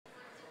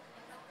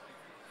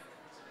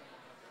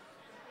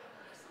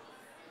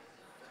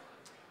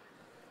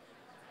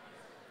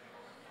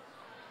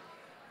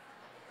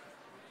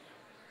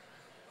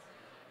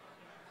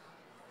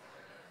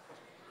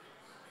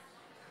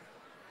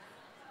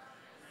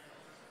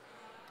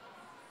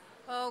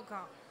Oh, God.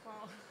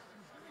 Well.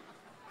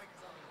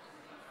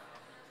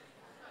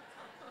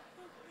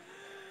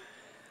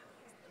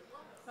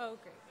 Oh,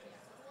 great.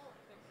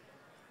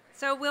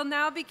 So we'll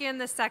now begin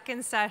the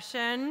second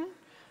session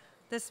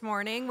this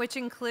morning, which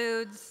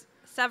includes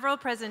several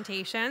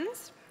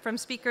presentations from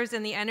speakers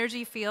in the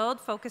energy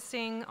field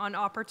focusing on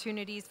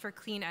opportunities for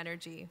clean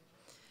energy.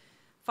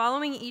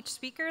 Following each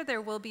speaker, there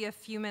will be a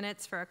few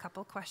minutes for a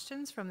couple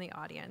questions from the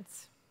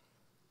audience.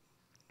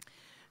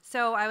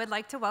 So I would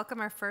like to welcome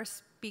our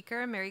first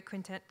speaker, Mary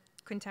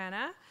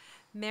Quintana.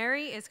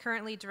 Mary is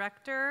currently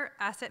Director,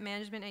 Asset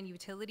Management and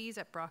Utilities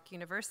at Brock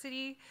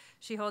University.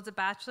 She holds a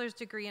bachelor's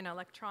degree in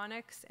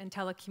Electronics and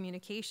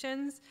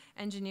Telecommunications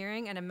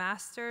Engineering and a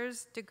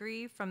master's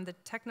degree from the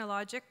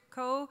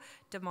Tecnológico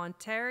de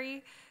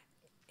Monterrey.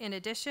 In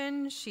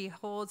addition, she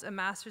holds a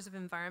Master's of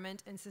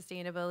Environment and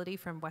Sustainability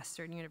from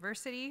Western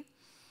University.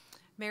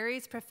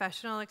 Mary's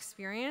professional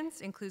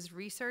experience includes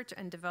research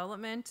and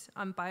development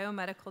on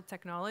biomedical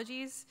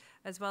technologies,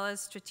 as well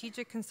as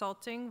strategic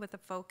consulting with a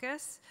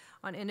focus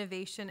on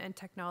innovation and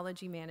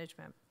technology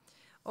management.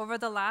 Over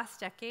the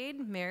last decade,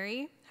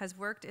 Mary has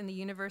worked in the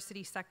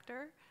university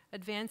sector,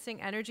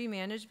 advancing energy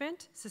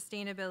management,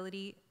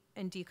 sustainability,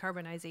 and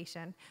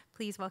decarbonization.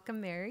 Please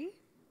welcome Mary.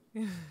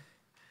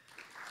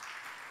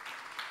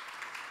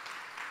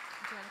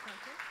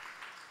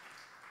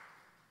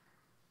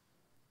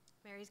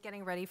 Mary's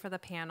getting ready for the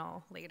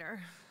panel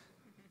later.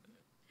 Thank you.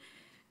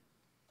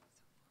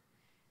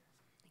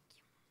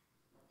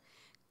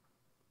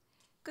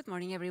 Good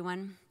morning,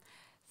 everyone.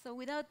 So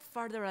without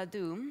further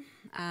ado,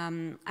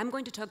 I'm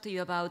going to talk to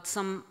you about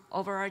some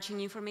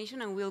overarching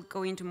information, and we'll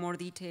go into more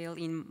detail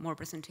in more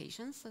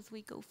presentations as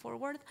we go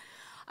forward.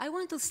 I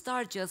want to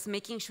start just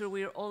making sure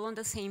we're all on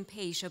the same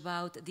page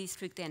about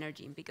district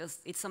energy, because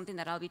it's something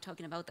that I'll be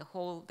talking about the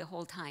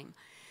whole time.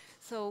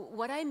 So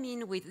what I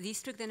mean with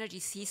district energy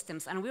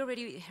systems, and we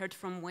already heard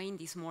from Wayne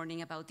this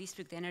morning about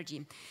district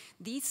energy,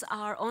 these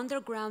are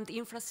underground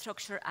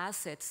infrastructure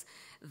assets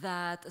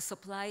that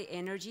supply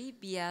energy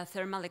via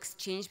thermal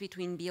exchange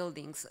between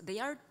buildings. They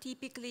are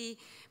typically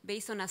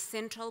based on a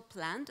central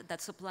plant that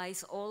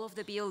supplies all of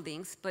the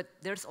buildings, but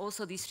there's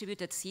also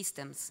distributed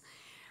systems.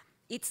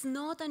 It's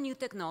not a new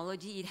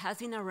technology. It has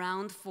been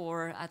around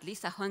for at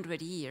least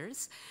 100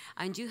 years.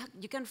 And you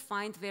can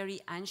find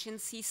very ancient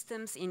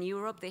systems. In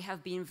Europe, they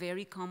have been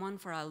very common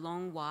for a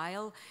long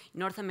while. In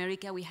North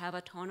America, we have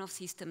a ton of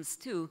systems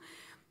too.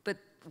 But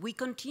we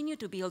continue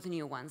to build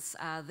new ones.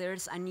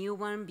 There's a new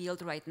one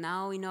built right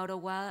now in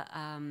Ottawa,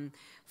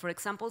 for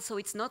example. So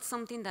it's not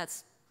something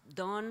that's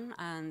done,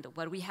 and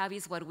what we have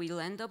is what we'll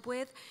end up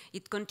with.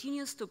 It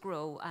continues to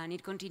grow, and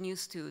it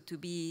continues to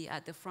be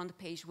at the front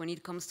page when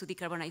it comes to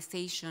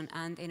decarbonization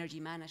and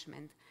energy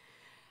management.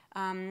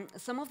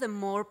 Some of the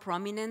more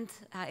prominent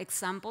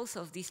examples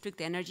of district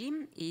energy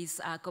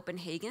is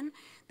Copenhagen.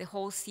 The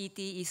whole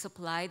city is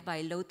supplied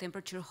by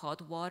low-temperature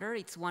hot water.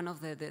 It's one of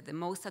the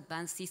most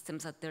advanced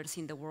systems that there's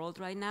in the world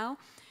right now.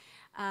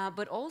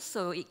 But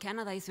also,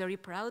 Canada is very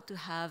proud to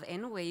have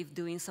Enwave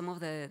doing some of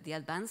the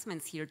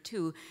advancements here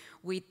too,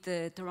 with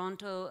the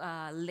Toronto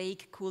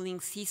lake cooling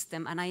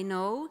system. And I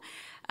know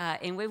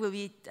Enwave will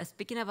be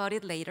speaking about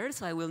it later,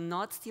 so I will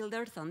not steal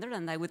their thunder,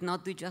 and I would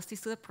not do justice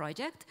to the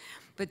project.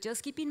 But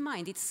just keep in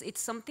mind, it's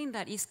something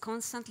that is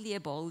constantly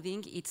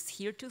evolving, it's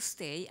here to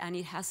stay, and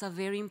it has a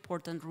very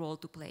important role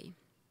to play.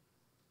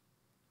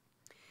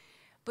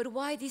 But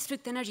why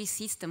district energy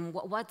system?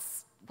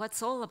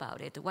 What's all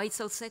about it? Why it's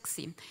so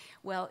sexy?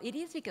 Well, it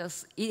is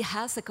because it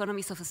has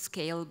economies of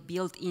scale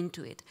built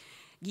into it.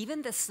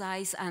 Given the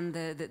size and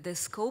the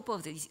scope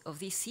of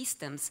these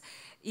systems,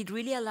 it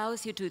really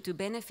allows you to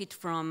benefit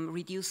from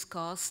reduced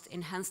cost,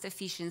 enhanced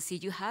efficiency.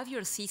 You have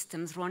your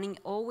systems running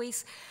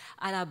always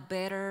at a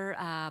better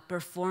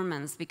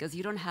performance, because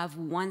you don't have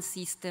one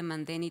system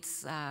and then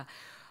it's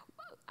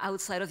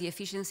outside of the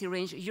efficiency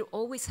range. You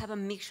always have a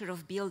mixture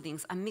of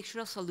buildings, a mixture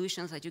of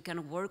solutions that you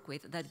can work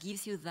with that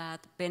gives you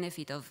that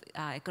benefit of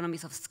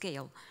economies of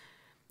scale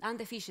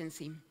and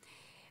efficiency.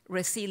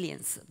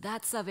 Resilience,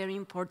 that's a very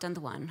important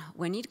one.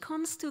 When it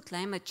comes to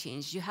climate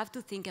change, you have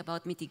to think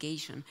about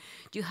mitigation.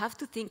 You have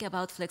to think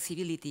about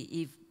flexibility.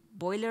 If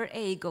boiler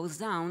A goes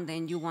down,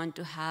 then you want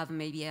to have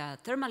maybe a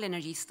thermal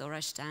energy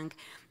storage tank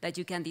that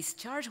you can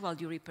discharge while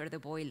you repair the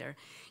boiler.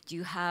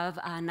 You have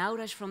an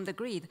outage from the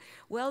grid.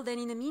 Well, then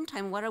in the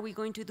meantime, what are we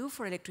going to do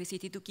for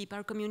electricity to keep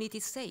our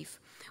communities safe?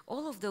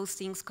 All of those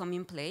things come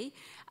in play,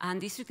 and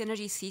district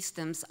energy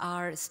systems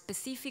are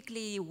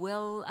specifically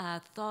well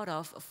thought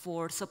of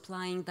for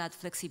supplying that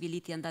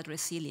flexibility and that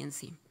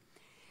resiliency.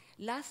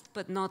 Last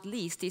but not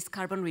least is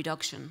carbon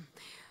reduction.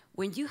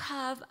 When you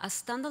have a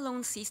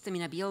standalone system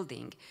in a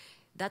building,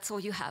 that's all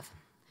you have.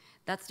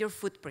 That's your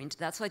footprint.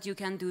 That's what you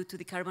can do to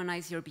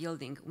decarbonize your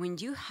building. When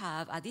you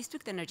have a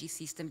district energy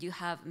system, you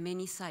have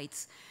many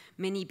sites,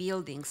 many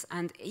buildings,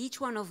 and each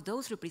one of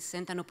those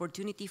represent an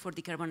opportunity for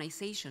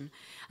decarbonization.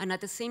 And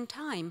at the same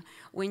time,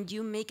 when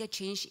you make a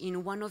change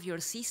in one of your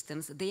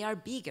systems, they are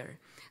bigger.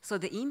 So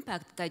the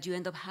impact that you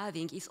end up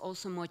having is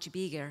also much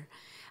bigger.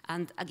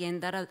 And again,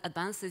 that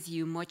advances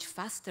you much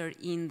faster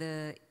in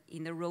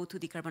the road to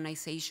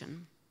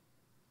decarbonization.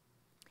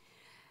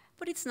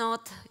 But it's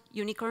not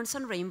unicorns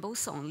and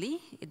rainbows only.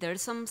 There are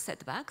some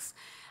setbacks.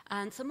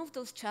 And some of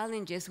those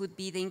challenges would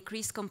be the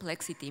increased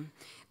complexity.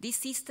 These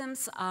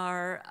systems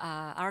are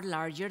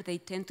larger. They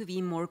tend to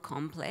be more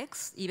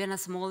complex. Even a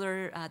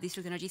smaller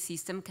district energy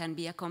system can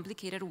be a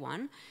complicated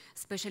one,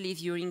 especially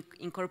if you're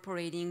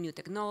incorporating new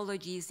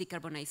technologies,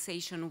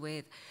 decarbonization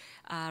with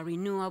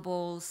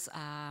renewables,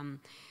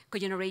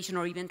 cogeneration,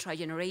 or even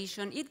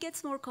trigeneration. It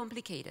gets more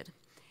complicated.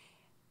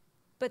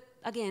 But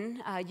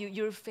again,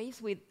 you're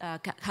faced with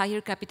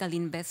higher capital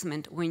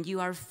investment. When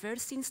you are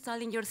first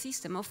installing your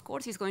system, of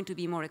course, it's going to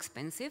be more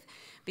expensive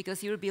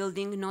because you're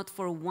building not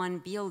for one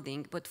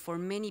building, but for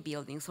many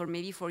buildings, or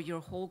maybe for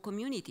your whole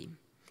community.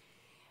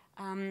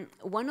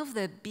 One of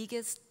the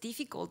biggest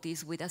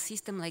difficulties with a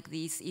system like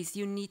this is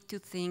you need to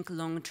think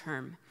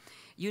long-term.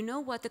 You know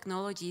what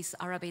technologies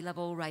are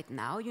available right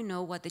now, you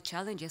know what the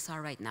challenges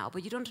are right now,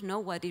 but you don't know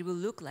what it will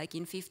look like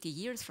in 50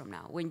 years from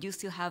now, when you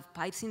still have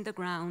pipes in the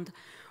ground,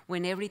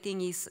 when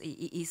everything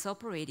is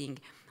operating.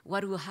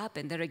 What will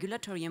happen? The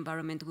regulatory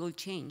environment will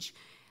change.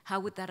 How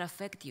would that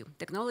affect you?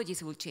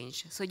 Technologies will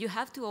change. So you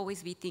have to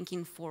always be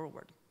thinking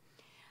forward.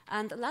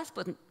 And last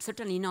but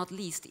certainly not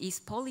least is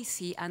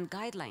policy and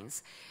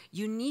guidelines.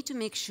 You need to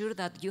make sure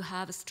that you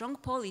have strong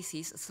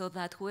policies so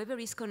that whoever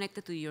is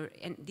connected to your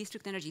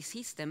district energy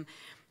system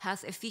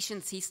has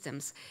efficient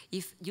systems.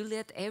 If you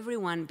let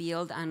everyone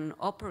build and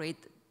operate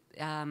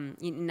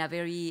in a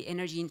very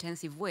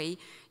energy-intensive way,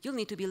 you'll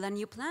need to build a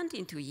new plant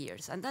in 2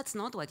 years, and that's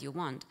not what you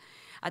want.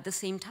 At the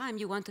same time,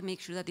 you want to make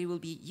sure that it will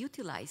be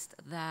utilized,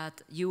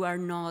 that you are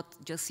not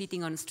just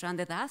sitting on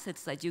stranded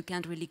assets that you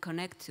can't really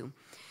connect to.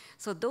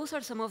 So those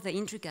are some of the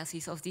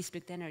intricacies of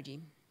district energy.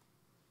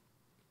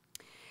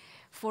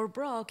 For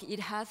Brock, it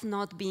has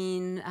not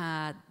been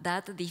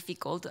that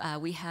difficult.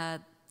 We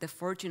had the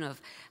fortune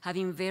of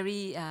having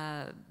very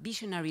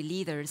visionary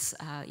leaders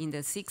in the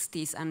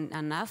 60s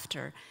and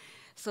after.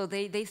 So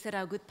they set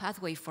a good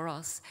pathway for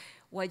us.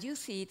 What you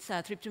see, it's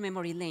a trip to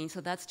memory lane.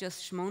 So that's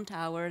just Schmont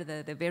Tower,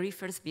 the very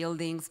first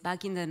buildings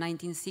back in the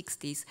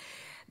 1960s.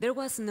 There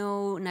was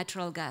no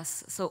natural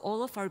gas, so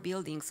all of our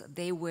buildings,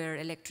 they were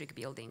electric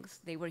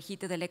buildings. They were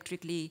heated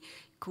electrically,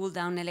 cooled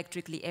down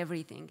electrically,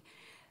 everything.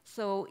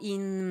 So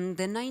in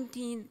the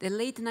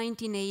late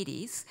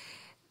 1980s,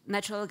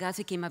 natural gas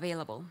became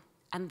available.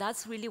 And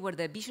that's really where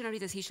the visionary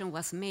decision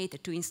was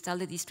made to install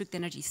the district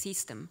energy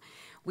system.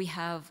 We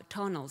have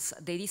tunnels.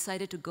 They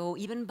decided to go,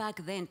 even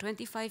back then,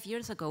 25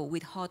 years ago,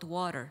 with hot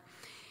water.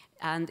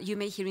 And you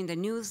may hear in the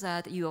news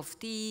that U of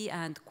T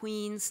and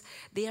Queens,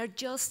 they are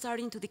just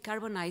starting to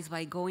decarbonize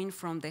by going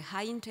from the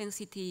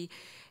high-intensity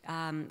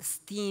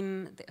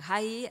steam,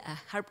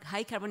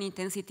 high carbon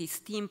intensity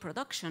steam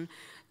production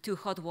to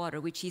hot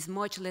water, which is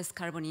much less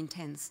carbon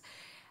intense.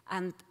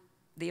 And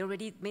they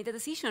already made a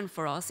decision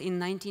for us in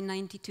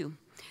 1992.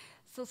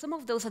 So some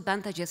of those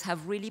advantages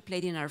have really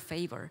played in our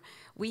favor.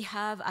 We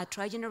have a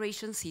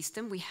trigeneration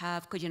system. We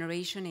have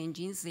cogeneration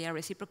engines. They are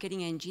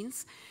reciprocating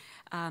engines.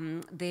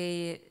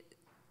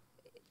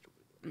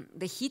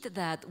 The heat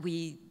that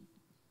we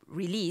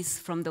release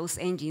from those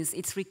engines,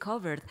 it's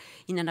recovered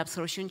in an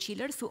absorption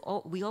chiller.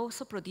 So we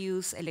also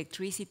produce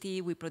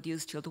electricity, we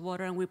produce chilled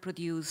water, and we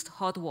produce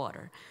hot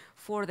water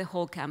for the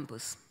whole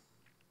campus.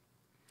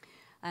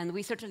 And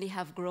we certainly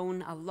have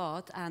grown a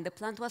lot, and the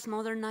plant was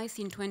modernized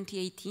in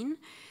 2018.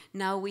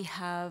 Now we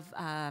have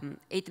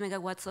 8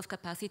 megawatts of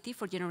capacity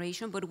for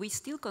generation, but we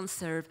still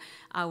conserve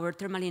our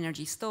thermal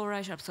energy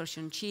storage,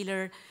 absorption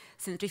chiller,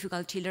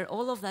 centrifugal chiller.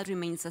 All of that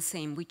remains the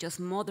same. We just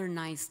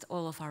modernized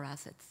all of our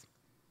assets.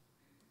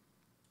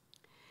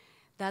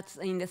 That's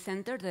in the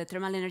center. The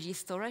thermal energy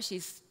storage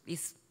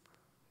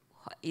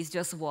is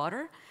just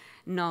water,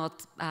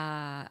 not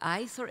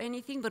ice or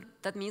anything, but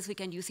that means we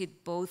can use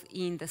it both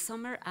in the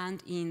summer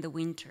and in the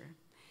winter.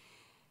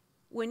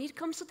 When it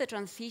comes to the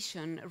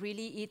transition,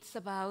 really it's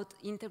about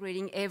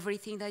integrating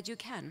everything that you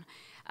can.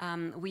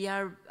 We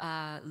are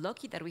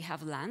lucky that we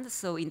have land,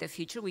 so in the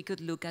future we could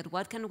look at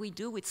what can we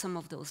do with some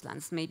of those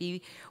lands.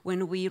 Maybe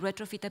when we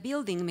retrofit a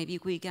building, maybe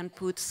we can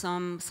put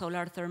some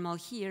solar thermal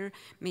here,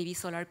 maybe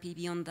solar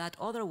PV on that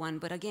other one,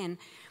 but again,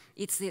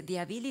 it's the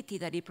ability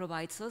that it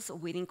provides us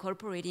with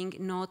incorporating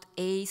not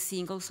a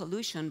single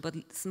solution, but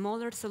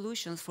smaller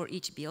solutions for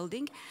each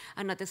building,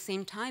 and at the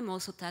same time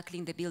also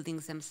tackling the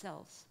buildings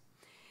themselves.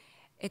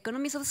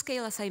 Economies of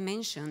scale, as I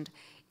mentioned,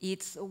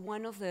 it's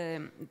one of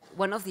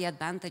the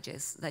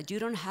advantages that you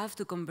don't have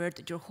to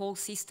convert your whole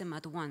system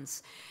at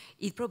once.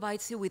 It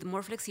provides you with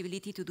more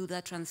flexibility to do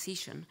that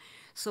transition.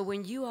 So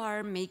when you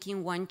are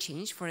making one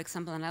change, for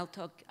example, and I'll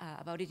talk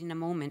about it in a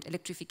moment,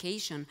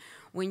 electrification,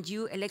 when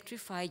you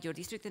electrify your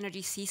district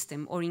energy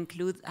system or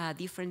include a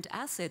different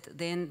asset,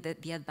 then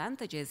the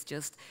advantages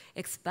just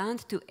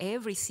expand to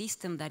every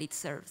system that it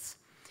serves.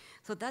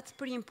 So that's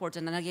pretty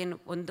important. And again,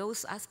 on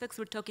those aspects,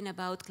 we're talking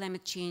about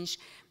climate change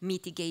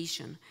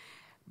mitigation.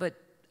 But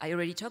I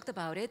already talked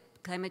about it.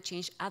 Climate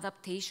change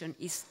adaptation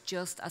is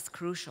just as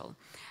crucial.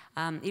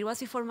 It was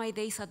before my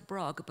days at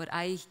Brock, but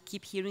I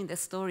keep hearing the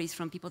stories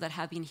from people that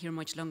have been here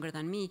much longer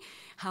than me,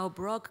 how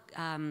Brock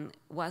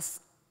was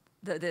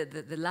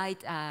the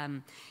light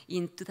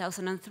in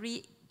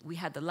 2003. We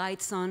had the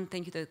lights on,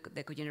 thank you to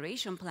the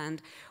cogeneration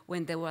plant.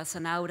 When there was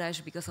an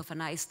outage because of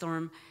an ice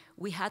storm,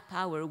 we had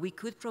power. We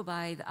could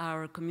provide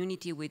our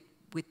community with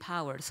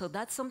power. So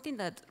that's something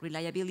that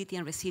reliability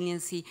and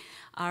resiliency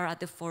are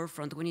at the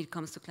forefront when it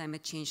comes to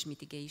climate change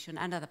mitigation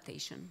and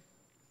adaptation.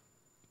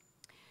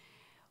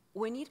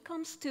 When it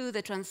comes to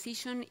the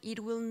transition, it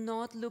will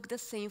not look the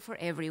same for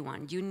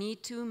everyone. You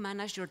need to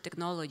manage your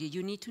technology.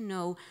 You need to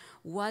know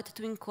what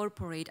to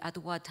incorporate at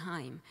what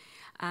time.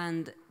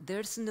 And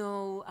there's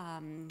no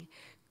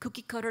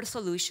cookie cutter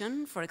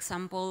solution. For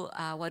example,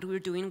 what we're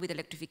doing with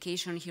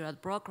electrification here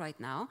at Brock right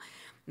now,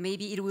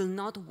 maybe it will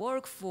not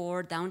work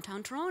for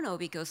downtown Toronto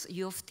because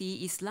U of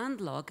T is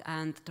landlocked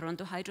and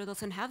Toronto Hydro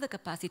doesn't have the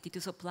capacity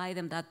to supply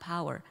them that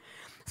power.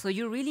 So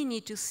you really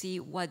need to see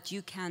what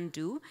you can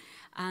do,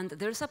 and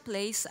there's a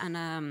place and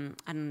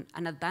an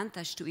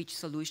advantage to each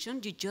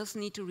solution. You just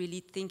need to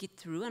really think it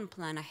through and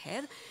plan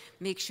ahead.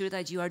 Make sure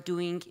that you are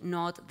doing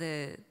not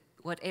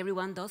what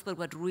everyone does, but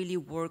what really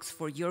works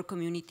for your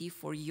community,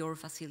 for your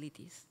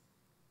facilities.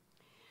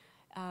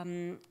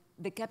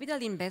 The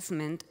capital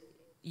investment,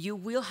 you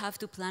will have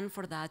to plan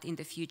for that in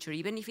the future.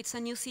 Even if it's a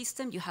new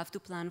system, you have to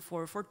plan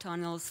for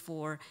tunnels,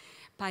 for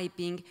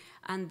piping,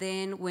 and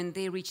then when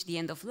they reach the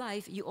end of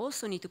life, you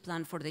also need to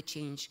plan for the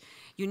change.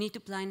 You need to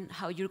plan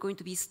how you're going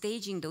to be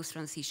staging those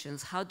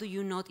transitions. How do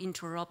you not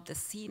interrupt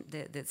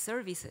the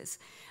services?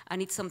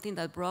 And it's something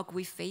that Brock,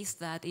 we faced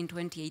that in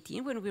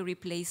 2018 when we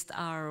replaced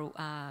our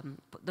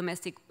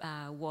domestic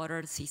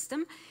water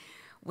system.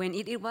 When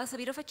it was a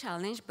bit of a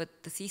challenge,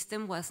 but the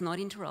system was not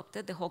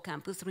interrupted. The whole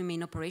campus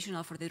remained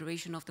operational for the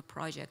duration of the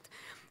project.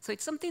 So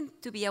it's something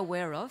to be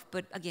aware of,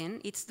 but again,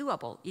 it's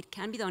doable. It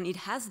can be done. It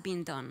has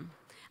been done.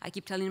 I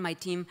keep telling my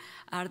team,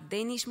 are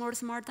Danish more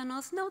smart than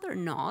us? No, they're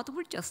not.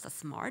 We're just as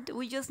smart.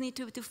 We just need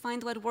to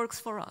find what works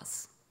for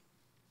us.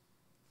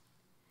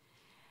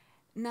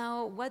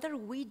 Now, what are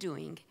we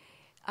doing?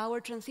 Our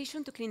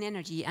transition to clean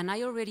energy, and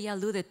I already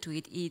alluded to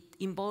it, it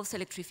involves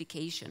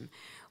electrification.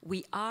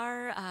 We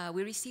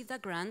received a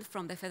grant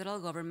from the federal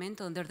government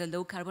under the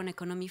Low Carbon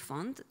Economy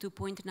Fund,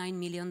 $2.9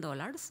 million,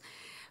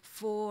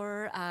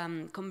 for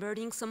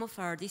converting some of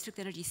our district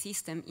energy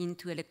system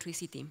into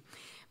electricity.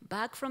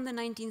 Back from the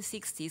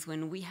 1960s,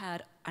 when we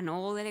had an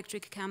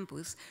all-electric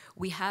campus,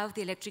 we have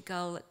the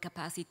electrical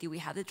capacity, we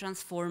have the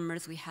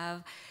transformers, we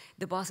have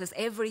the buses,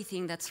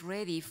 everything that's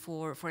ready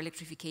for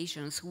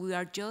electrification. So we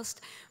are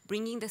just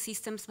bringing the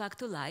systems back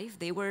to life.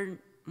 They were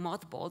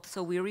mothballed,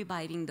 so we're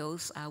reviving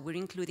those. We're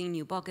including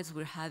new buckets.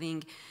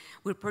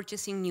 We're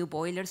purchasing new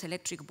boilers,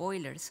 electric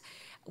boilers.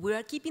 We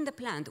are keeping the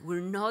plant.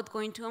 We're not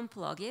going to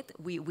unplug it.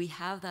 We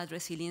have that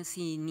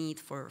resiliency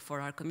need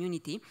for our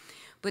community,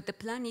 but the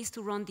plan is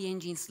to run the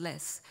engines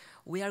less.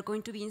 We are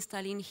going to be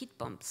installing heat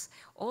pumps.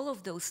 All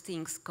of those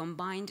things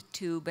combined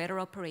to better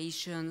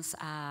operations,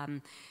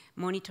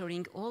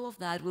 monitoring, all of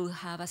that will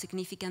have a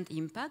significant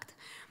impact.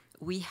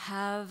 We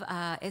have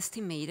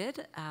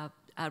estimated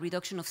a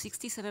reduction of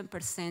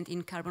 67%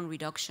 in carbon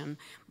reduction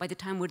by the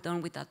time we're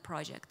done with that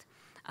project,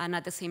 and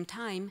at the same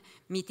time,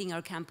 meeting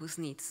our campus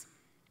needs.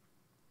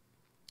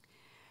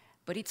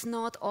 But it's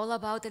not all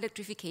about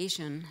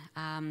electrification,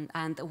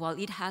 and while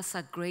it has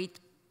a great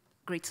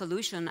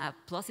solution, a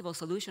plausible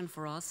solution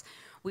for us,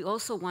 we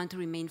also want to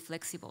remain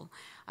flexible.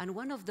 And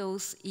one of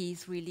those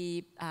is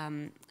really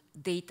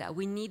data.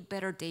 We need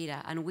better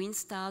data, and we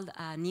installed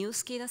a new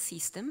SCADA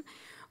system.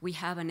 We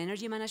have an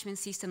energy management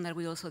system that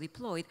we also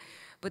deployed,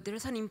 but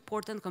there's an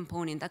important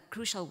component, a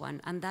crucial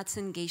one, and that's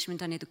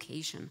engagement and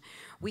education.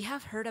 We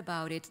have heard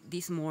about it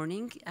this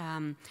morning,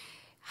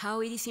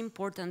 how it is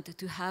important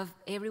to have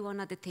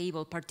everyone at the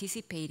table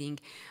participating,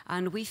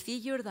 and we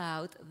figured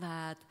out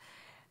that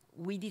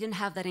we didn't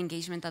have that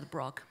engagement at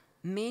Brock.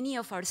 Many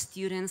of our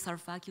students, our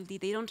faculty,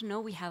 they don't know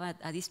we have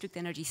a district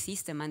energy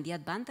system and the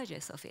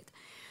advantages of it.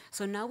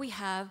 So now we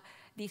have,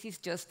 this is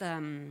just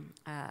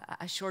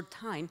a short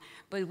time,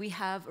 but we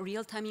have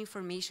real-time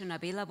information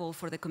available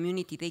for the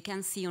community. They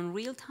can see on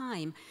real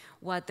time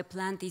what the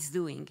plant is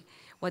doing,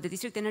 what the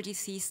district energy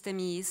system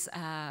is.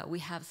 We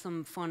have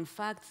some fun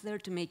facts there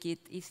to make it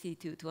easy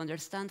to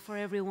understand for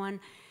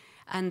everyone.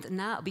 And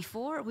now,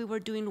 before we were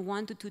doing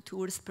 1 to 2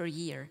 tours per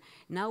year.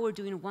 Now we're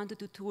doing 1 to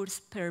 2 tours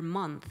per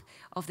month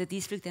of the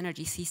district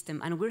energy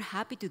system. And we're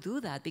happy to do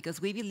that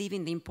because we believe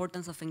in the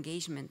importance of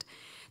engagement.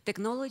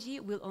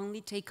 Technology will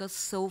only take us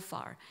so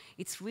far.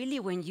 It's really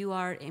when you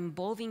are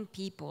involving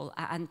people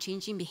and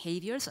changing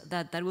behaviors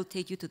that will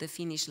take you to the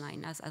finish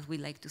line, as we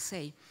like to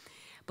say.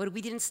 But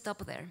we didn't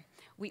stop there.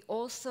 We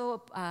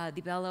also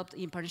developed,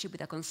 in partnership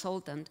with a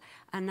consultant,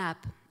 an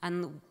app.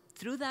 And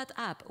through that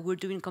app, we're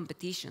doing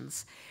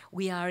competitions.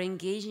 We are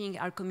engaging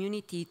our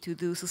community to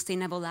do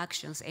sustainable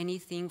actions,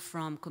 anything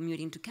from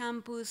commuting to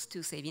campus,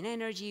 to saving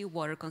energy,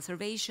 water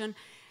conservation.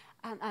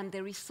 And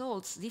the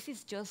results, this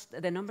is just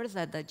the numbers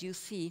that you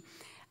see,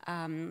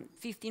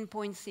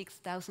 15.6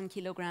 thousand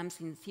kilograms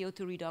in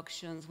CO2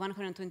 reductions,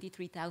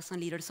 123,000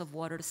 liters of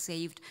water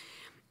saved.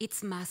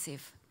 It's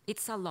massive.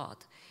 It's a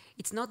lot.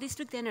 It's not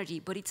district energy,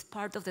 but it's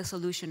part of the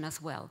solution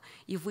as well.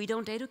 If we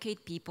don't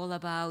educate people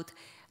about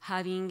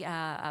having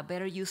a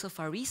better use of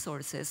our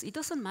resources, it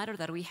doesn't matter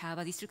that we have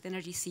a district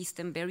energy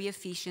system, very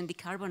efficient,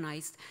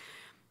 decarbonized.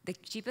 The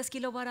cheapest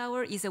kilowatt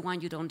hour is the one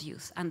you don't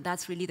use, and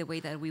that's really the way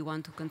that we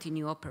want to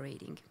continue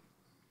operating.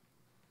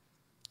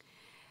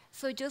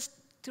 So just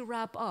to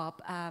wrap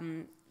up,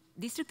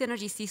 district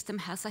energy system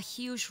has a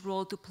huge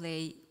role to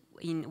play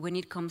when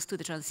it comes to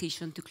the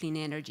transition to clean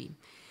energy.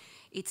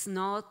 It's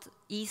not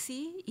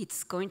easy.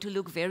 It's going to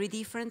look very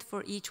different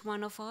for each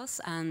one of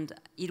us, and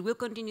it will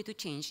continue to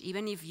change.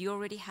 Even if you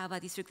already have a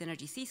district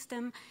energy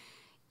system,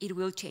 it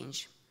will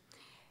change.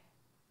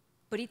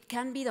 But it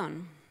can be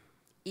done.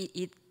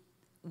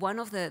 One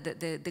of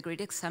the great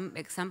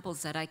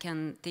examples that I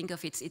can think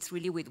of, it's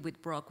really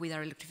with Brock, with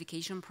our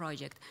electrification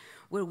project,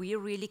 where we are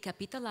really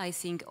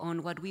capitalizing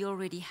on what we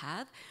already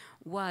had,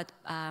 what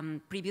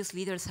previous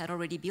leaders had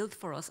already built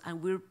for us,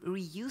 and we're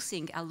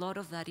reusing a lot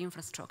of that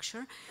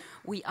infrastructure.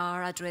 We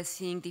are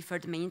addressing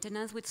deferred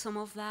maintenance with some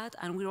of that,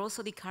 and we're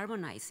also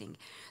decarbonizing.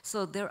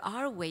 So there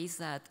are ways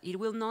that it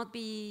will not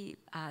be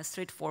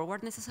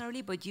straightforward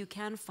necessarily, but you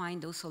can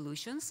find those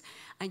solutions,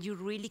 and you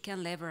really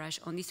can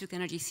leverage on district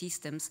energy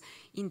systems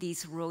in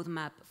this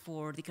roadmap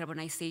for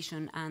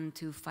decarbonization and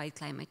to fight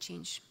climate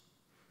change.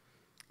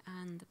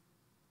 And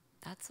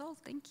that's all.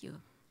 Thank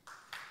you.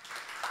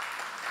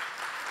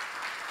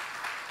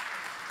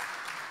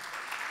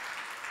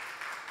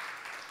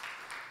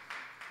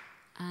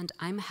 And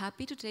I'm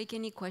happy to take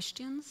any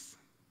questions.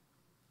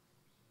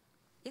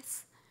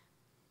 Yes?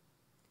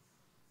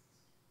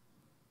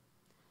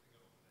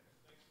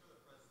 Thanks for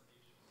the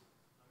presentation.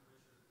 I'm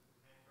Richard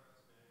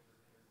Pancratz,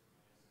 manager of energy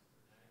management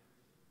for Niagara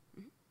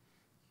region.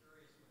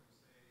 Curious, when you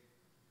say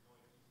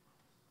going heat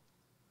pumps,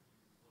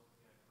 are you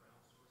looking at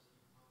ground source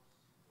heat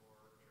pumps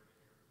or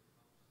air-to-air heat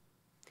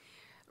pumps?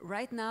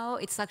 Right now,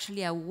 it's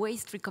actually a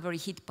waste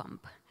recovery heat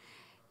pump.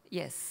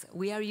 Yes,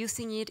 we are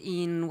using it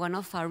in one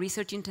of our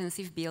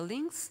research-intensive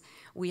buildings.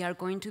 We are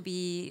going to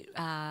be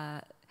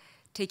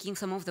taking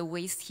some of the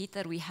waste heat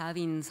that we have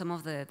in some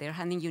of the air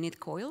handling unit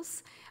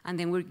coils, and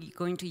then we're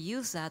going to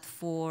use that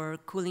for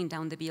cooling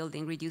down the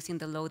building, reducing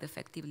the load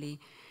effectively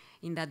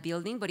in that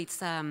building. But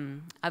it's a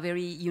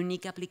very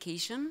unique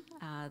application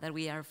that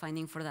we are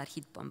finding for that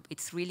heat pump.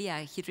 It's really a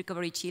heat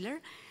recovery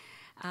chiller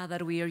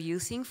that we are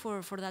using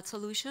for that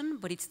solution,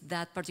 but it's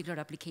that particular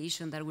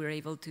application that we're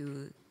able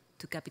to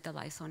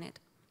capitalize on it.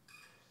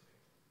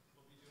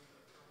 We'll be doing a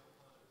thermal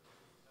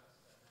conductivity test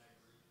at Niagara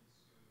region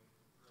soon,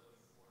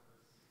 drilling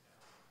 400 feet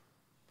down.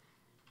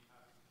 We'd be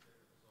happy to share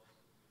the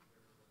results with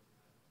you if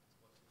you're looking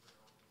at what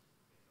the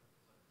ground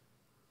makeup is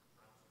like for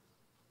ground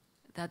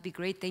source. That'd be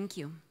great.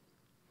 Thank you.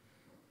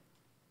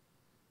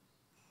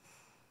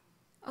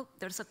 Oh,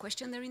 there's a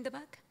question there in the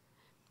back.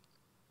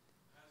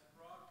 Has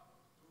Brock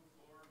moved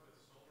forward with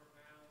solar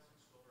panels and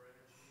solar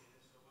energy, and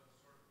if so, what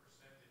sort of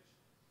percentage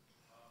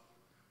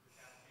would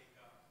that take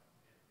up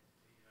in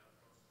the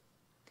process?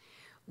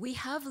 We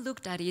have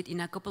looked at it in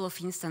a couple of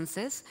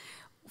instances.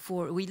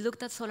 We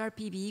looked at solar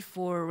PV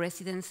for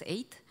Residence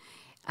 8.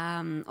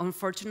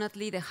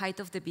 Unfortunately, the height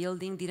of the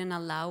building didn't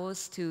allow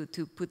us to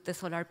put the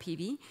solar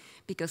PV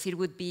because it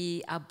would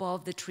be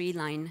above the tree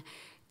line.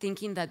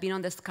 Thinking that being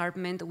on the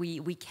escarpment,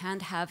 we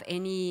can't have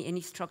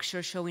any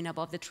structure showing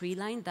above the tree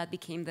line. That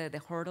became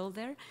the hurdle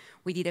there.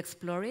 We did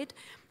explore it.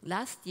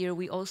 Last year,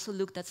 we also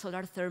looked at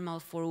solar thermal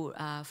for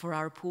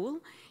our pool.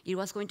 It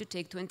was going to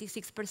take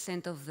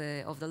 26% of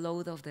the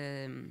load of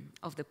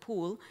the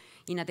pool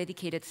in a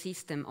dedicated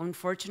system.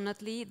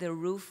 Unfortunately, the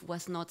roof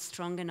was not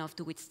strong enough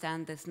to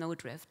withstand the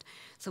snowdrift,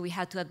 so we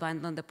had to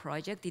abandon the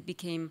project.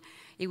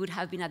 It would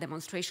have been a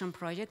demonstration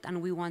project,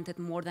 and we wanted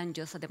more than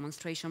just a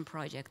demonstration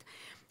project.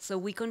 So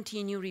we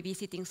continue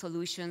revisiting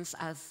solutions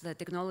as the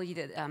technology,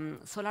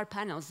 solar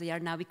panels, they are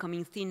now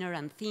becoming thinner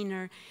and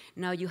thinner.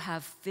 Now you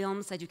have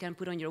films that you can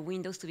put on your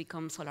windows to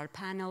become solar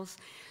panels.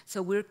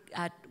 So we're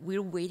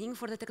waiting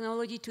for the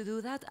technology to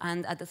do that,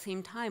 and at the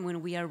same time,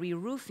 when we are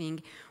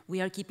re-roofing, we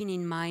are keeping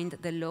in mind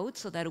the load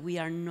so that we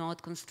are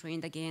not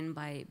constrained again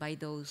by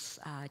those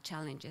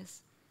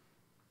challenges.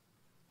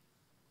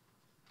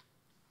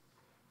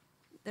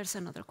 There's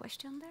another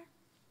question there. I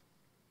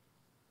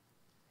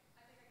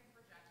think I can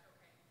project.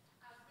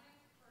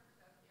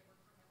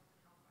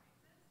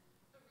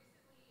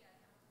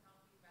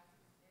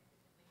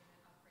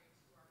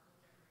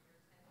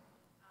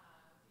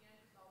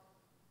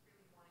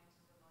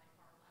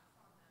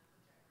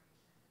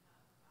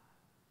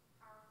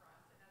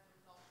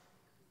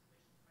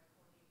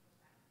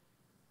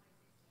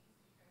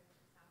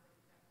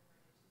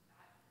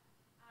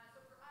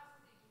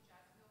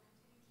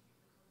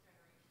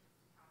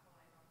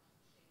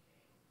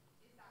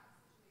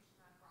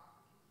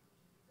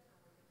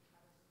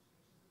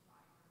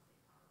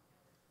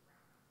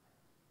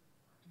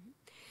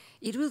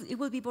 It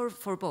will be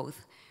for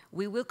both.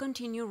 We will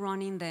continue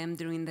running them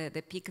during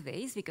the peak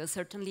days because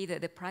certainly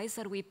the price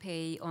that we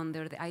pay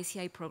under the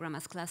ICI program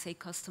as Class A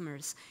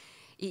customers,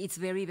 it's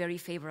very, very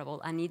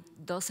favorable, and it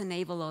does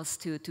enable us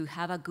to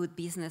have a good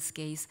business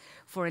case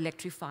for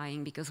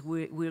electrifying because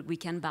we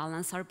can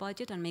balance our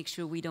budget and make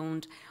sure we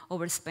don't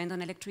overspend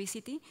on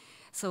electricity.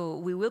 So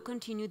we will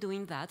continue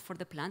doing that for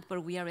the plant,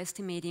 but we are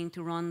estimating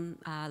to run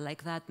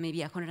like that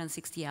maybe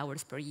 160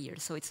 hours per year.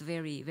 So it's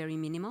very, very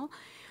minimal.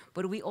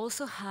 But we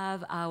also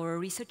have our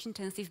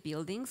research-intensive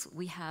buildings.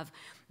 We have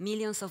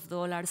millions of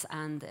dollars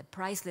and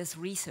priceless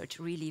research,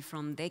 really,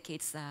 from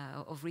decades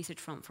of research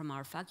from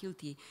our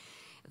faculty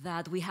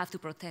that we have to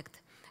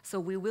protect. So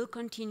we will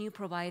continue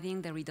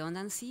providing the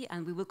redundancy,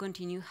 and we will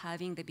continue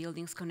having the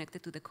buildings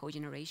connected to the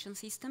cogeneration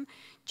system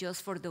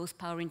just for those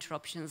power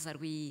interruptions that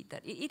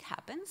it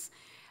happens,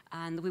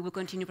 and we will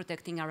continue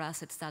protecting our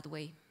assets that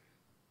way.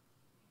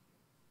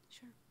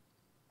 Sure.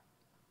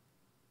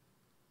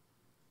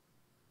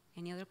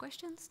 Any other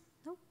questions?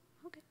 No?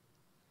 Okay.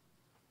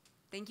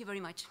 Thank you very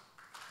much.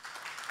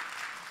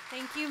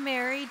 Thank you,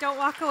 Mary. Don't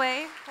walk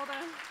away. Hold on.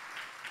 And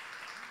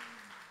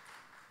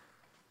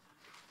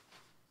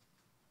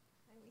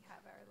we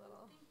have our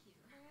little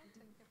grant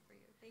and gift for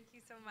you. Thank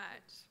you so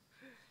much.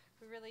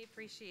 We really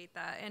appreciate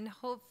that. And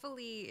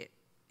hopefully,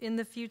 in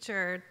the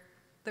future,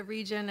 the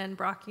region and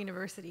Brock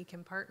University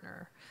can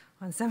partner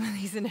on some of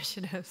these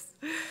initiatives.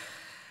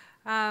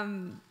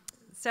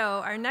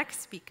 So our next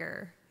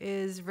speaker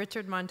is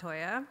Richard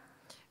Montoya.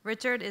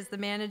 Richard is the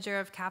manager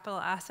of capital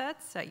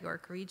assets at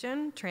York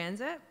Region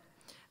Transit,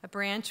 a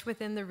branch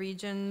within the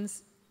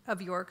regions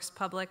of York's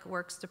Public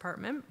Works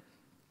Department.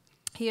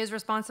 He is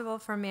responsible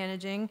for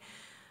managing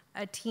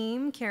a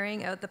team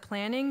carrying out the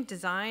planning,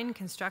 design,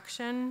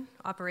 construction,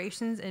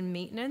 operations, and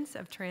maintenance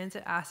of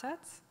transit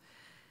assets,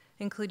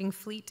 including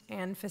fleet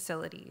and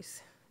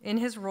facilities. In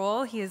his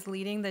role, he is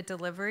leading the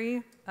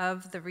delivery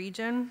of the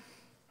region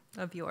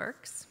of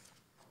York's.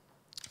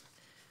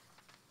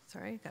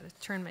 Sorry, got to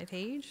turn my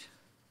page.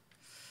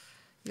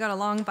 You got a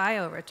long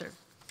bio, Richard.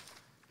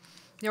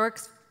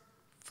 York's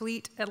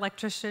fleet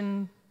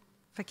electrification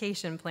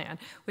plan,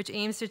 which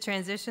aims to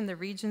transition the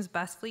region's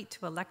bus fleet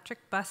to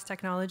electric bus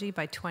technology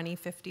by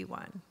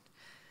 2051.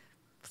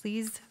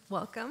 Please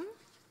welcome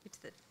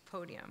to the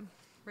podium,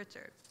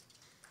 Richard.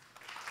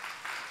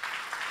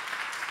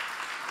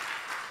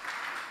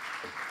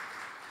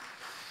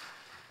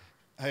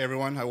 Hi,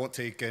 everyone. I won't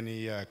take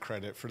any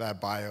credit for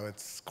that bio.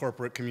 It's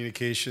corporate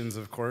communications,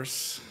 of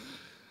course.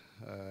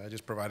 I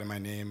just provided my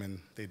name, and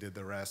they did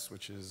the rest,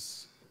 which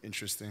is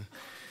interesting.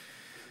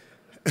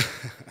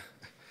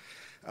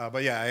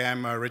 But yeah, I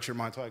am Richard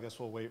Montoya. I guess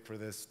we'll wait for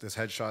this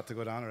headshot to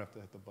go down, or have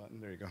to hit the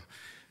button. There you go.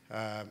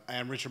 I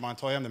am Richard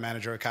Montoya. I'm the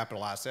manager of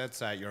capital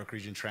assets at York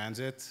Region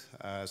Transit.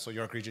 So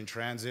York Region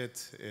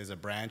Transit is a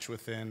branch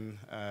within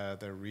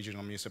the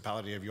regional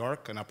municipality of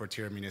York, an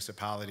upper-tier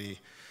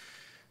municipality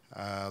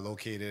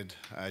located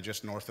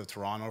just north of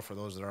Toronto, for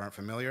those that aren't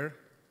familiar.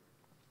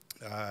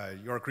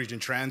 York Region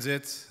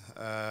Transit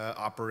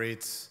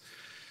operates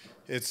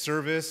its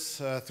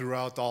service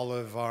throughout all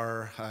of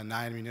our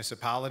 9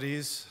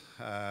 municipalities.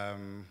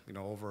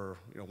 Over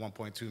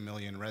 1.2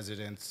 million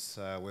residents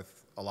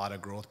with a lot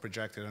of growth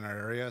projected in our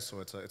area,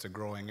 so it's a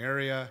growing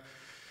area.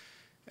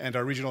 And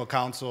our regional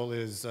council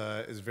is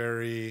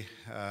very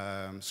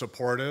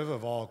supportive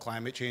of all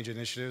climate change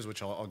initiatives,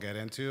 which I'll get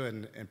into.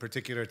 And in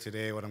particular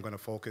today, what I'm going to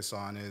focus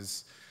on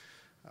is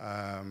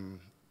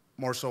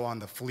more so on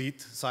the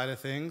fleet side of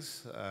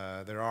things.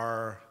 There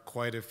are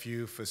quite a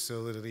few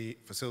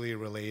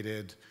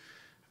facility-related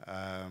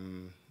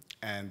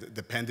and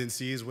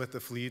dependencies with the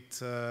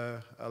fleet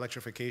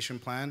electrification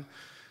plan.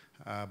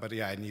 But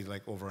yeah, I need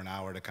like over an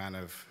hour to kind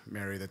of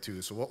marry the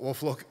two. So we'll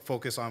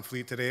focus on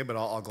fleet today, but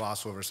I'll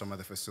gloss over some of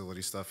the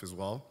facility stuff as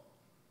well.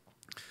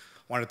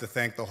 Wanted to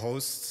thank the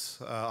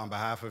hosts on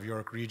behalf of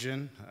York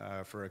Region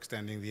for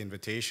extending the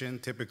invitation.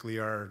 Typically,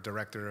 our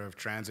Director of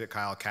Transit,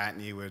 Kyle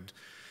Catney, would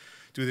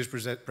do this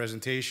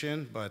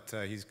presentation, but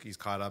he's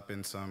caught up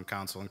in some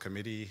council and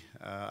committee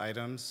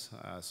items.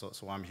 So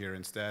I'm here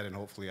instead, and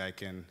hopefully I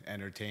can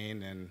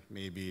entertain and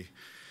maybe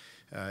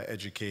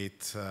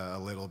educate a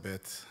little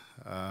bit.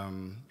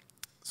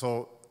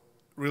 So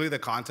really the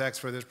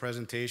context for this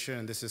presentation,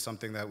 and this is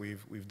something that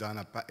we've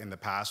done in the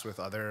past with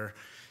other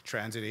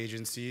transit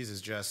agencies,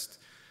 is just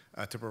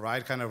to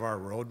provide kind of our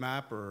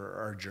roadmap or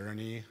our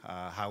journey,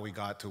 how we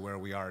got to where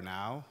we are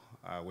now,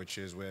 which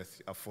is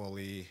with a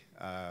fully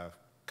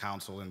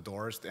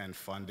council-endorsed and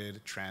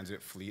funded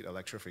transit fleet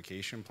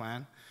electrification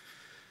plan.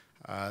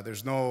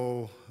 There's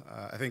no,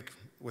 I think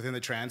within the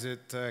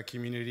transit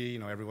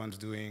community, everyone's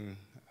doing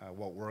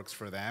what works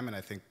for them, and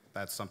I think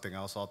that's something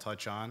else I'll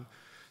touch on.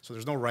 So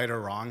there's no right or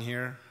wrong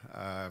here.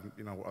 I'm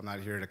not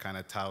here to kind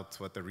of tout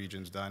what the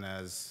region's done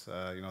as,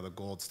 the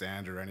gold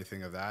standard or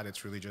anything of that.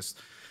 It's really just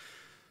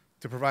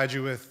to provide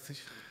you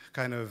with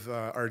kind of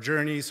our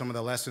journey, some of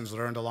the lessons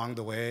learned along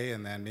the way,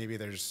 and then maybe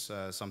there's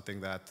something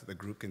that the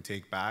group can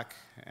take back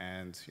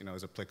and,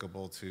 is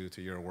applicable to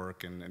your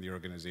work and the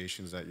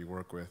organizations that you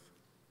work with.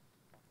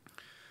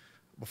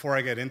 Before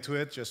I get into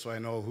it, just so I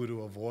know who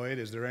to avoid,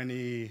 is there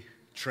any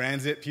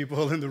transit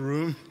people in the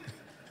room?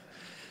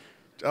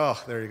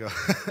 Oh, there you go.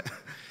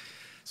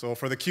 So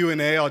for the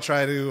Q&A, I'll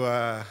try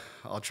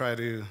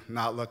to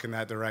not look in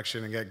that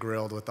direction and get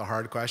grilled with the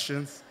hard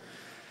questions.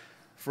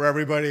 For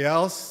everybody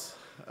else,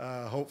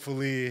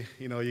 hopefully,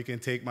 you can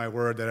take my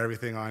word that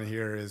everything on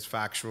here is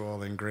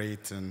factual and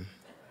great, and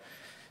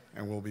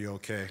we'll be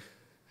okay.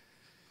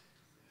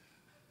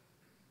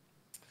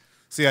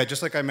 So yeah,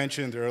 just like I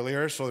mentioned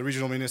earlier, so the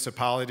regional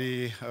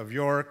municipality of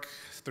York,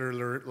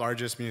 third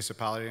largest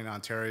municipality in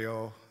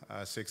Ontario,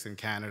 sixth in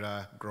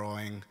Canada,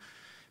 growing,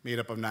 made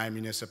up of 9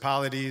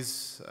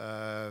 municipalities.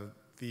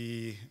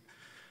 The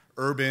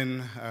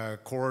urban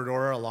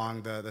corridor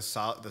along the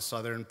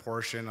southern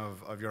portion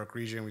of York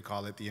Region, we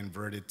call it the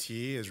inverted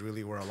T, is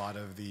really where a lot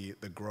of the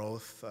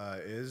growth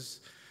is.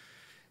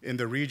 In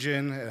the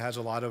region, it has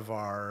a lot of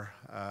our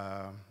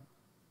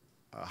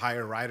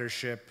higher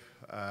ridership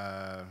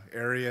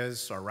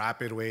areas, our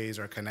rapidways,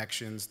 our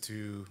connections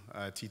to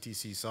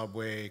TTC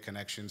subway,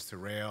 connections to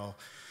rail,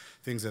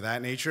 things of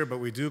that nature. But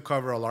we do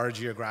cover a large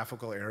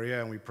geographical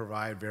area, and we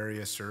provide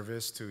various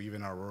service to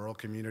even our rural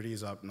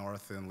communities up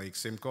north in Lake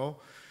Simcoe.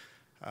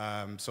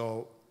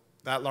 So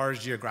that large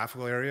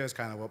geographical area is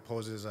kind of what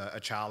poses a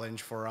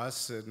challenge for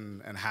us,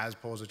 and has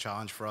posed a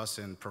challenge for us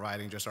in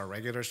providing just our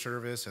regular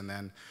service, and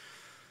then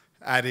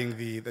adding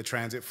the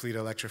transit fleet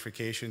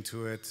electrification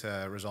to it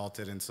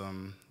resulted in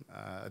some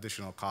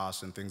additional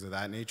costs and things of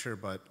that nature.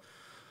 But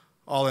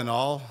all in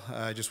all,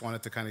 I just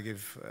wanted to kind of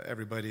give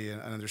everybody an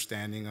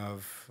understanding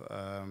of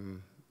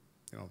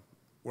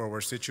where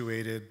we're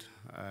situated,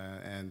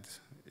 and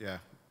yeah,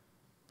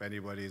 if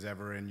anybody's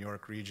ever in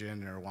York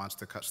Region or wants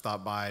to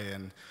stop by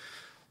and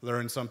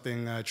learn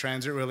something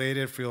transit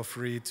related, feel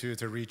free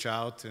to reach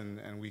out,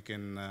 and we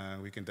can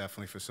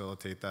definitely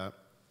facilitate that.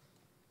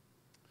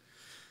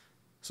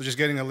 So just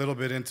getting a little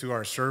bit into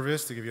our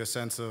service to give you a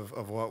sense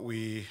of what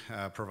we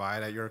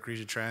provide at York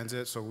Region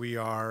Transit. So we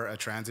are a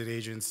transit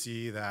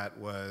agency that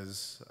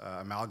was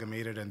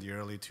amalgamated in the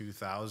early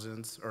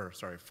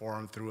 2000s,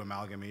 formed through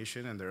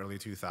amalgamation in the early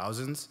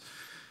 2000s.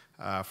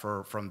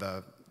 From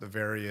the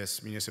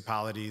various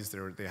municipalities,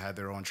 they had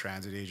their own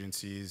transit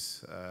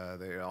agencies.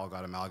 They all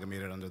got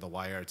amalgamated under the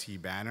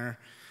YRT banner.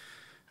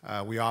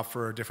 We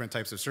offer different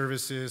types of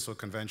services, so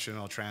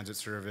conventional transit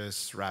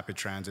service, rapid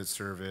transit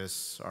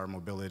service, our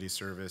mobility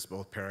service,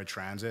 both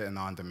paratransit and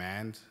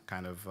on-demand,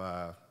 kind of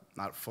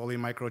not fully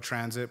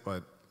microtransit,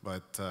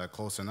 but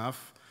close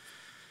enough.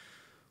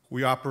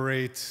 We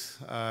operate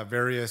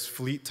various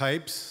fleet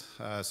types,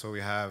 so we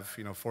have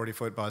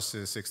 40-foot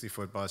buses,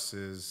 60-foot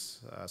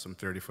buses, some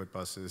 30-foot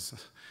buses,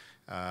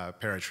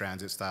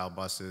 paratransit style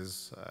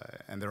buses,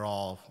 and they're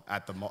all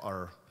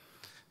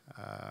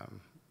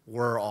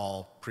were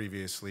all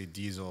previously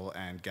diesel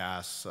and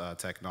gas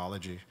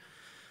technology.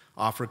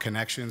 Offer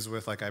connections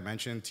with, like I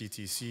mentioned,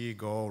 TTC,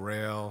 GO,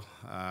 Rail,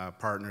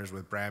 partners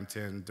with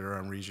Brampton,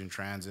 Durham Region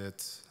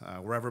Transit.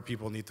 Wherever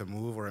people need to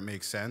move where it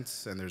makes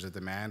sense and there's a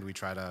demand, we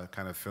try to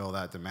kind of fill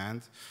that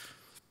demand.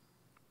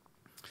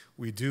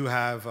 We do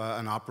have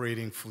an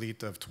operating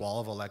fleet of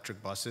 12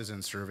 electric buses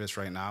in service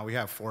right now. We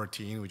have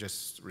 14. We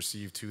just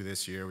received 2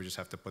 this year. We just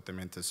have to put them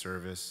into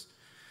service.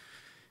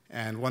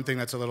 And one thing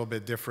that's a little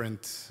bit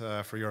different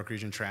for York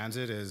Region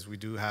Transit is we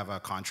do have a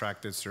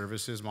contracted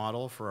services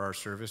model for our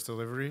service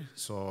delivery.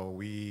 So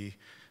we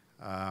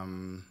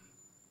own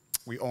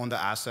the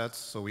assets,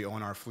 so we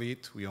own our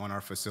fleet, we own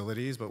our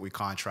facilities, but we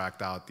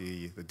contract out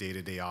the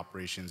day-to-day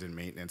operations and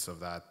maintenance of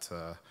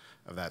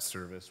that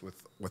service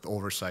with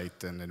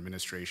oversight and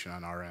administration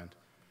on our end.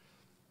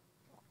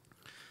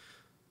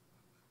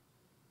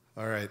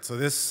 All right, so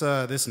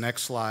this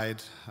next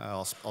slide,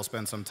 I'll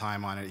spend some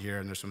time on it here,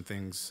 and there's some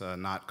things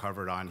not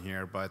covered on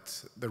here,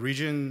 but the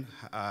region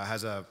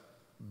has a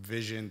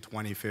Vision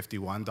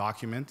 2051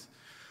 document,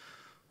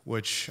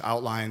 which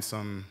outlines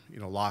some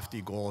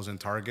lofty goals and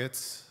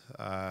targets.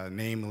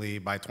 Namely,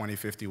 by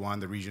 2051,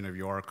 the region of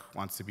York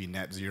wants to be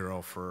net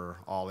zero for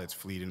all its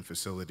fleet and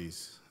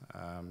facilities.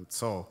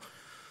 So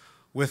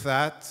with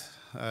that,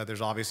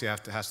 there's obviously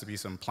has to be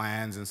some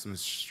plans and some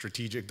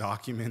strategic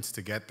documents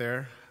to get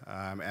there,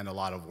 and a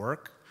lot of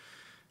work.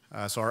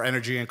 So our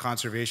energy and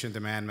conservation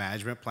demand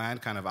management plan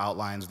kind of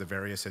outlines the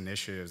various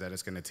initiatives that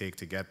it's going to take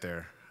to get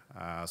there.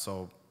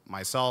 So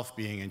myself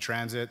being in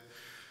transit,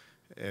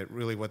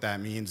 really what that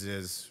means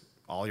is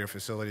all your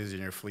facilities in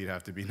your fleet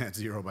have to be net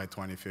zero by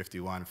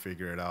 2051,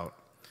 figure it out.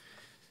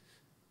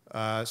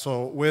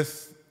 So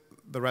with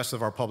the rest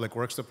of our public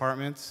works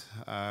department,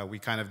 we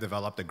kind of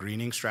developed a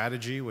greening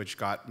strategy, which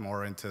got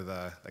more into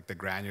the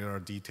granular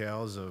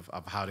details of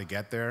how to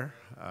get there.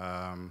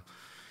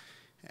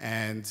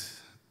 And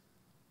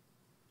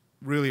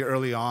really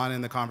early on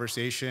in the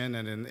conversation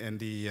and in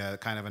the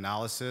kind of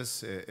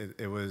analysis,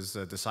 it was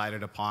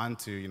decided upon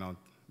to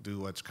do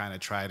what's kind of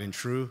tried and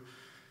true,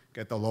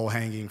 get the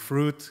low-hanging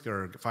fruit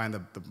or find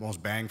the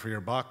most bang for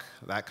your buck,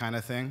 that kind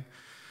of thing.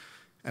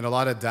 And a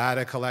lot of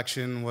data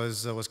collection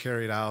was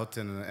carried out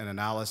and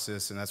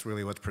analysis, and that's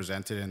really what's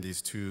presented in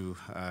these two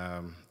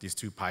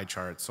pie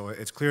charts. So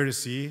it's clear to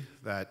see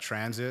that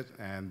transit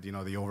and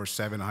the over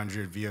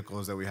 700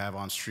 vehicles that we have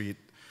on street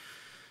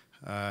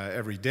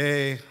every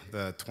day,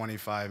 the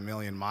 25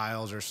 million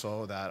miles or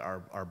so that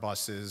our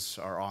buses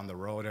are on the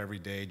road every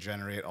day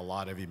generate a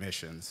lot of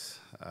emissions.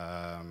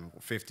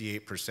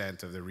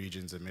 58% of the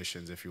region's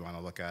emissions, if you want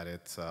to look at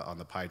it on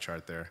the pie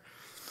chart there.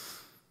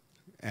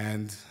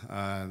 And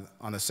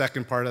on the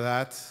second part of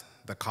that,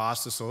 the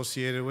cost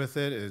associated with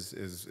it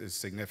is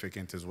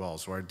significant as well.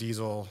 So our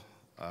diesel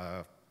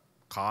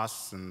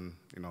costs and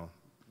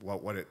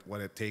what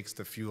it takes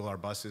to fuel our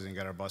buses and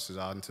get our buses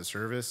out into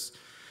service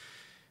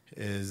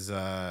is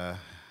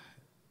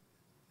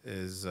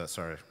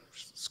sorry,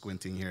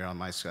 squinting here on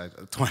my side,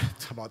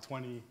 about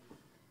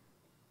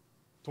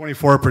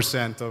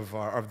 24%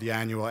 of the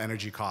annual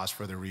energy cost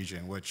for the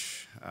region,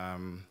 which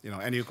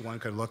anyone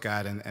could look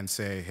at and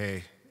say,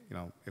 hey,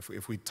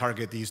 if we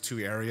target these two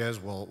areas,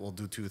 we'll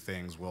do two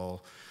things.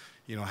 We'll,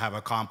 have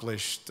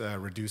accomplished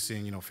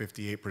reducing,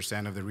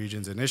 58% of the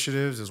region's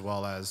initiatives, as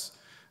well as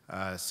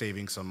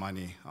saving some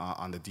money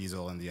on the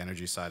diesel and the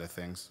energy side of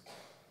things.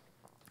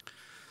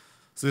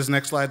 So this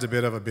next slide's a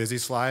bit of a busy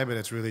slide, but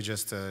it's really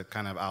just to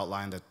kind of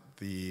outline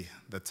the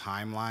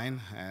timeline.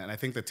 And I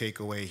think the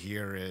takeaway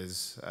here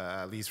is,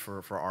 at least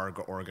for our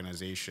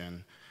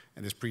organization,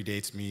 and this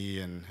predates me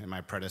and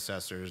my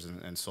predecessors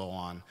and so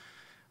on,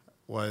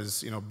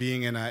 was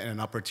being in an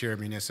upper tier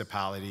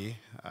municipality,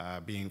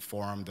 being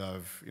formed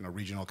of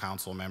regional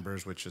council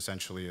members, which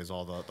essentially is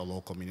all the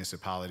local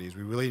municipalities.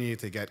 We really needed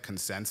to get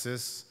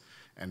consensus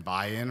and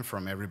buy-in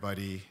from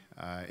everybody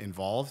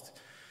involved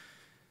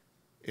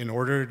in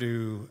order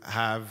to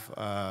have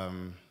a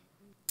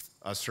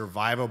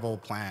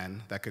survivable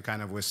plan that could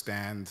kind of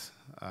withstand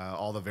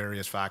all the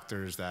various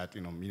factors that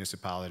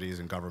municipalities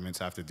and governments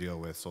have to deal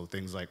with. So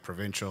things like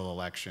provincial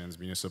elections,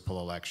 municipal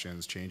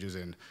elections, changes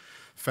in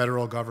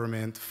federal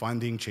government,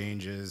 funding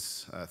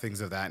changes, things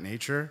of that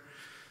nature.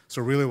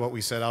 So really what we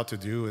set out to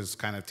do is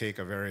kind of take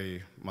a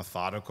very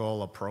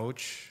methodical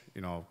approach,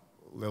 a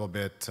little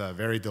bit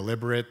very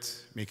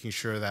deliberate, making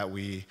sure that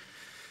we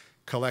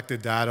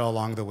collected data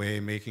along the way,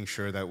 making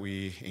sure that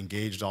we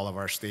engaged all of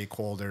our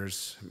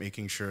stakeholders,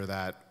 making sure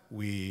that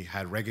we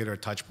had regular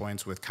touch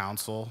points with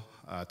council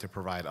to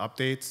provide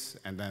updates,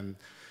 and then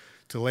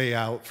to lay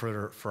out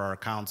for our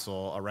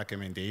council a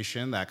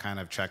recommendation that kind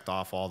of checked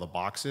off all the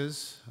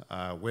boxes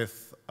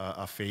with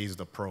a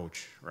phased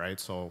approach, right?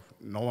 So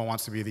no one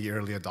wants to be the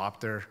early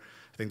adopter.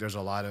 I think there's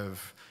a lot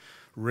of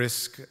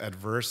risk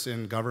adverse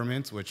in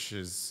government, which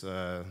is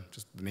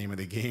just the name of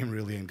the game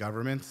really in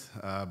government.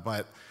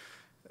 But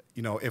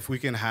if we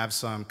can have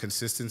some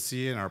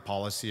consistency in our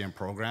policy and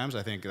programs,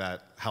 I think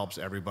that helps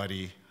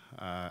everybody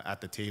at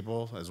the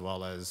table, as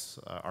well as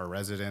our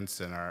residents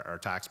and our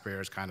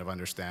taxpayers kind of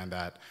understand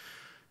that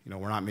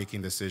we're not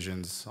making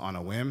decisions on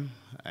a whim,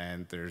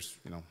 and there's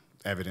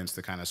evidence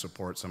to kind of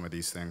support some of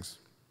these things.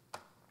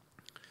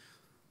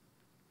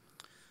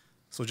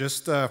 So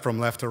just from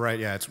left to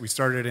right, we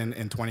started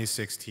in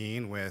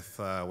 2016 with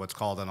what's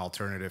called an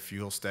alternative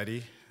fuel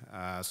study.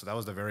 So that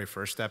was the very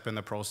first step in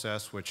the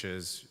process, which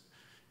is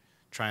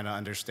trying to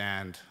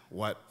understand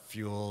what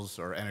fuels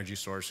or energy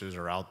sources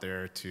are out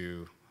there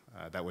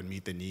that would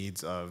meet the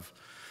needs of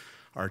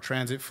our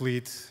transit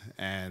fleet,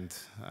 and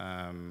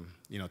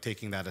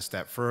taking that a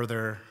step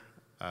further,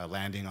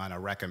 landing on a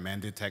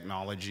recommended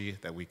technology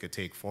that we could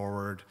take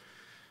forward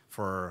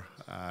for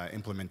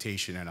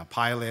implementation in a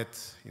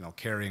pilot,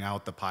 carrying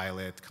out the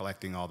pilot,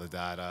 collecting all the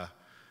data,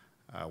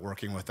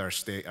 working with our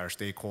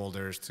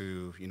stakeholders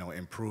to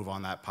improve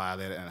on that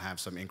pilot and have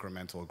some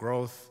incremental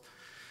growth,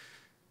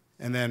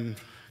 and then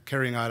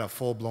carrying out a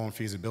full-blown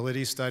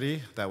feasibility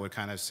study that would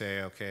kind of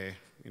say, okay,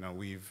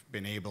 we've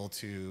been able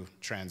to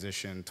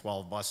transition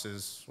 12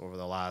 buses over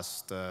the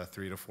last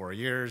 3 to 4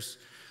 years.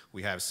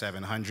 We have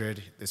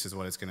 700. This is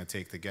what it's going to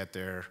take to get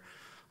there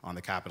on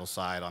the capital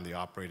side, on the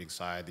operating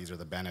side. These are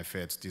the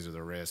benefits, these are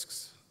the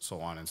risks, so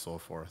on and so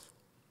forth.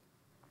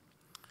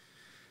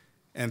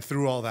 And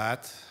through all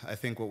that, I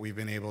think what we've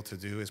been able to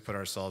do is put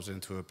ourselves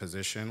into a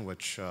position,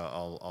 which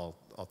I'll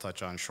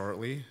touch on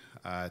shortly,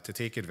 to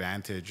take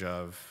advantage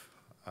of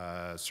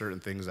certain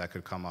things that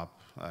could come up,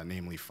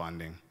 namely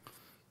funding.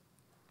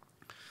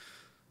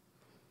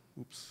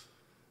 Oops.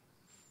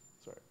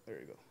 Sorry, there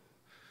you go.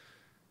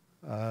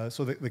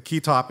 So the key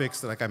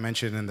topics that, like I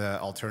mentioned in the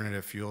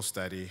alternative fuel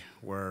study,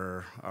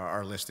 are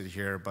listed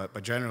here.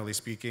 But generally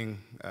speaking,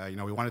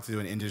 we wanted to do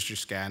an industry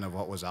scan of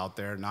what was out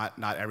there.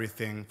 Not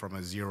everything from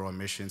a zero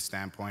emission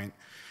standpoint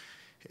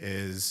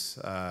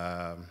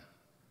can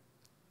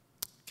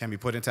be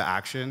put into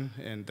action,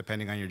 and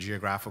depending on your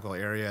geographical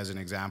area. As an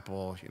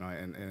example,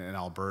 in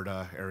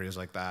Alberta, areas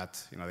like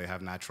that, they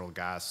have natural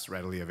gas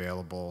readily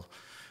available.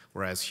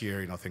 Whereas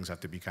here, things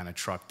have to be kind of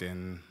trucked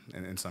in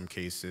some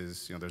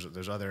cases.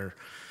 There's other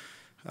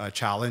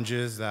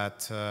challenges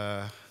that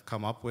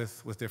come up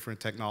with different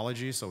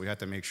technologies. So we had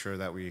to make sure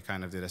that we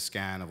kind of did a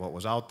scan of what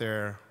was out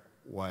there,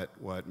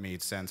 what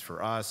made sense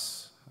for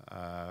us,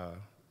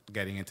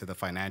 getting into the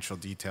financial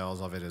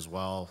details of it as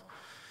well.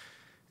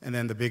 And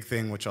then the big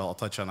thing, which I'll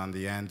touch on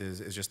the end,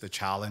 is just the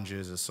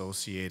challenges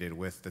associated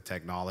with the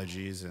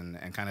technologies and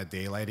kind of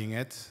daylighting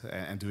it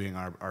and doing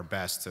our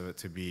best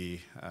to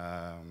be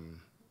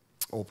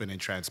open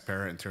and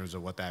transparent in terms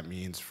of what that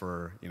means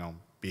for, you know,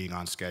 being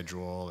on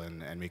schedule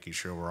and making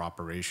sure we're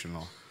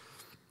operational.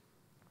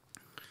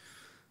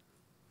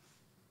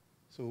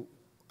 So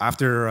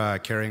after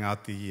carrying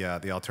out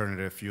the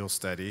alternative fuel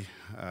study,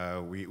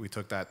 we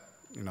took that,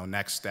 you know,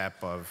 next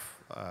step of,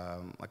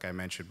 like I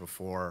mentioned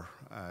before,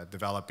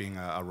 developing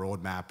a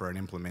roadmap or an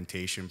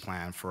implementation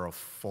plan for a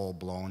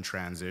full-blown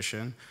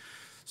transition.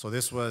 So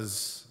this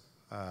was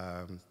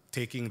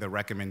taking the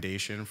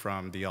recommendation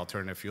from the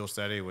alternative fuel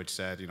study, which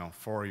said, you know,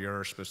 for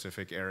your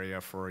specific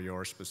area, for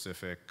your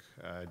specific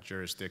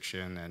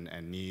jurisdiction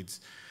and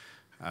needs,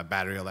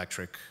 battery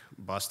electric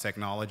bus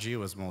technology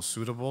was most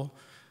suitable.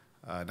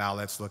 Now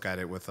let's look at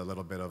it with a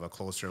little bit of a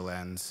closer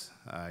lens.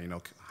 You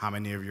know, how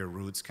many of your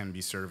routes can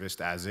be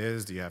serviced as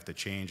is? Do you have to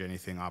change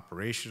anything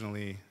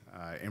operationally?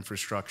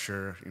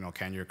 Infrastructure, you know,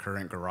 can your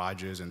current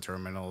garages and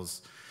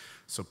terminals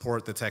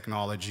support the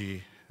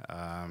technology?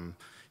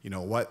 You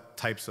know, what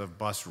types of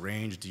bus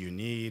range do you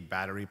need?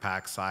 Battery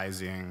pack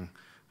sizing?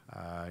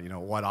 You know,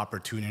 what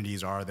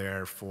opportunities are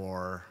there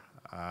for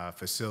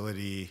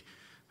facility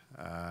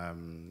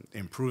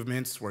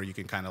improvements where you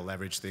can kind of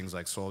leverage things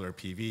like solar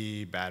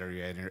PV,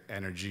 battery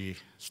energy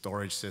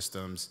storage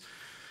systems,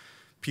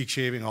 peak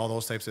shaving, all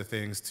those types of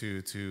things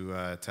to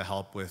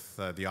help with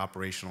the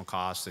operational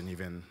costs and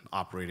even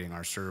operating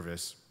our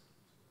service.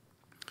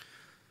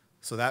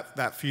 So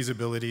that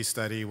feasibility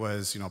study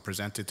was, you know,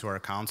 presented to our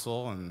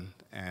council,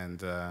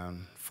 and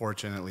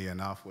fortunately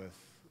enough,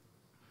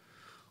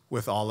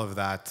 with all of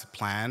that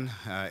plan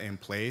in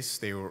place,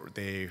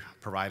 they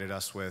provided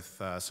us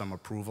with some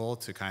approval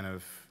to kind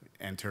of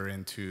enter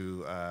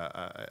into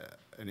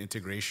an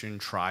integration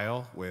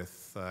trial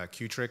with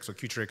QTRIC. So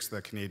QTRIC's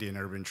the Canadian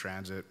Urban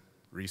Transit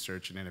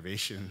Research and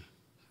Innovation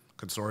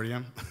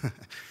Consortium,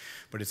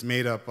 but it's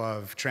made up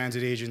of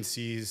transit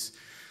agencies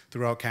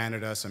throughout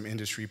Canada, some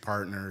industry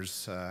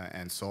partners,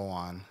 and so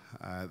on.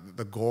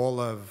 The goal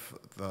of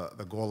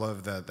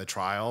the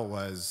trial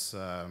was,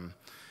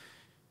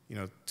 you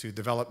know, to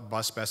develop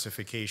bus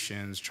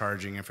specifications,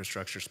 charging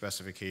infrastructure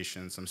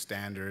specifications, some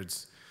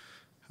standards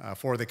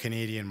for the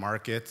Canadian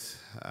market,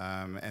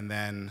 and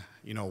then,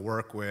 you know,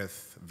 work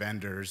with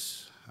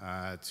vendors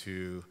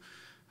to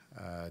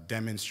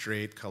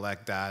demonstrate,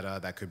 collect data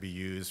that could be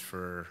used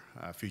for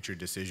future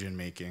decision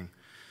making.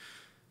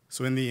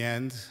 So in the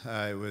end,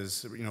 it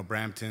was, you know,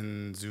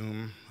 Brampton,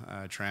 Zoom,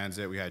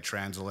 Transit. We had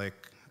TransLink,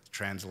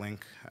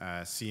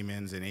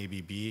 Siemens, and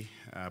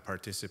ABB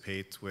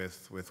participate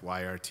with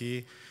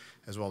YRT,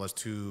 as well as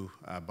two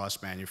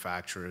bus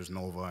manufacturers,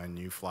 Nova and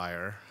New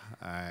Flyer.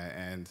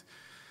 And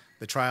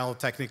the trial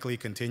technically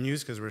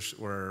continues because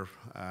we're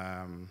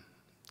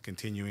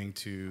continuing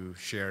to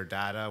share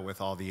data with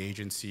all the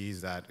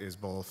agencies that is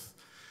both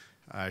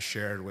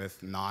shared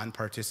with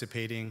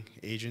non-participating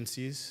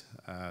agencies.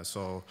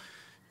 So,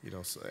 you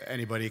know, so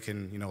anybody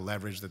can, you know,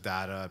 leverage the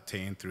data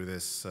obtained through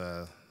this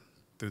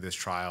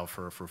trial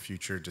for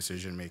future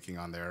decision making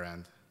on their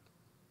end.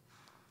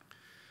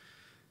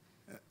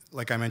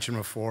 Like I mentioned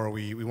before,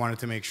 we wanted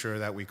to make sure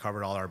that we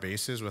covered all our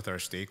bases with our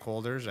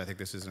stakeholders. I think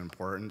this is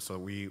important. So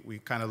we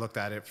kind of looked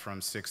at it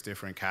from 6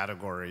 different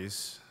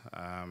categories,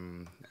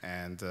 and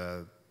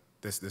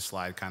this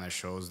slide kind of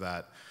shows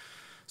that.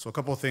 So a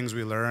couple of things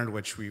we learned,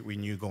 which we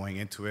knew going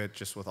into it,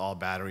 just with all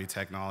battery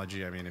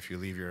technology. I mean, if you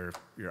leave your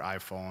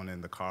iPhone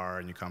in the car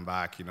and you come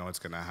back, you know, it's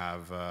going to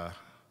have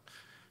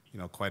you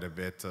know, quite a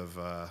bit of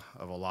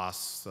a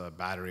lost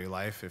battery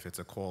life if it's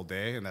a cold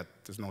day, and that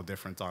is no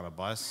different on a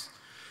bus.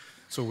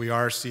 So we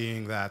are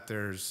seeing that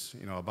there's,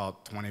 you know,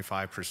 about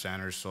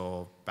 25% or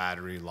so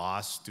battery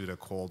loss due to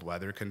cold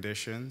weather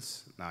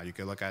conditions. Now, you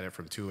can look at it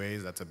from 2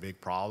 ways. That's a big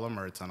problem,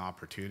 or it's an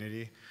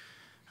opportunity.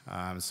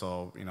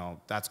 So, you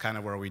know, that's kind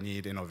of where we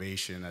need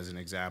innovation as an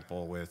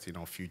example with, you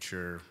know,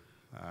 future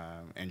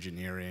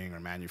engineering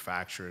or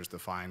manufacturers to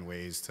find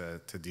ways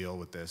to deal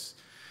with this.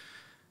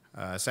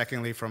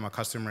 Secondly, from a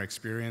customer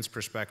experience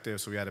perspective,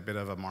 so we had a bit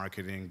of a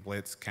marketing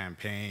blitz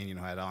campaign, you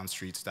know, had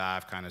on-street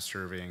staff kind of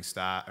surveying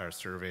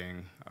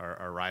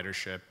our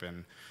ridership,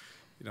 and,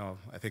 you know,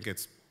 I think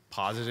it's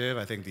positive.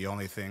 I think the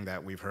only thing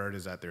that we've heard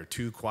is that they're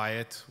too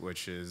quiet,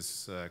 which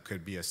is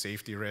could be a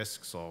safety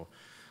risk. So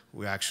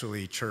we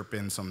actually chirp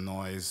in some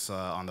noise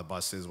on the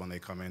buses when they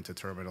come into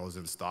terminals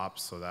and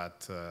stops, so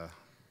that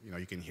you know,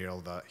 you can hear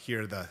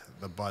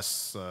the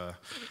bus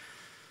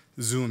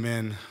zoom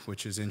in,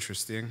 which is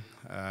interesting.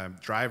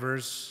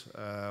 Drivers,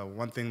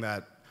 one thing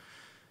that,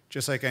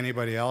 just like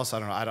anybody else, I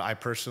don't know, I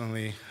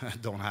personally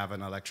don't have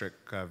an electric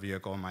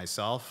vehicle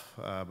myself,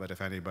 but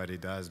if anybody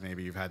does,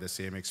 maybe you've had the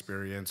same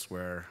experience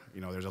where, you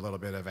know, there's a little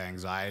bit of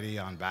anxiety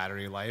on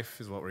battery life,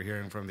 is what we're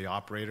hearing from the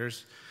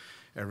operators.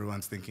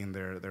 Everyone's thinking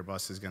their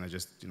bus is going to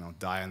just, you know,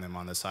 die on them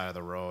on the side of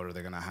the road, or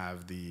they're going to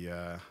have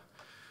the,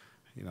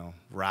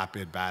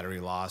 rapid battery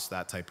loss,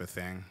 that type of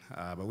thing.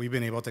 But we've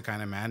been able to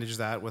kind of manage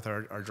that with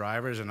our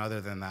drivers, and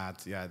other than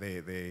that, yeah,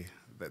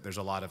 there's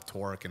a lot of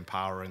torque and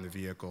power in the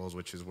vehicles,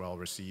 which is well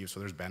received, so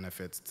there's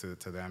benefits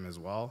to them as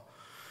well.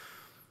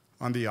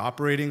 On the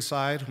operating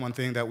side, one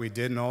thing that we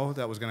did know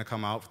that was going to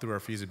come out through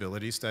our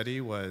feasibility study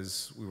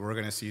was we were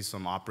going to see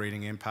some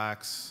operating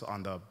impacts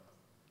on the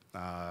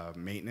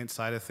maintenance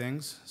side of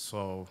things.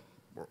 So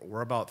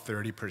we're about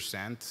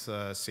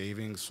 30%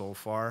 savings so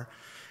far.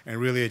 And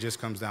really, it just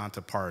comes down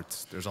to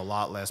parts. There's a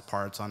lot less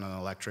parts on an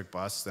electric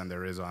bus than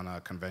there is on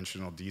a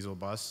conventional diesel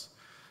bus.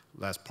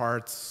 Less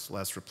parts,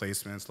 less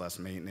replacements, less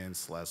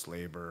maintenance, less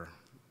labor.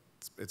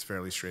 It's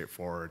fairly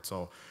straightforward.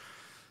 So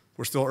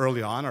we're still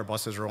early on. Our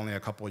buses are only a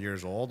couple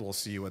years old. We'll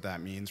see what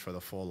that means for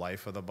the full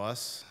life of the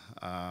bus.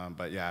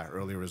 But yeah,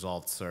 early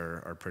results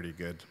are pretty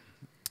good.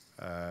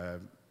 The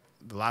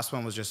last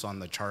one was just on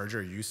the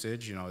charger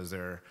usage. Is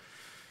there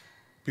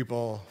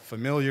people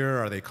familiar?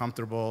 Are they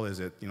comfortable? Is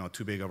it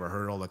too big of a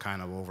hurdle to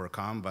kind of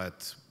overcome?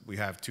 But we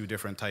have two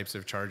different types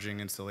of charging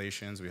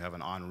installations. We have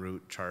an en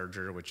route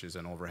charger, which is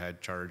an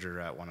overhead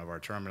charger at one of our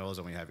terminals,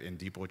 and we have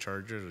in-depot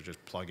chargers, which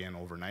just plug in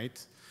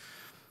overnight.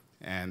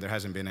 And there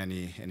hasn't been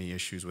any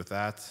issues with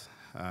that.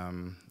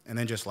 And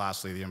then just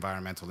lastly, the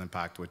environmental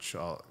impact, which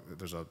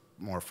there's a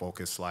more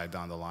focused slide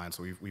down the line.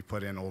 So we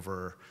put in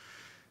over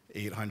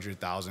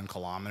 800,000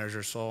 kilometers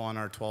or so on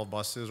our 12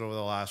 buses over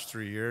the last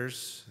 3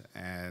 years,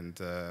 and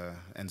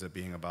ends up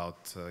being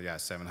about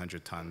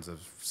 700 tons of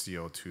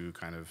CO2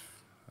 kind of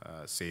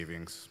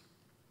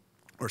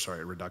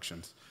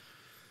reductions.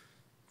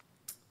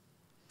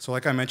 So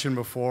like I mentioned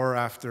before,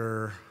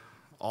 after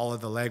all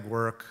of the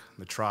legwork,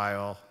 the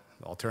trial,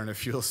 the alternative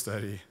fuel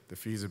study, the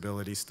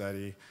feasibility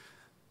study,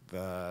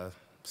 the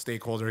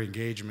stakeholder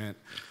engagement,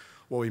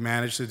 what we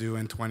managed to do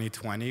in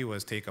 2020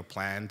 was take a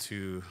plan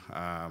to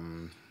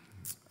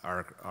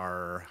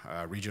our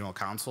regional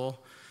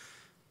council.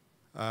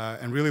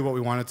 And really what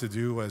we wanted to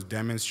do was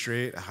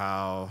demonstrate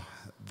how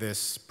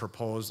this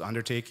proposed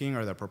undertaking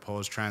or the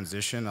proposed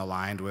transition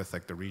aligned with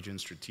like the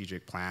region's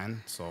strategic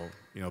plan. So,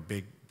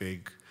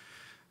 big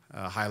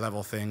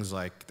high-level things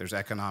like there's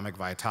economic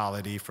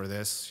vitality for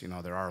this.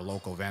 There are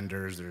local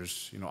vendors.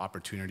 There's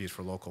opportunities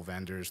for local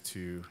vendors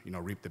to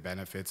reap the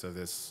benefits of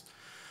this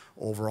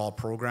overall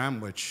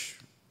program, which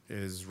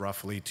is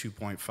roughly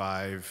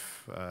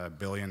 $2.5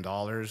 billion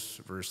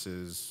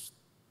versus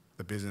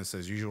the business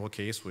as usual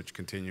case, which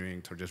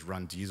continuing to just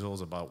run diesel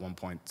is about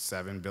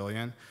 $1.7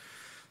 billion.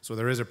 So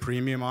there is a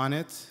premium on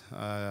it,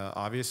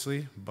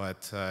 obviously,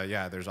 but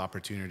there's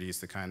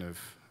opportunities to kind of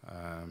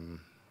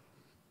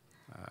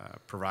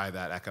provide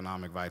that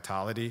economic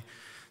vitality.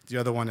 The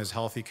other one is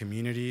healthy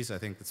communities. I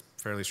think it's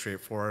fairly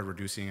straightforward,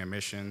 reducing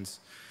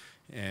emissions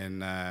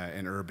in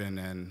urban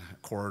and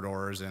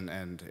corridors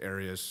and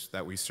areas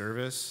that we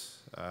service.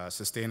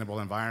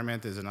 Sustainable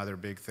environment is another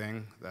big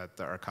thing that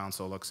our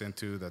council looks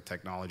into. The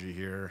technology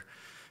here,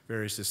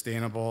 very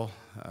sustainable,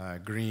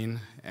 green,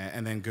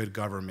 and then good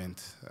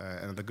government.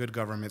 And the good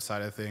government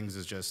side of things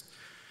is just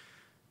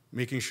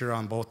making sure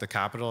on both the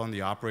capital and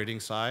the operating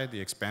side, the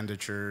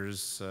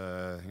expenditures,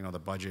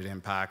 the budget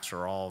impacts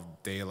are all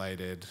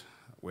daylighted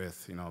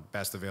with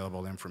best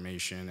available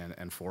information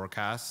and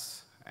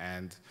forecasts.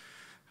 And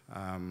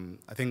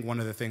I think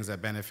one of the things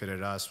that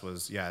benefited us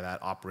was, that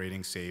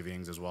operating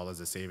savings as well as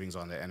the savings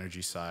on the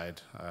energy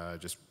side,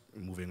 just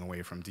moving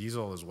away from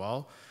diesel as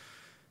well,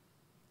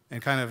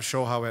 and kind of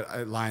show how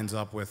it lines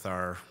up with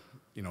our,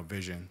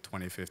 vision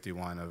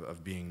 2051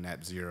 of being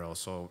net zero.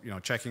 So,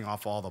 checking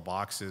off all the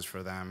boxes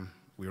for them,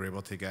 we were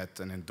able to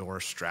get an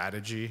endorsed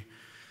strategy.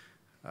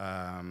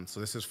 So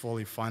this is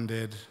fully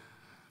funded,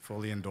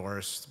 fully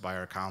endorsed by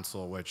our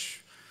council,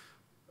 which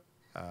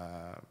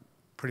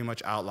pretty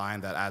much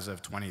outlined that as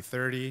of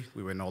 2030,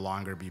 we would no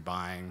longer be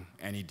buying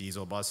any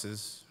diesel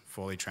buses,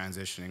 fully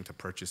transitioning to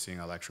purchasing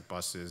electric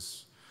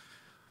buses.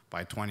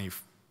 By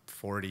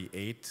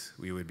 2048,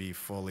 we would be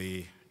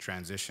fully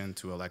transitioned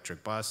to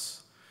electric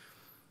bus.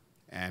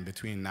 And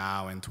between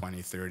now and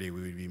 2030,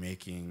 we would be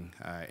making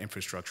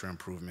infrastructure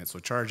improvements, so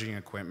charging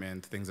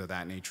equipment, things of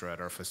that nature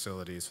at our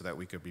facilities so that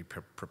we could be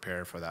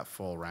prepared for that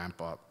full ramp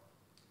up.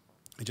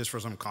 And just for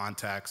some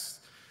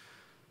context,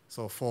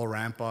 so full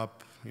ramp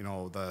up,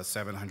 the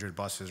 700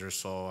 buses or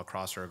so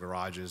across our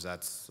garages,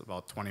 that's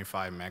about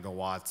 25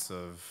 megawatts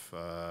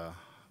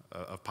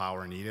of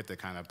power needed to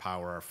kind of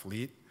power our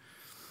fleet.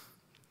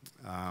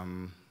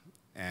 What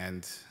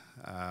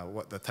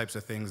the types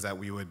of things that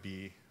we would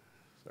be,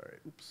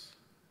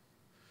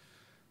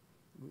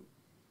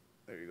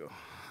 there you go.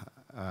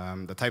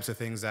 The types of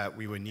things that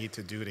we would need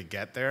to do to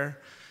get there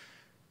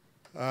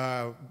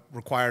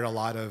required a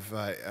lot of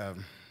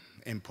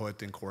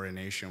input and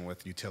coordination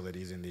with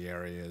utilities in the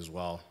area as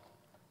well.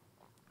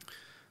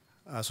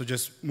 So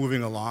just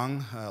moving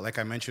along, like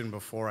I mentioned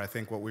before, I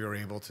think what we were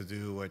able to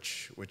do,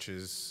 which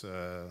is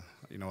a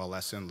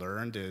lesson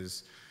learned,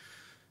 is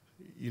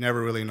you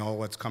never really know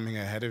what's coming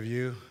ahead of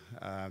you.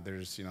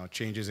 There's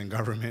changes in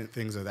government,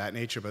 things of that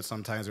nature, but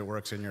sometimes it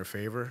works in your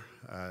favor.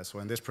 So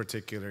in this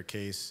particular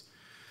case,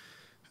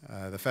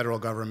 The federal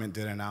government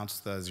did announce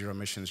the Zero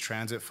Emissions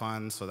Transit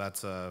Fund, so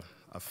that's a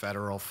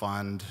federal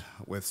fund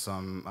with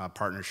some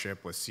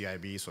partnership with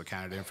CIB, so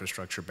Canada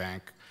Infrastructure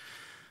Bank.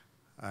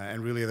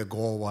 And really the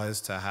goal was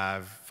to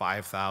have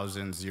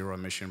 5,000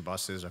 zero-emission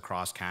buses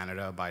across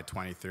Canada by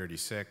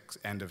 2036,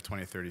 end of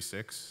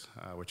 2036,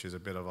 which is a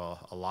bit of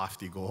a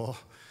lofty goal.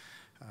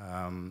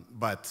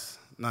 But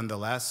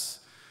nonetheless,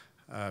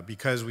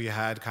 because we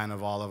had kind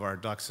of all of our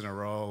ducks in a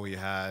row, we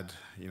had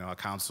a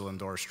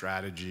council-endorsed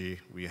strategy,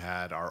 we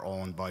had our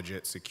own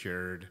budget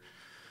secured,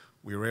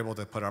 we were able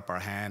to put up our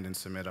hand and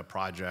submit a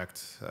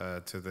project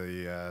to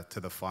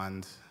the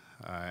fund,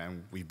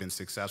 and we've been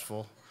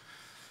successful.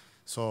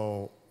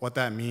 So what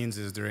that means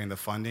is during the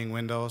funding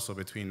window, so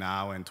between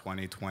now and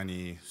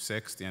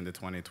 2026, the end of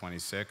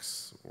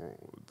 2026,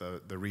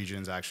 the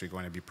region's actually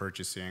going to be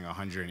purchasing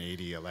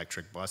 180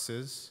 electric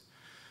buses.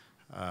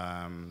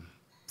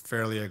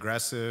 Fairly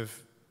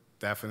aggressive,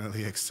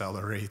 definitely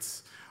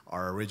accelerates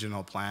our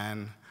original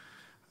plan.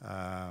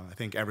 I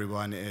think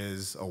everyone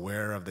is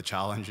aware of the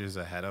challenges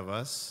ahead of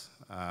us,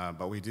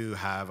 but we do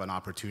have an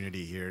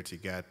opportunity here to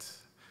get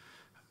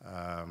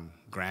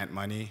grant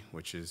money,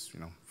 which is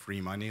free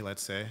money,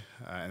 let's say,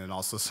 and then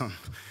also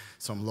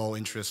some low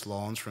interest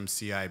loans from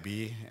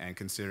CIB. And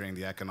considering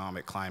the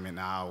economic climate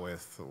now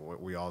with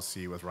what we all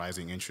see with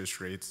rising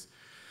interest rates,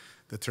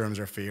 the terms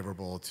are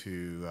favorable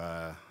to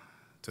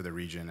the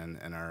region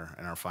and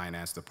our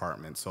finance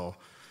department. So,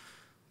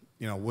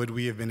 would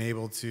we have been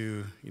able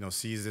to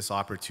seize this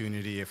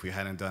opportunity if we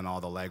hadn't done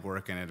all the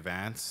legwork in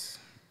advance?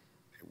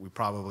 We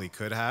probably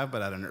could have,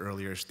 but at an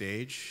earlier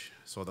stage.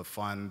 So the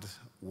fund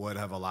would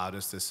have allowed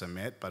us to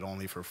submit, but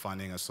only for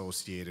funding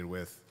associated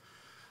with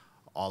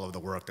all of the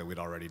work that we'd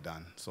already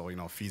done. So,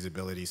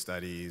 feasibility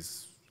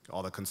studies,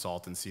 all the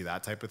consultancy,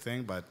 that type of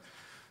thing, but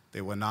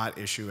they would not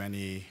issue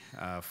any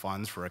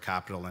funds for a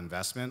capital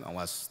investment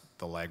unless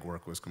the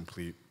legwork was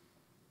complete.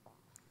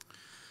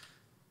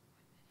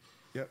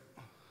 Yep,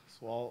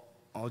 so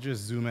I'll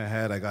just zoom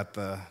ahead. I got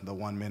the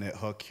 1 minute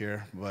hook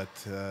here, but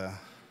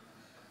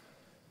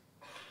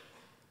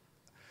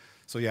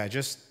so yeah,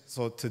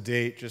 so to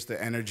date, just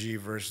the energy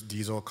versus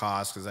diesel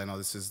costs, because I know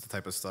this is the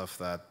type of stuff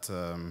that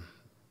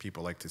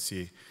people like to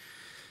see.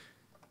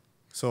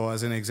 So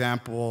as an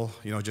example,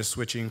 just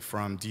switching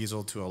from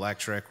diesel to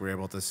electric, we're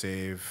able to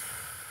save,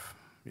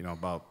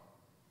 about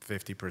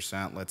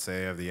 50%, let's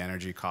say, of the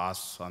energy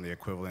costs on the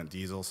equivalent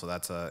diesel. So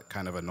that's a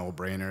kind of a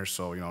no-brainer.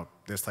 So,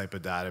 this type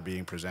of data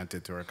being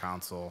presented to our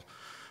council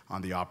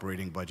on the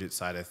operating budget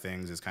side of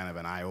things is kind of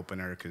an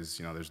eye-opener because,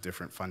 there's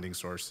different funding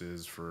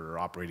sources for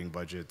operating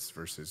budgets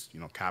versus,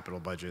 capital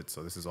budgets.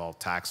 So this is all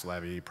tax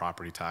levy,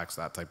 property tax,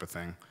 that type of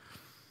thing.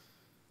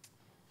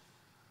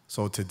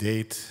 So to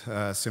date,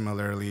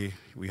 similarly,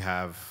 we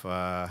have,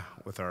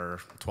 with our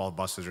 12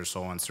 buses or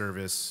so on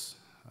service,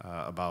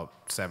 about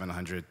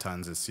 700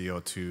 tons of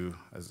CO2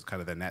 as kind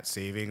of the net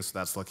savings. So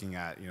that's looking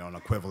at, an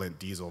equivalent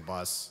diesel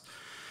bus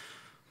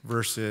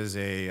versus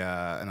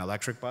an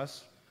electric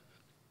bus.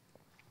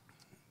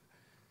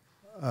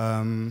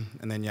 And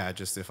then, yeah,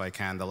 just if I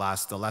can, the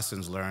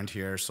lessons learned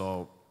here.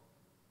 So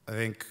I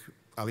think,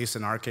 at least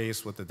in our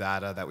case, with the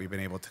data that we've been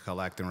able to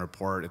collect and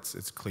report,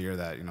 it's clear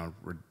that,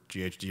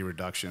 GHG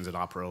reductions and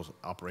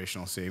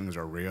operational savings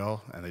are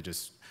real, and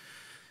it's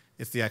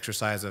the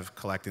exercise of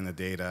collecting the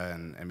data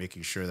and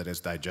making sure that it's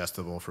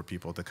digestible for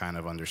people to kind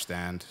of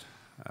understand.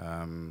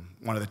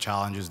 One of the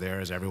challenges there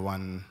is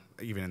everyone,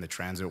 even in the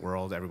transit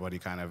world, everybody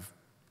kind of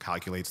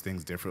calculates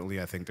things differently.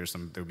 I think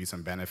there'd be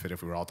some benefit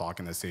if we were all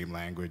talking the same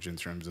language in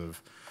terms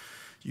of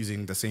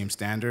using the same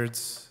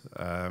standards.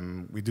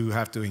 We do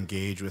have to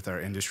engage with our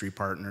industry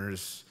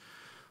partners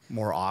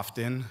more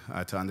often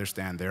to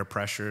understand their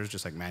pressures,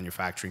 just like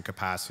manufacturing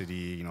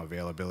capacity,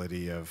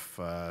 availability of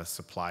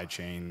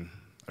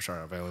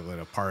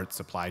availability of parts,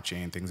 supply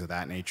chain, things of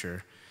that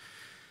nature.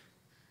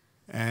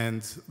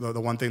 And the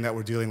one thing that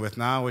we're dealing with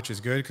now, which is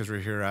good because we're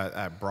here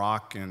at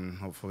Brock, and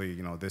hopefully,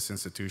 this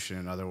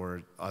institution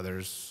and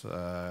others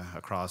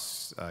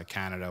across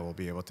Canada will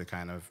be able to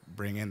kind of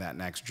bring in that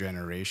next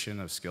generation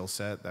of skill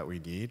set that we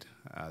need.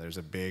 There's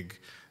a big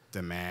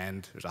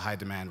demand. There's a high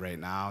demand right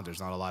now. There's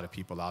not a lot of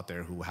people out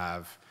there who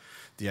have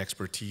the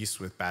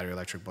expertise with battery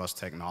electric bus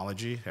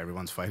technology.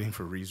 Everyone's fighting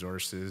for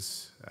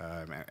resources,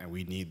 and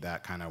we need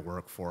that kind of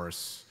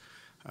workforce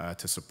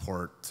to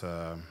support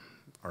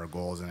our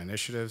goals and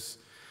initiatives.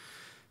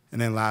 And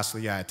then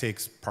lastly, yeah, it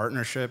takes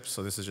partnerships.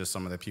 So this is just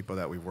some of the people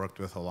that we've worked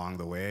with along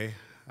the way.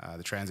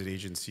 The transit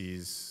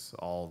agencies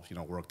all,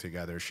 work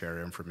together,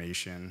 share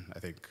information. I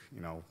think,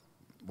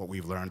 what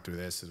we've learned through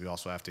this is we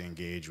also have to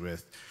engage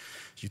with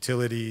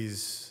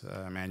utilities,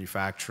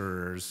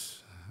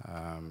 manufacturers,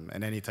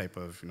 and any type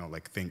of,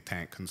 like think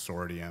tank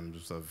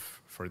consortiums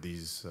for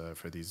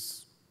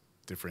these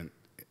different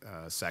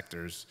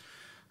sectors.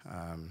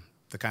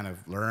 To kind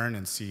of learn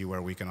and see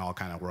where we can all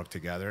kind of work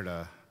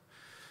together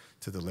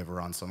to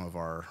deliver on some of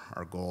our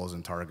goals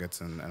and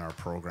targets and our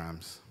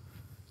programs.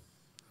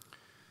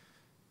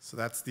 So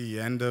that's the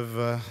end of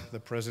the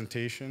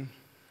presentation.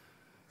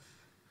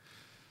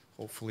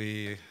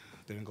 Hopefully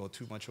didn't go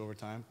too much over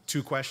time.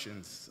 2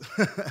 questions.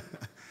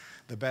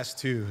 The best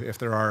 2, if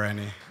there are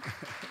any.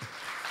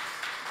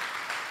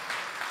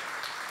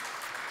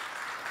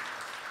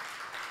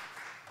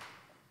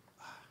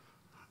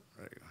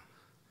 There you go.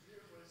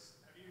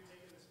 Have you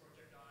taken this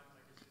project on?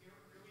 Like,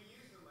 can we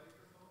use the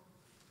microphone?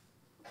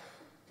 I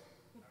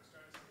was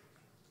trying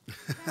to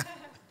say.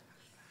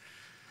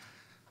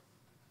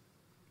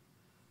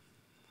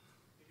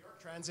 Did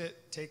York Transit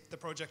take the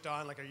project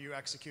on? Like, are you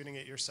executing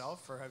it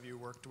yourself, or have you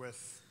worked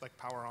with like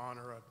Power On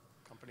or a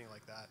company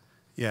like that?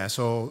 Yeah,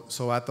 so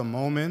at the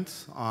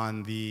moment,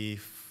 on the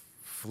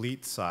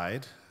fleet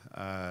side,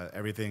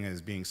 everything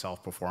is being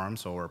self-performed,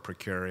 so we're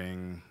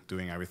procuring,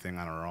 doing everything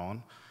on our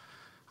own.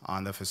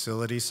 On the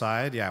facility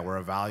side, yeah, we're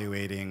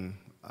evaluating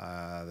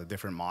the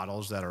different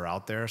models that are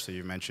out there. So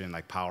you mentioned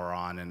like Power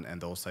On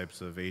and those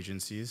types of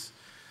agencies.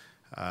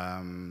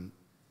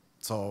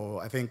 So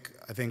I think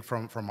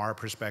from our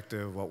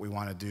perspective, what we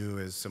want to do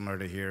is similar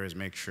to here, is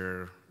make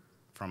sure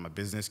from a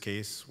business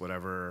case,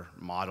 whatever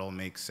model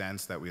makes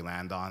sense that we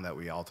land on, that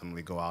we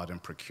ultimately go out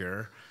and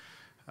procure,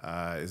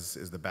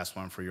 is the best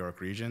one for York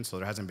Region. So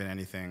there hasn't been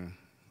anything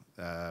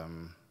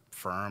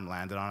firm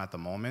landed on at the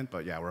moment,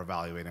 but yeah, we're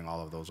evaluating all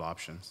of those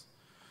options.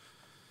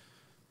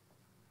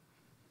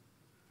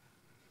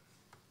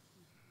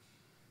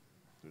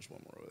 There's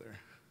one more over there.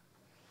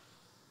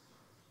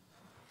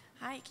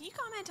 Hi, can you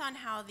comment on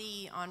how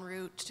the en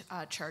route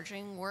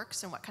charging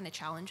works and what kind of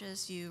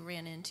challenges you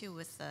ran into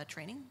with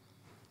training?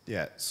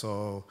 Yeah,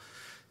 so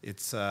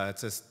it's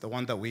the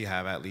one that we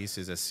have at least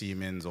is a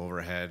Siemens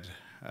overhead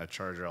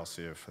charger. I'll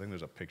see if I think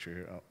there's a picture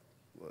here. Oh,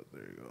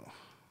 there you go.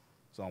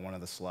 It's on one of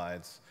the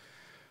slides.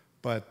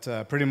 But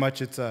pretty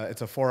much it's a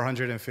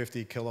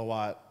 450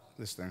 kilowatt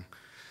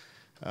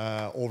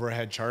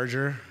overhead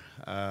charger.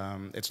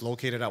 It's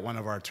located at one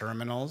of our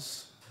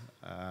terminals,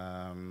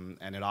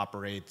 and it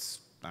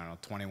operates, I don't know,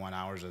 21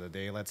 hours of the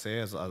day, let's say,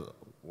 as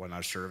when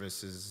our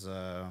service is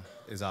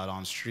out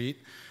on street.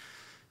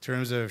 In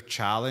terms of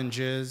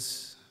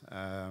challenges,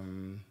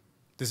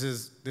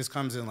 this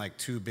comes in like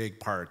 2 big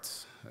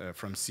parts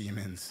from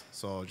Siemens.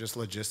 So just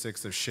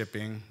logistics of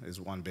shipping is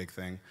one big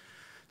thing.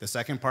 The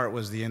second part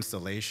was the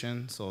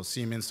installation. So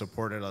Siemens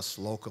supported us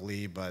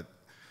locally, but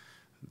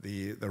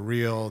the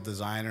real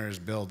designers,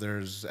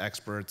 builders,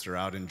 experts are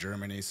out in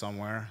Germany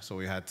somewhere. So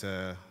we had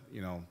to,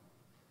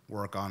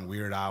 work on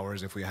weird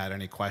hours if we had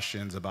any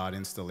questions about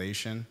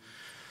installation.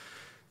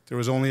 There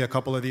was only a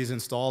couple of these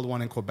installed,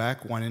 one in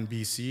Quebec, one in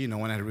BC. No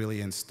one had really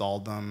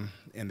installed them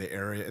in the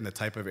area, in the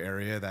type of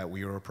area that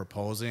we were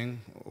proposing,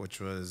 which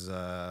was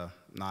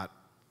not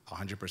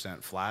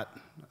 100% flat.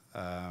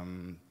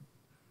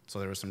 So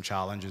there were some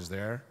challenges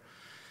there.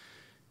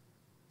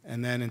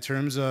 And then in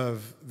terms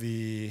of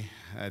the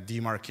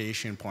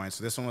demarcation points,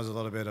 so this one was a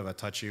little bit of a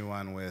touchy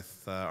one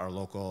with our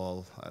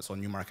local, so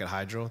Newmarket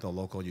Hydro, the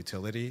local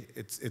utility.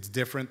 It's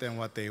different than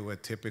what they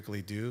would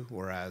typically do,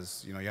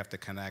 whereas you have to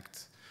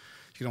connect.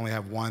 You can only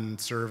have one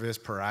service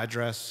per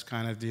address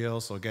kind of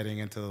deal. So getting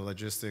into the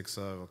logistics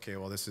of, okay,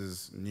 well, this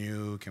is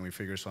new. Can we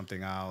figure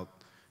something out?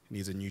 It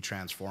needs a new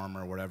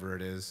transformer, whatever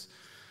it is.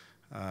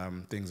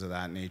 Things of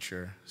that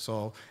nature.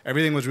 So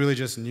everything was really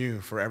just new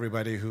for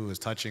everybody who was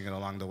touching it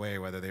along the way,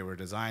 whether they were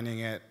designing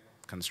it,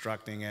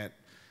 constructing it,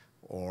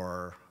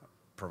 or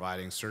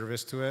providing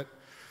service to it.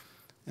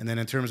 And then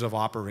in terms of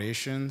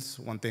operations,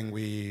 one thing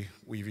we've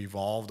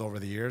evolved over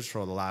the years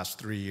for the last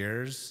 3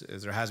 years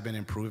is there has been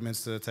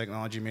improvements to the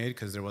technology made,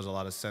 because there was a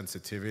lot of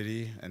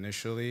sensitivity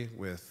initially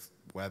with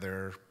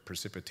weather,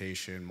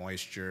 precipitation,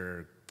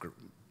 moisture,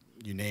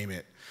 you name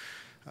it.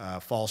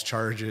 False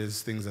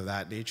charges, things of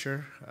that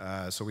nature.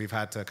 So we've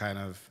had to kind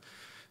of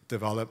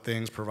develop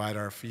things, provide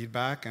our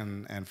feedback,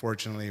 and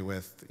fortunately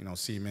with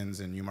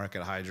Siemens and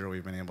Newmarket Hydro,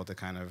 we've been able to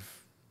kind of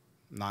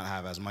not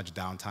have as much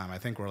downtime. I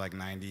think we're like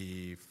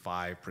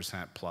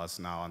 95% plus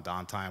now on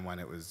downtime, when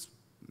it was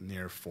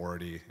near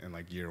 40 in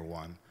like year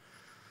 1.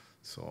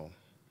 So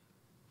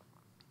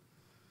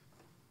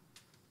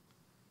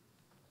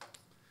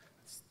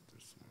there's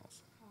someone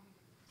else.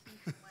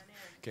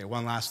 Okay,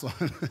 one last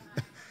one.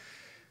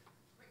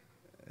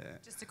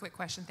 Just a quick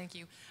question, thank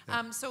you.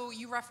 So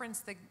you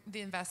referenced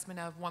the investment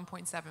of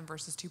 1.7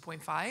 versus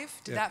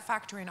 2.5. Did that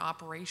factor in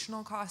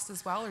operational costs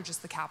as well, or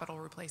just the capital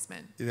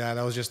replacement? Yeah,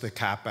 that was just the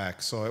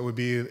CapEx. So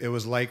it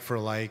was like for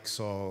like.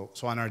 So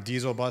on our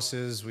diesel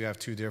buses, we have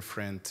 2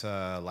 different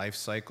life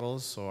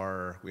cycles.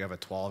 So we have a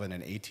 12 and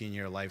an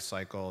 18-year life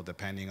cycle,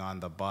 depending on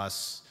the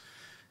bus.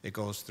 It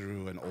goes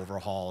through an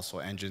overhaul, so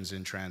engines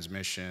and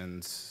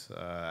transmissions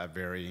at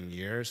varying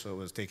years. So it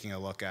was taking a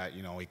look at,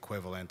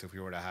 equivalent if we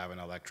were to have an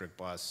electric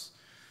bus,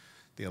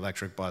 the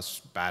electric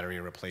bus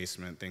battery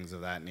replacement, things of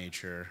that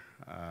nature,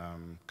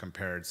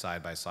 compared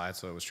side by side.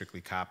 So it was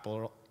strictly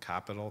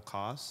capital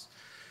costs,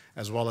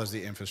 as well as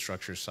the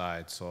infrastructure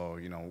side. So,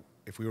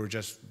 if we were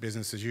just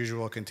business as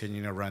usual,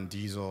 continuing to run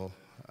diesel,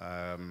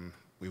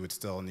 we would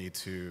still need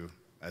to,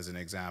 as an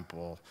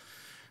example,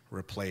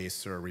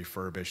 replace or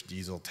refurbish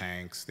diesel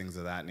tanks, things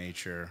of that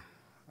nature.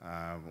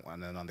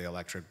 And then on the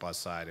electric bus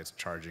side, it's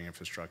charging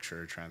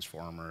infrastructure,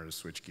 transformers,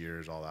 switch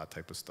gears, all that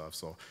type of stuff.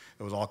 So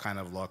it was all kind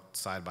of looked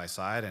side by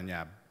side, and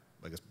yeah,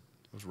 I guess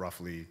it was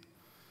roughly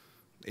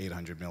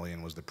 800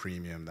 million was the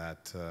premium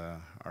that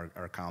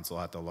our council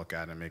had to look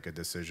at and make a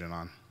decision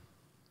on.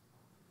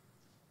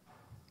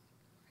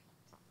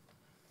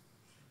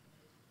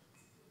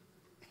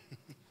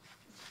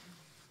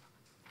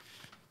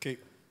 Okay,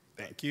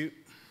 thank you.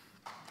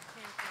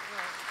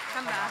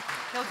 Come back.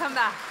 He'll come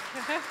back.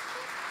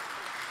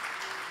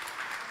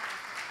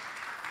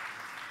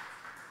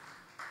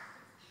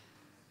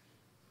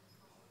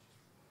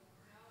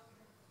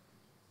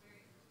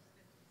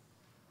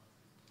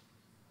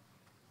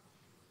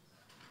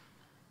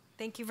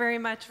 Thank you very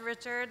much,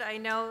 Richard. I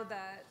know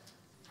that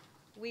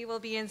we will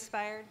be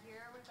inspired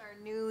here with our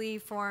newly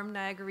formed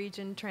Niagara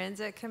Region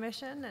Transit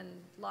Commission, and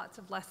lots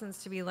of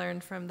lessons to be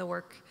learned from the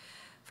work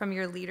from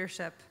your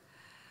leadership.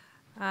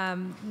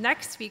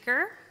 Next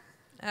speaker,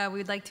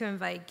 we'd like to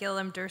invite Gil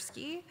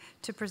Amdursky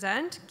to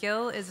present.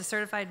 Gil is a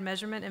certified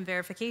measurement and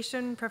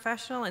verification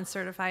professional and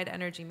certified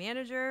energy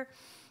manager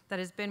that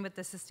has been with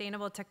the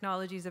Sustainable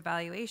Technologies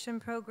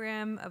Evaluation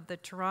Program of the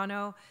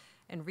Toronto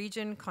and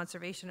Region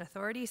Conservation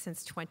Authority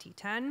since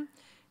 2010.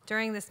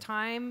 During this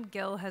time,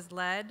 Gil has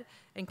led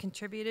and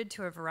contributed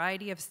to a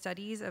variety of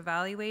studies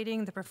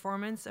evaluating the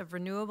performance of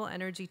renewable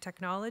energy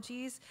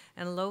technologies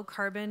and low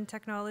carbon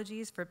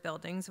technologies for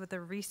buildings, with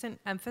a recent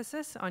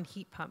emphasis on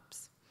heat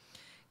pumps.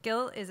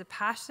 Gil is a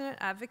passionate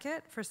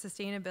advocate for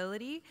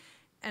sustainability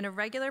and a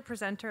regular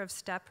presenter of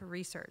STEP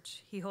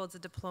research. He holds a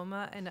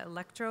diploma in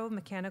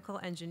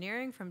electromechanical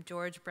engineering from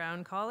George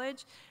Brown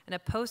College and a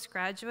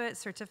postgraduate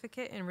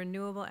certificate in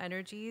renewable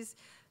energies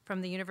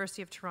from the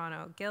University of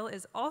Toronto. Gil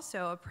is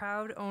also a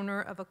proud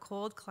owner of a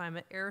cold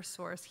climate air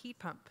source heat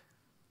pump.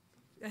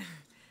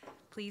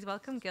 Please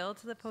welcome Gil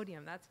to the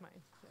podium. That's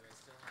mine.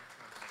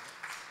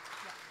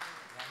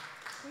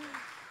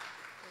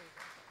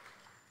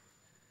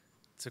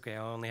 It's okay. I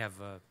only have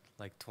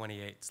like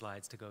 28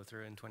 slides to go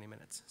through in 20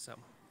 minutes, so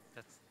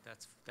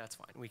that's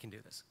fine. We can do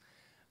this.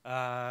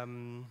 All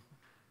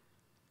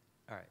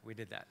right, we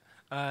did that.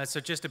 So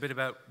just a bit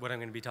about what I'm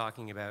going to be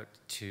talking about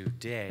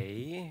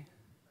today.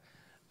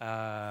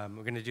 We're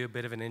going to do a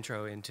bit of an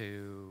intro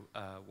into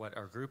what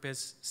our group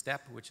is,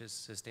 STEP, which is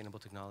Sustainable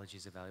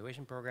Technologies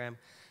Evaluation Program.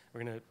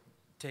 We're going to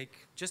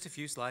take just a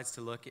few slides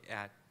to look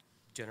at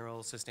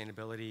general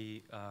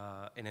sustainability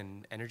in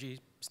an energy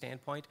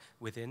standpoint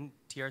within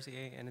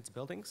TRCA and its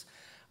buildings.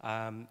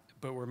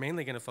 But we're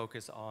mainly going to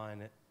focus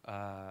on,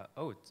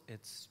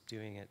 it's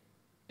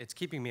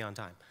keeping me on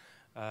time.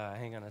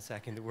 Hang on a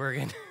second. We're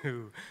going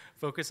to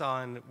focus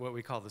on what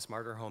we call the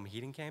Smarter Home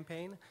Heating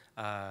Campaign,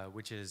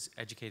 which is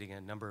educating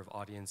a number of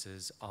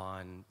audiences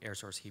on air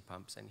source heat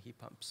pumps and heat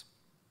pumps.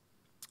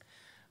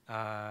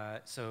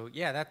 So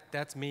yeah,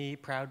 that's me,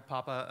 proud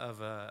papa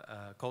of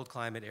a cold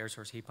climate air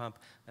source heat pump.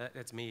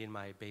 That's me in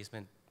my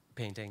basement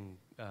painting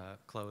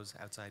clothes,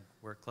 outside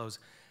work clothes.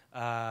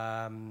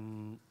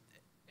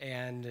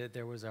 And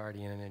there was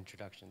already an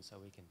introduction, so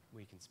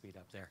we can speed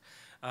up there.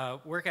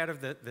 Work out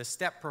of the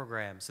STEP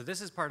program. So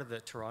this is part of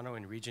the Toronto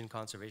and Region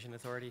Conservation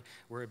Authority.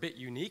 We're a bit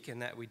unique in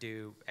that we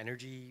do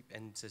energy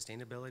and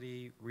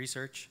sustainability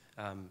research,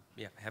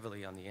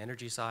 heavily on the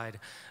energy side.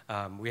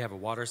 We have a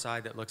water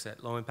side that looks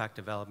at low impact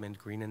development,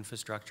 green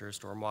infrastructure,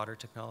 stormwater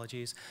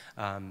technologies.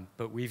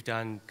 But we've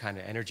done kind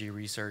of energy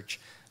research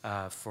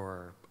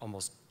for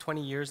almost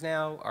 20 years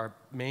now. Our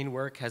main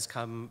work has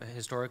come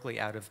historically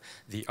out of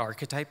the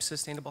Archetype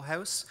Sustainable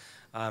House.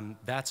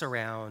 That's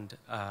around,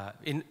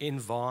 in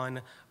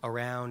Vaughan,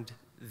 around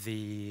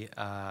the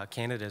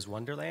Canada's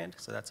Wonderland.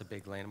 So that's a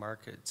big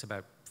landmark. It's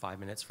about 5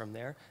 minutes from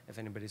there, if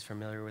anybody's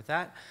familiar with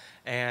that.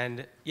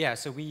 And yeah,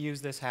 so we use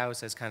this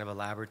house as kind of a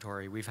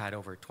laboratory. We've had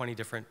over 20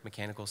 different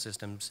mechanical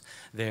systems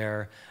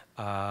there.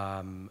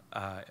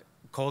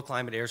 Cold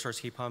climate air source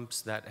heat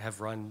pumps that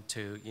have run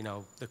to,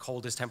 the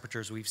coldest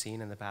temperatures we've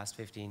seen in the past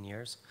 15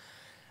 years.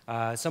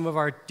 Some of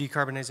our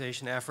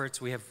decarbonization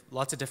efforts, we have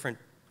lots of different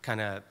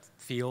kind of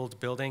field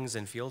buildings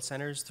and field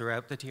centers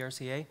throughout the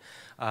TRCA.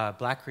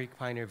 Black Creek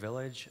Pioneer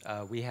Village,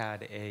 we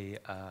had a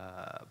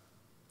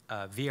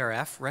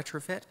VRF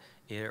retrofit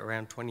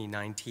around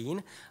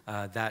 2019.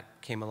 That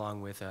came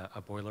along with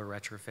a boiler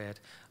retrofit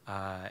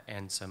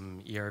and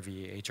some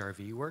ERV,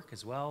 HRV work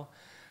as well.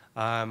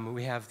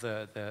 We have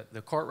the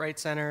Courtright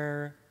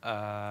Center.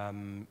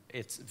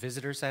 It's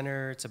visitor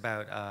center. It's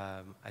about,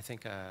 I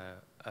think,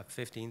 a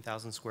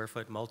 15,000 square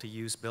foot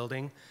multi-use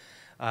building.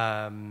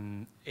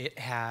 It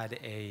had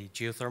a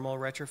geothermal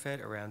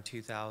retrofit around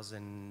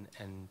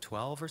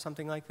 2012 or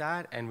something like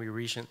that, and we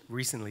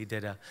recently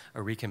did a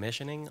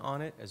recommissioning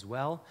on it as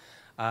well.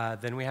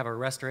 Then we have a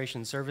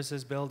restoration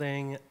services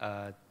building,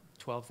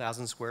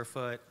 12,000 square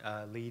foot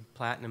LEED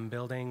Platinum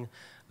building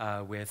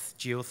with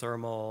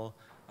geothermal,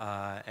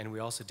 and we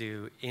also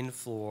do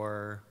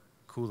in-floor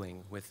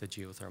cooling with the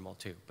geothermal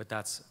too, but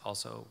that's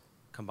also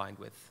combined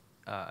with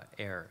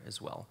air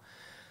as well.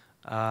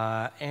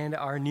 And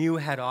our new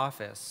head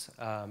office,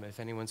 if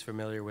anyone's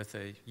familiar with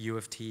the U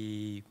of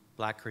T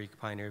Black Creek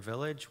Pioneer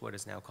Village, what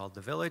is now called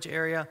the Village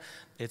area.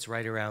 It's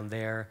right around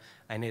there,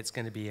 and it's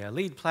going to be a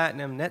LEED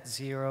Platinum, net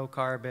zero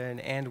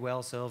carbon, and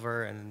well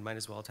silver, and might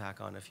as well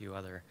tack on a few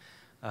other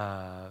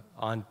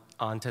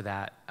onto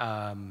that.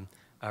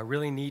 A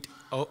really neat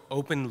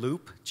open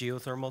loop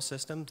geothermal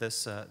system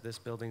this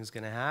building is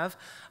going to have,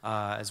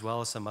 as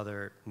well as some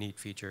other neat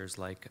features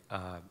like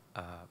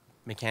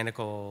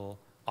mechanical,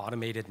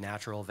 automated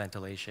natural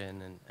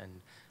ventilation,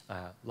 and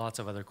lots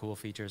of other cool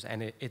features.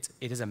 And it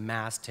is a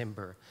mass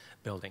timber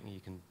building. You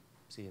can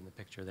see in the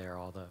picture there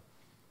all the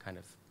kind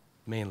of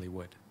mainly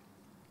wood.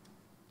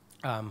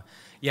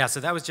 Yeah, so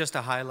that was just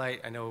a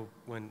highlight. I know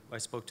when I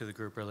spoke to the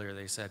group earlier,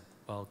 they said,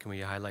 well, can we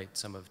highlight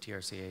some of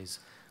TRCA's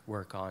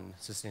work on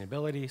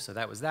sustainability? So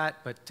that was that.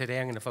 But today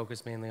I'm going to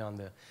focus mainly on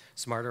the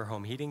Smarter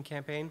Home Heating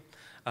campaign.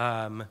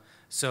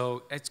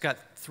 So it's got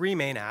three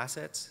main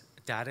assets: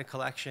 data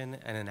collection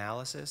and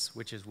analysis,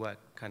 which is what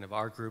kind of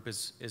our group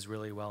is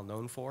really well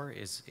known for,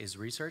 is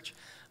research.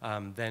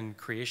 Then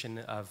creation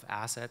of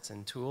assets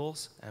and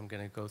tools. I'm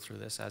going to go through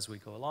this as we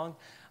go along.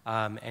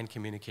 And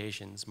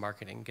communications,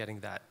 marketing, getting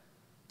that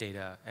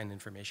data and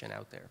information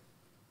out there.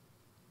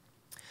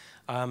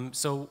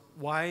 So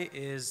why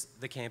is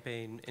the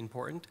campaign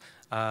important?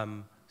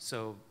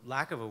 So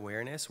lack of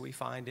awareness, we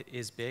find,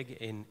 is big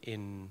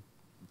in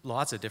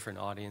lots of different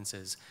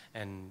audiences,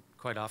 and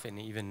quite often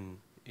even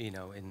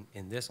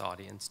in this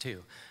audience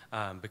too,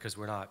 because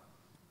we're not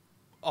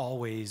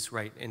always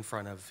right in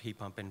front of heat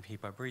pump and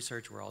heat pump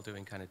research. We're all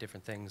doing kind of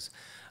different things.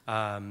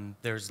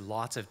 There's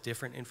lots of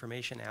different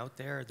information out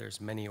there. There's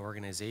many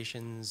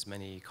organizations,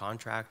 many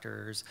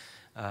contractors,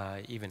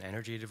 even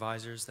energy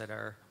advisors that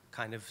are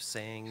kind of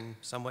saying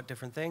somewhat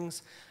different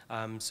things.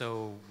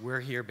 So we're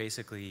here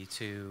basically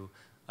to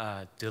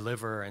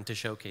deliver and to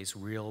showcase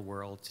real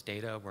world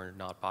data. We're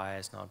not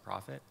biased,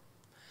 nonprofit.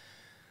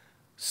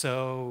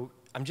 So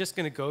I'm just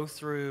going to go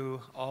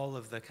through all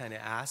of the kind of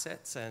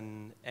assets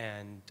and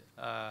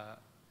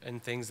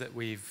things that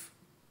we've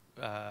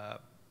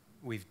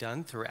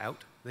done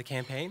throughout the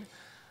campaign,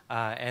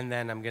 and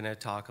then I'm going to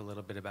talk a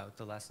little bit about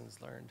the lessons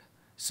learned.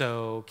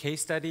 So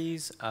case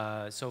studies.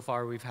 So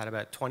far, we've had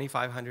about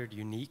 2,500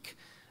 unique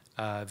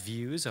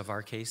views of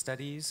our case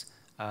studies.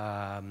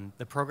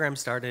 The program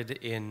started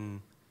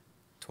in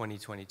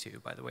 2022,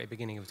 by the way,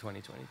 beginning of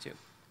 2022.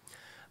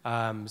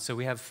 So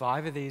we have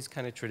 5 of these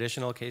kind of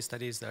traditional case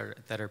studies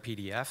that are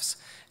PDFs,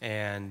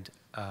 and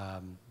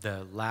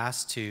the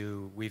last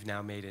 2 we've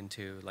now made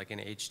into like an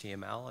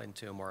HTML,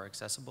 into a more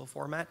accessible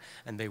format,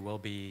 and they will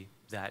be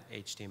that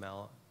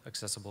HTML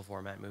accessible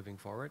format moving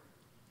forward.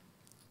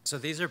 So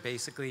these are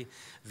basically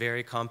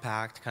very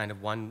compact, kind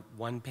of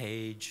one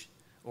page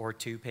or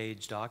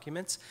 2-page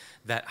documents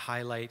that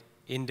highlight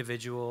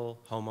individual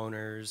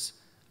homeowners'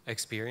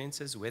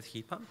 experiences with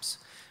heat pumps.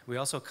 We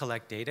also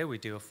collect data. We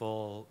do a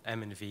full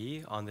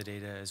M&V on the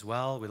data as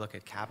well. We look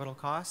at capital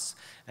costs,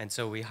 and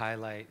so we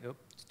highlight,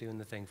 it's doing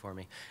the thing for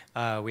me.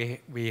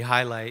 We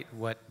highlight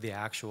what the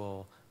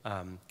actual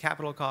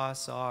capital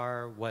costs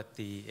are, what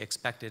the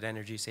expected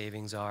energy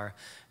savings are,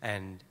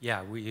 and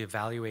yeah, we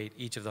evaluate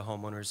each of the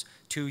homeowners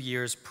 2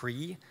 years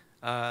pre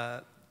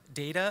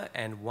data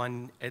and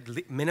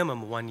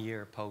minimum 1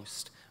 year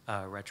post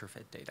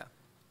retrofit data.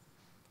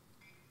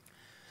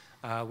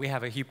 We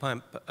have a heat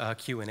pump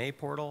Q&A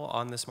portal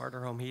on the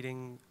Smarter Home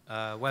Heating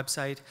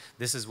website.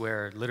 This is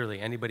where literally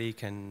anybody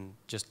can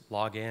just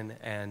log in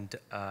and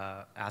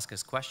ask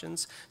us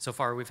questions. So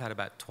far, we've had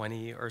about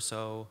 20 or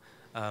so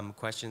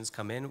questions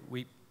come in.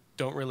 We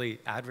don't really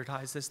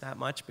advertise this that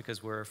much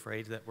because we're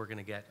afraid that we're going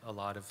to get a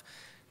lot of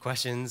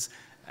questions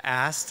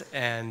asked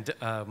and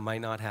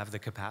might not have the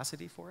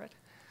capacity for it.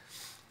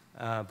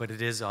 But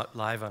it is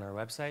live on our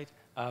website.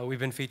 We've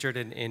been featured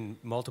in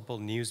multiple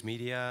news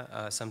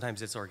media.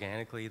 Sometimes it's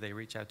organically, they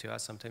reach out to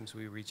us. Sometimes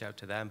we reach out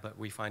to them, but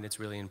we find it's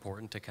really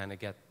important to kind of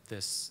get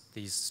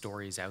these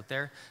stories out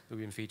there. We've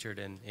been featured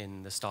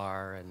in The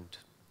Star and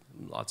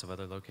lots of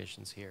other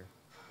locations here.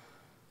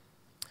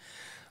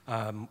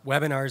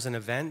 Webinars and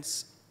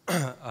events.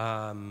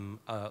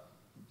 A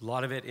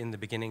lot of it in the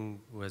beginning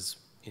was,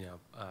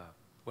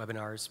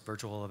 webinars,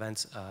 virtual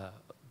events, a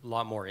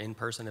lot more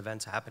in-person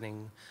events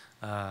happening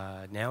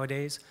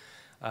nowadays.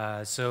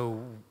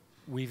 So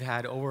we've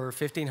had over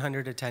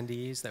 1,500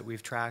 attendees that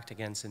we've tracked,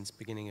 again, since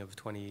beginning of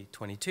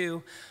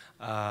 2022,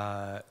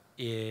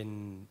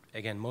 in,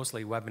 again,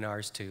 mostly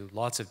webinars to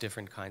lots of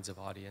different kinds of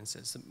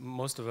audiences.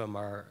 Most of them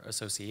are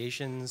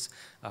associations,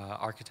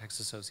 Architects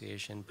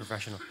Association,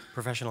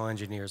 Professional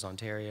Engineers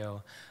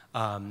Ontario,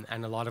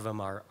 and a lot of them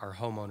are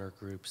homeowner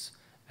groups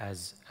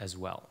as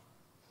well.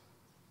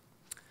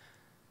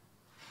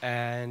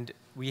 And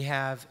we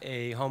have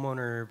a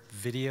homeowner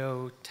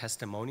video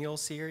testimonial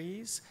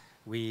series.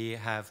 We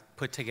have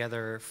put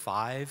together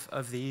 5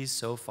 of these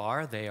so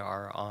far. They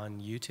are on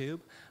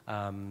YouTube.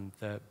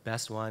 The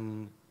best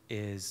one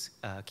is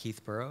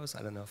Keith Burrows.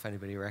 I don't know if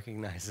anybody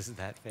recognizes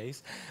that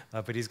face,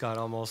 but he's got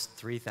almost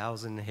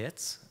 3,000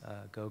 hits.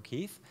 Go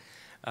Keith.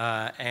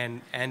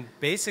 And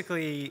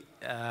basically,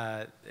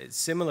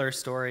 similar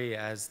story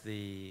as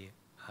the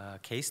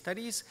case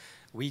studies,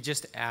 we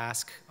just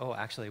ask, oh,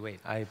 actually, wait,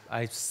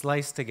 I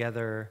sliced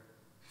together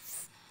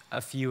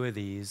a few of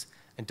these.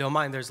 And don't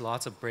mind, there's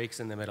lots of breaks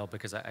in the middle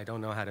because I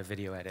don't know how to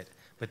video edit,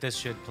 but this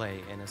should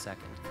play in a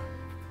second.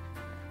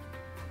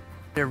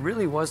 It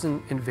really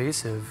wasn't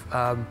invasive.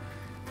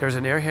 There's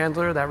an air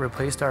handler that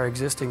replaced our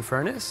existing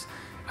furnace,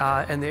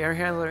 and the air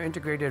handler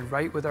integrated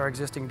right with our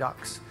existing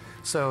ducts.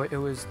 So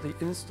the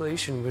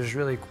installation was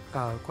really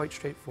quite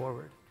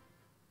straightforward.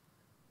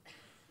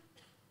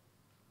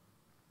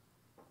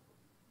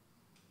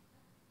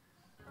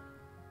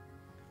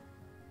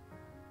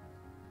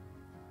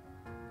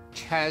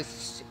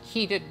 Has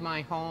heated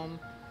my home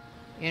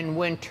in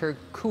winter,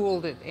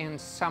 cooled it in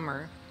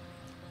summer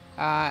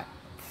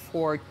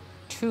for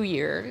 2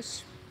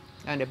 years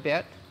and a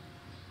bit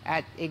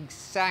at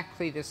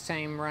exactly the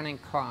same running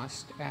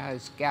cost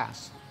as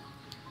gas.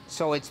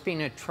 So it's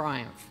been a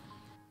triumph.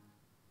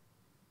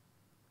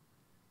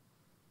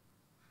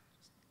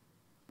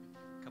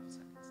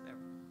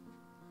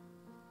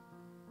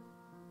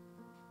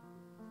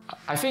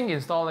 I think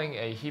installing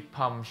a heat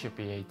pump should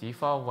be a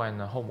default when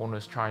a homeowner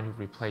is trying to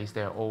replace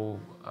their old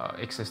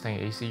existing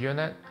AC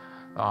unit.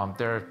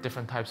 There are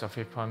different types of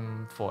heat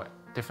pump for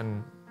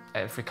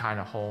every kind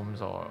of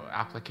homes or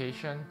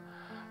application.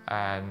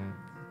 And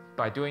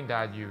by doing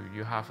that,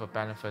 you have a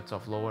benefit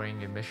of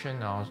lowering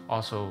emission, and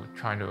also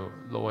trying to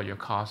lower your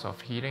cost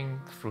of heating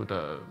through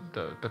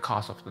the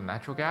cost of the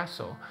natural gas.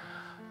 So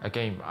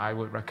again, I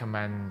would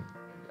recommend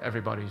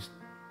everybody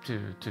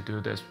to do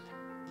this.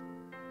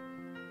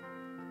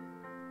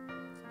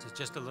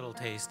 Just a little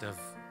taste of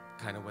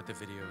kind of what the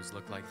videos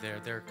look like.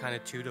 They're kind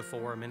of 2 to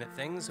 4 minute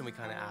things, and we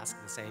kind of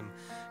ask the same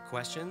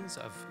questions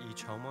of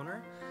each homeowner.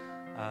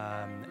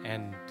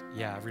 And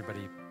yeah,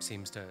 everybody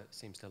seems to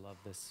love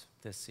this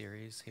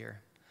series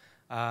here.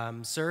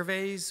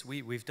 Surveys,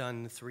 we've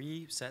done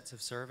 3 sets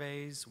of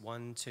surveys,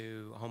 1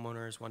 to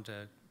homeowners, 1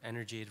 to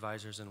energy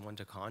advisors, and 1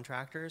 to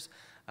contractors.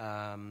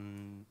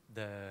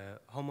 The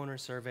homeowner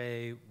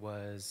survey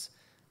was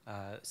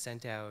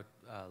sent out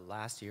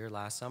last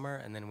summer,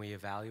 and then we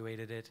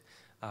evaluated it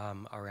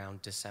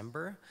around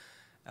December.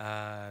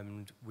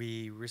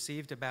 We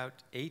received about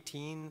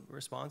 18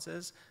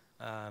 responses.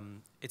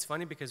 It's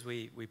funny because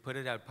we put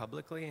it out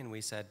publicly, and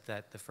we said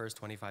that the first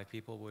 25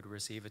 people would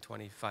receive a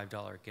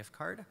 $25 gift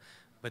card,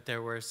 but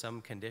there were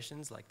some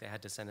conditions, like they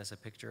had to send us a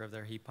picture of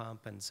their heat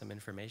pump and some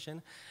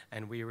information,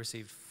 and we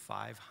received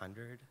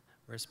 500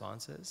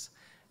 responses.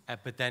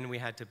 But then we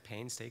had to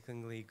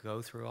painstakingly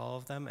go through all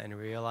of them and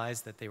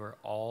realize that they were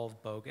all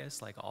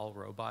bogus, like all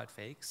robot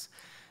fakes.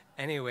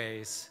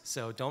 Anyways,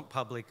 so don't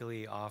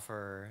publicly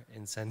offer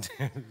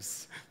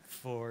incentives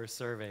for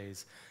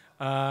surveys.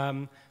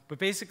 But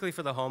basically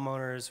for the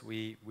homeowners,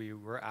 we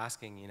were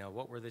asking,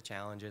 what were the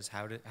challenges?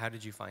 How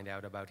did you find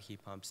out about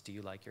heat pumps? Do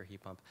you like your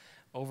heat pump?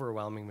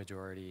 Overwhelming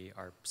majority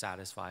are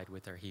satisfied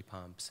with their heat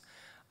pumps.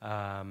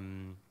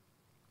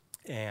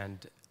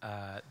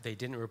 They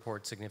didn't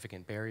report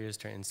significant barriers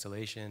to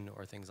installation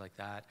or things like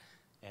that.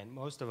 And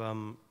most of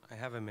them, I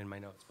have them in my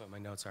notes, but my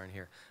notes aren't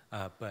here.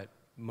 But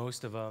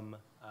most of them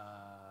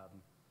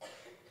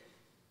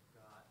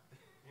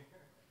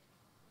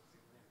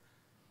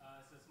so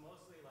it's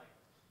mostly like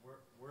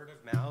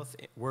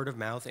word of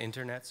mouth,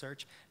 internet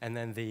search. And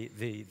then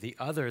the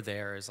other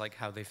there is like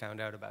how they found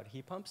out about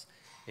heat pumps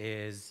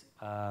is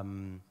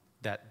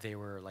that they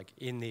were like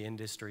in the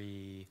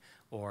industry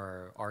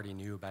or already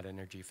knew about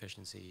energy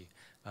efficiency.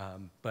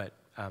 But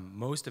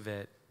most of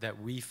it that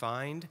we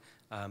find,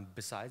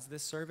 besides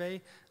this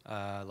survey,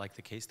 like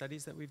the case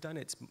studies that we've done,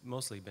 it's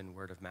mostly been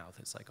word of mouth.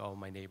 It's like, oh,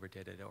 my neighbor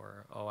did it,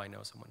 or oh, I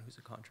know someone who's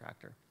a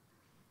contractor.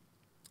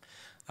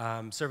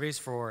 Surveys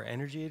for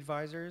energy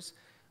advisors.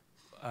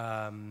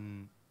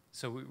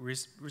 So we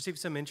received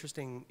some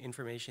interesting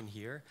information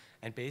here.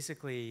 And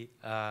basically,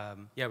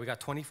 yeah, we got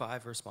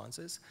 25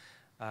 responses.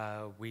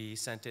 We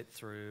sent it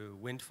through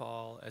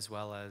Windfall as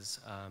well as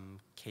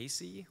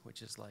CASE,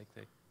 which is like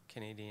the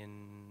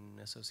Canadian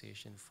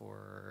Association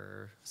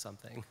for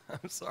something.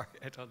 I'm sorry,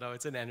 I don't know.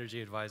 It's an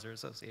energy advisor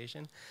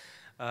association.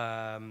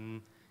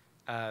 Some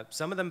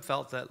of them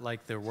felt that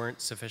like there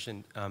weren't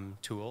sufficient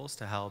tools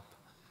to help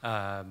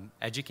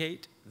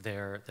educate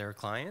their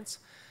clients.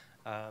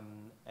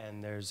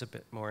 And there's a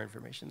bit more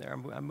information there.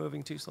 I'm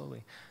moving too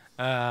slowly.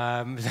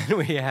 Then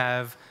we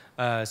have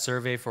a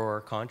survey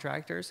for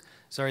contractors.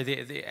 Sorry,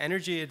 the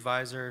energy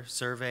advisor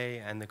survey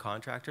and the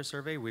contractor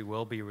survey, we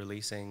will be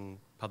releasing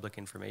public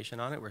information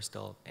on it. We're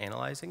still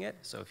analyzing it,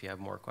 so if you have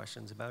more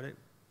questions about it,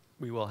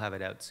 we will have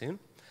it out soon.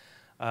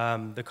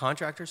 The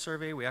contractor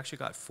survey, we actually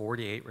got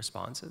 48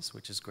 responses,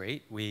 which is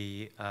great.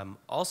 We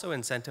also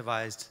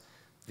incentivized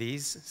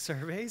these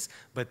surveys,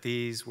 but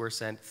these were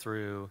sent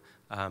through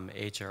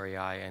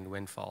HREI and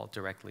Windfall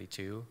directly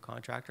to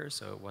contractors,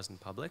 so it wasn't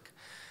public.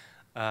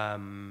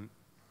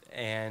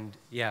 And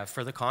yeah,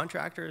 for the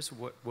contractors,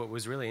 what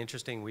was really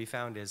interesting we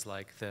found is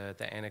like the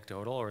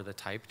anecdotal or the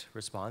typed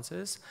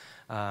responses.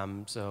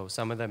 So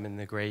some of them in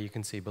the gray you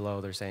can see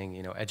below, they're saying,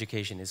 you know,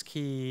 education is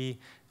key,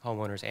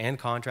 homeowners and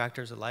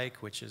contractors alike,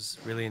 which is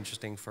really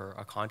interesting for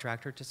a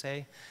contractor to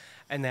say.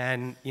 And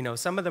then, you know,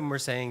 some of them were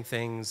saying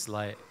things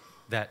like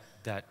that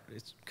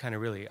it's kind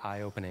of really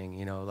eye-opening,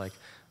 you know, like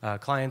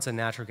clients on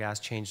natural gas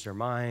change their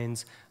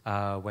minds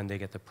when they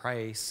get the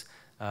price.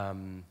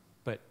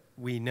 But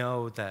we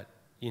know that,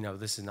 you know,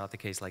 this is not the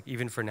case. Like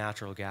even for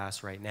natural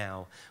gas right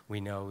now, we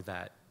know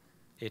that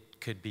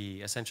it could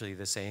be essentially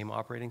the same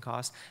operating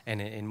cost, and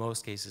in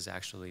most cases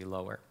actually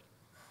lower.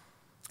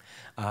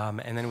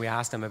 And then we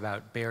asked them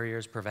about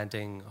barriers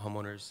preventing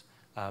homeowners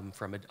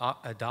from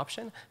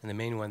adoption, and the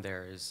main one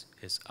there is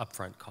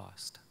upfront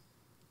cost.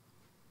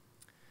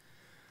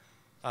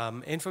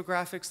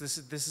 Infographics,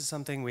 this is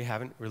something we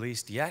haven't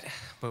released yet,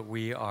 but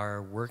we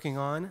are working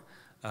on.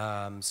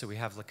 So we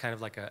have kind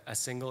of like a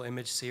single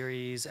image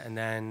series, and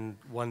then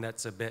one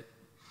that's a bit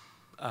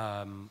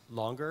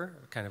longer,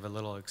 kind of a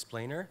little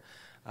explainer.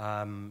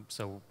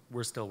 So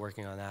we're still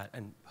working on that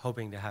and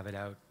hoping to have it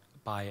out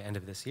by end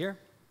of this year.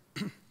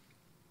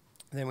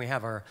 Then we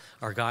have our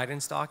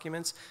guidance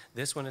documents.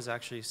 This one is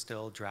actually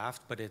still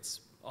draft, but it's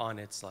on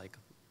its like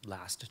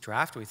last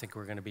draft. We think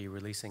we're going to be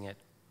releasing it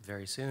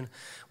very soon.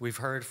 We've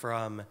heard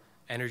from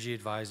energy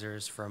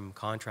advisors, from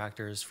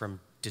contractors, from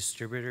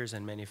distributors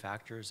and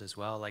manufacturers as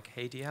well, like,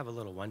 hey, do you have a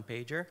little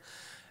one-pager?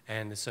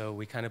 And so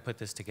we kind of put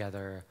this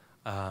together,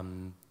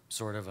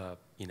 sort of a,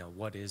 you know,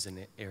 what is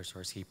an air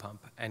source heat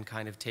pump, and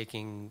kind of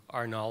taking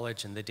our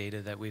knowledge and the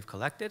data that we've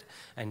collected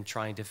and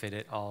trying to fit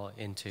it all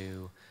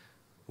into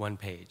one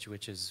page,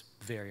 which is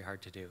very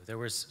hard to do. There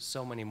was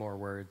so many more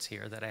words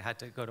here that I had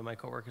to go to my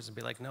coworkers and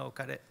be like, no,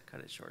 cut it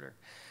shorter.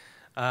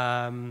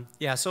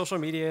 Yeah, social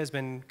media has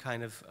been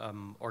kind of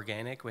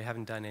organic. We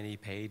haven't done any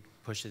paid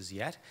pushes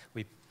yet.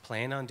 We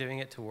plan on doing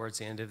it towards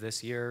the end of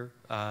this year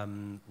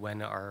when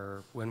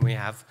we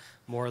have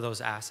more of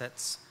those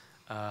assets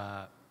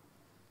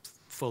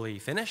fully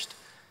finished.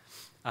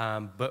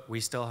 But we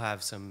still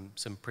have some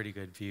pretty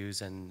good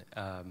views, and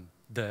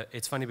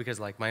it's funny because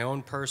like my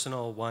own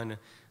personal one,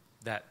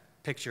 that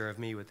picture of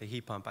me with the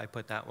heat pump, I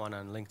put that one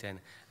on LinkedIn,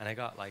 and I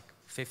got like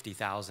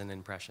 50,000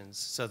 impressions.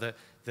 So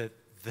the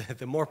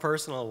more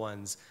personal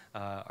ones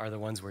are the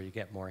ones where you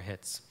get more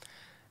hits.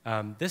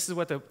 This is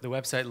what the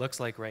website looks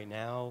like right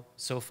now.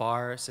 So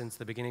far, since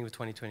the beginning of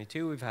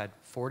 2022, we've had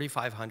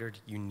 4,500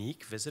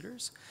 unique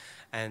visitors.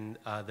 And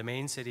the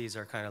main cities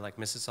are kind of like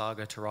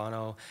Mississauga,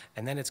 Toronto,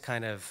 and then it's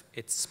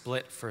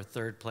split for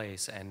third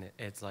place, and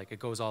it's like it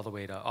goes all the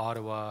way to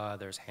Ottawa,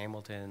 there's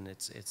Hamilton,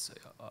 it's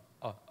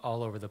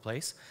all over the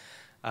place.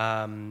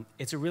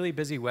 It's a really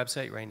busy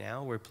website right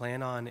now. We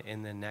plan on,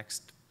 in the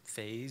next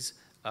phase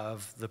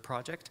of the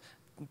project,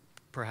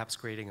 perhaps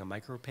creating a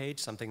micro page,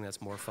 something that's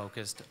more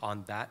focused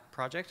on that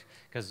project,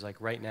 because like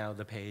right now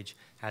the page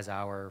has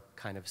our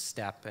kind of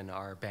step and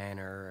our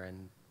banner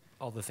and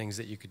all the things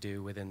that you could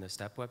do within the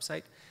step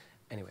website.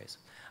 Anyways,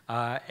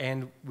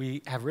 and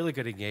we have really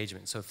good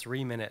engagement. So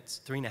 3 minutes,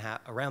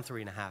 around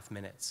 3.5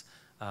 minutes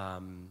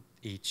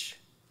each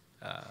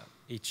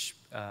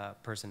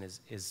person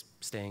is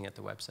staying at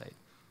the website.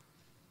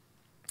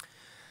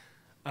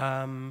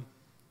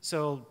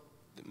 So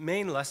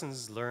main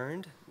lessons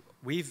learned.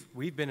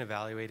 We've been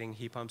evaluating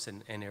heat pumps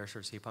and air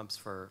source heat pumps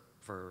for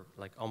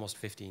like almost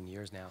 15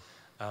 years now.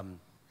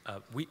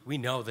 We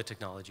know the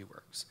technology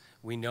works.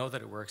 We know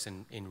that it works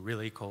in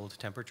really cold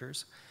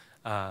temperatures.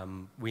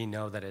 We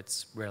know that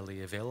it's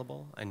readily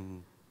available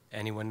and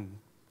anyone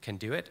can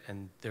do it,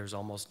 and there's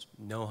almost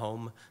no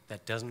home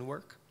that doesn't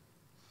work.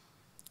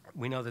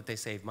 We know that they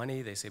save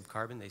money, they save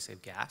carbon, they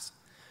save gas.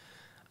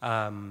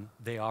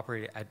 They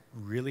operate at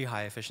really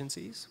high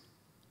efficiencies.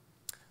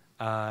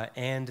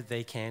 And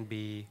they can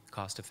be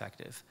cost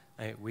effective.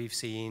 We've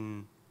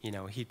seen, you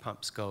know, heat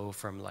pumps go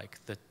from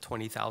like the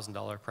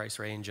 $20,000 price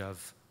range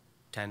of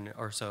 10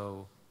 or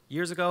so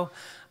years ago,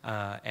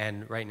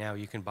 and right now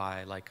you can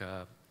buy like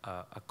a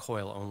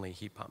coil-only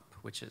heat pump,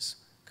 which is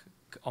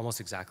almost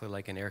exactly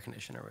like an air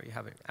conditioner, where you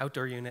have an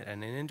outdoor unit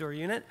and an indoor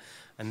unit,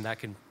 and that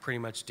can pretty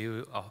much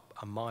do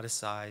a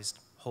modest-sized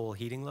whole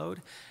heating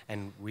load.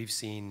 And we've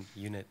seen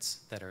units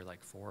that are like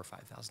 $4,000 or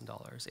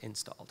 $5,000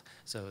 installed.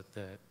 So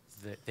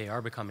they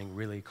are becoming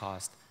really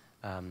cost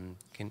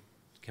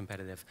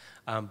competitive.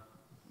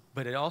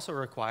 But it also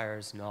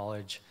requires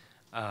knowledge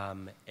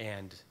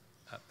and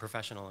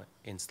professional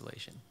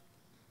installation.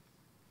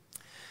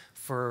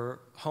 For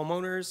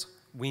homeowners,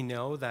 we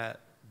know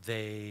that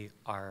they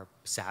are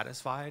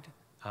satisfied.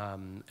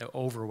 An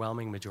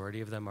overwhelming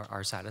majority of them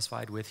are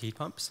satisfied with heat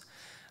pumps.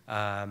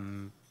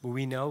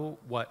 We know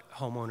what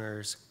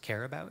homeowners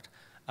care about.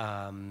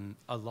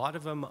 A lot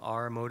of them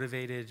are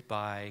motivated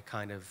by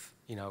kind of,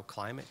 you know,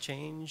 climate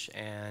change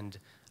and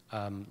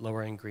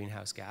lowering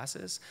greenhouse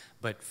gases.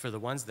 But for the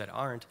ones that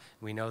aren't,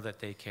 we know that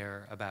they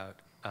care about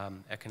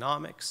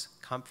economics,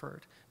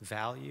 comfort,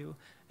 value,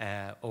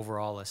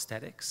 overall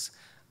aesthetics.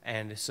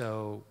 And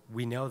so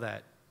we know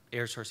that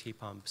air source heat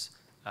pumps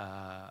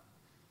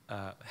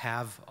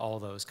have all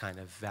those kind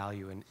of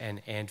value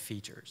and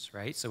features,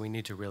 right? So we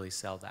need to really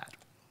sell that.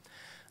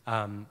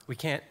 We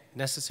can't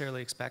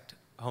necessarily expect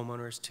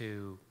homeowners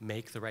to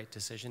make the right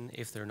decision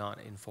if they're not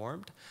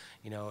informed.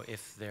 You know,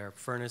 if their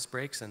furnace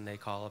breaks and they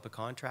call up a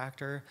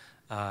contractor,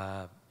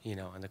 you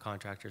know, and the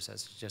contractor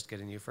says, just get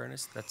a new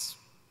furnace, that's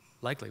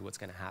likely what's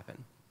going to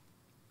happen.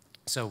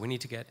 So we need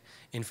to get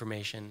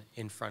information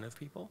in front of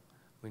people.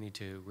 We need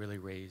to really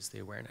raise the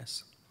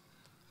awareness.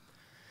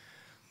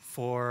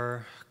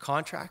 For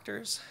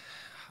contractors,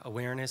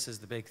 awareness is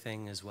the big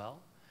thing as well.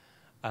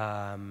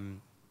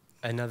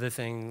 Another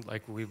thing,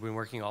 like we've been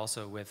working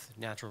also with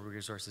Natural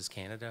Resources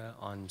Canada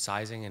on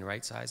sizing and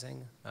right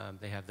sizing.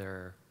 They have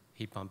their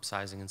heat pump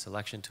sizing and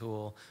selection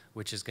tool,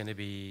 which is going to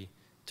be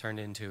turned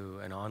into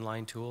an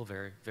online tool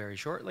very, very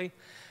shortly.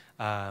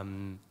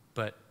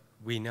 But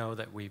we know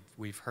that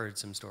we've heard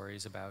some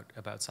stories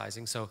about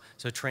sizing. So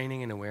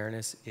training and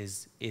awareness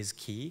is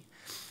key.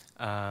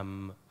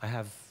 I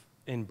have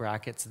in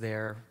brackets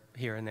there,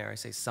 here and there, I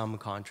say some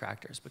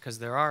contractors, because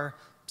there are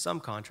some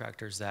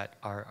contractors that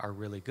are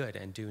really good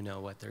and do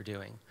know what they're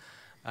doing.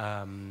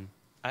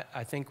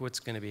 I think what's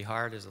going to be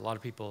hard is a lot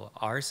of people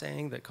are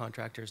saying that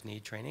contractors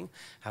need training.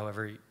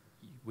 However,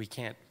 we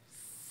can't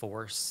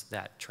force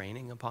that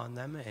training upon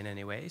them in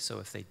any way. So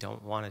if they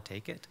don't want to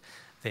take it,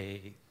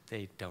 they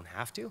don't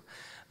have to.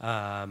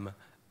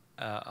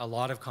 A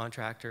lot of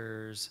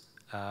contractors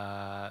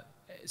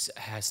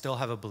still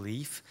have a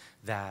belief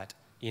that,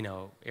 you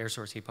know, air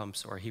source heat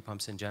pumps or heat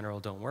pumps in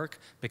general don't work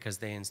because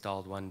they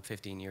installed one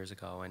 15 years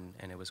ago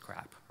and it was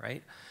crap,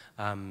 right?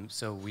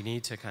 So we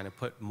need to kind of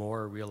put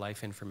more real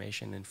life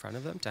information in front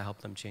of them to help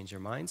them change their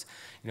minds.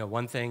 You know,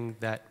 one thing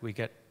that we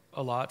get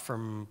a lot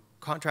from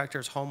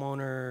contractors,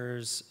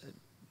 homeowners,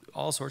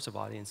 all sorts of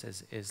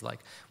audiences is like,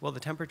 well, the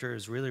temperature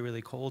is really,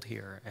 really cold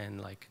here and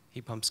like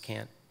heat pumps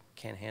can't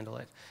handle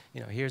it.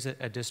 You know, here's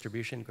a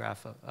distribution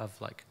graph of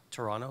like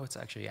Toronto. It's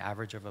actually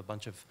average of a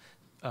bunch of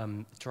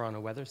Toronto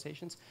weather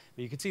stations.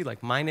 But you can see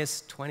like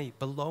minus 20,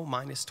 below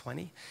minus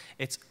 20,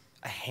 it's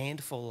a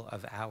handful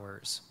of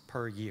hours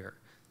per year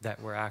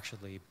that we're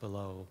actually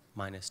below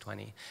minus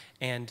 20.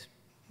 And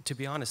to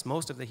be honest,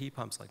 most of the heat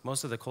pumps, like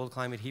most of the cold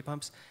climate heat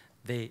pumps,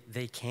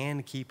 they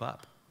can keep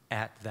up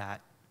at that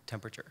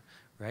temperature,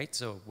 right?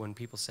 So when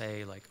people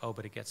say like, oh,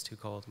 but it gets too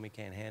cold and we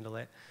can't handle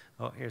it.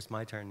 Oh, here's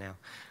my turn now.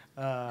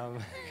 I'm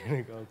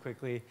gonna go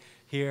quickly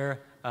here.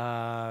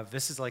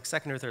 This is like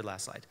second or third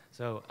last slide.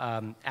 So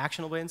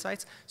actionable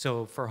insights.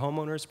 So for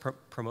homeowners,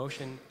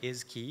 promotion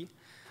is key.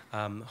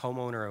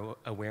 Homeowner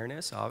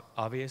awareness,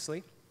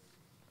 obviously.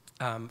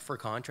 For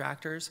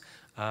contractors,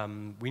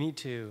 we need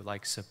to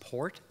like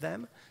support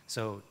them.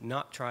 So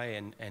not try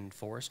and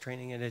force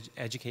training and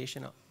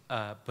education,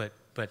 but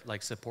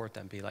like support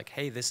them. Be like,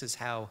 hey, this is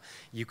how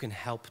you can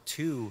help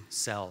to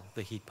sell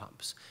the heat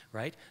pumps,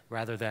 right?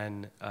 Rather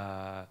than,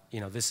 you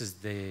know, this is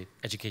the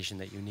education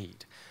that you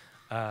need.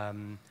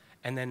 And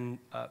then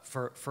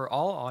for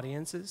all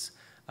audiences,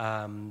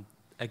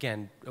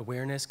 again,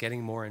 awareness,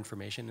 getting more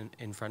information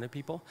in front of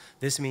people.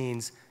 This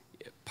means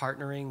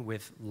partnering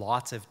with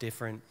lots of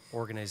different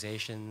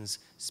organizations,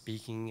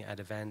 speaking at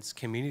events.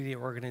 Community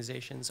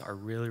organizations are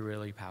really,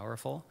 really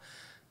powerful,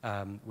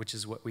 which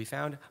is what we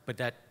found. But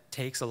that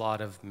takes a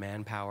lot of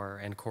manpower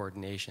and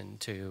coordination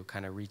to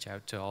kind of reach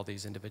out to all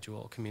these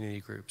individual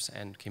community groups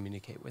and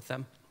communicate with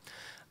them.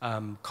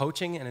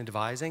 Coaching and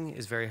advising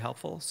is very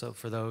helpful. So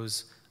for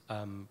those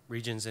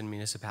regions and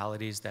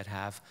municipalities that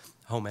have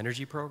home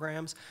energy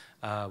programs,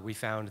 we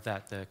found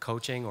that the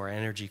coaching or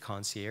energy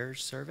concierge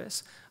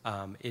service,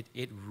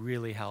 it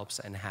really helps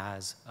and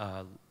has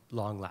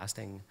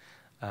long-lasting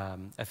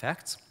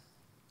effects.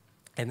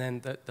 And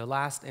then the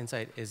last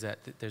insight is that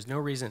there's no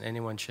reason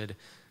anyone should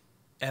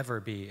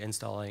ever be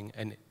installing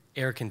an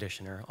air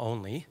conditioner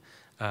only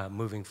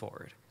moving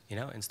forward. You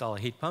know, install a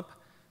heat pump.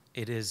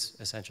 It is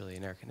essentially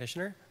an air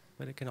conditioner,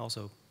 but it can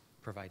also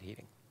provide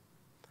heating.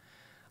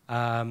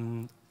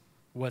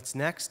 What's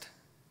next?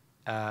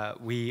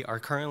 We are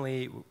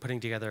currently putting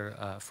together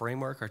a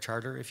framework or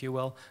charter, if you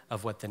will,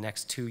 of what the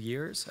next 2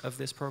 years of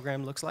this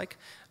program looks like.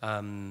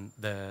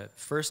 The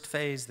first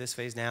phase, this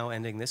phase now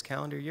ending this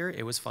calendar year,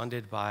 it was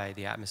funded by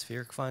the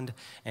Atmospheric Fund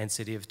and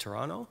City of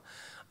Toronto.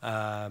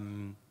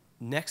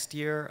 Next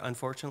year,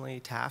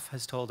 unfortunately, TAF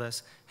has told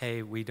us,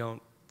 hey, we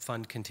don't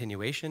fund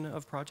continuation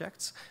of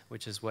projects,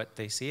 which is what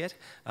they see it.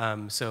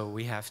 So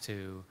we have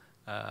to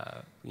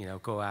you know,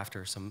 go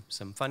after some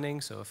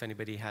funding. So if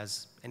anybody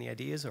has any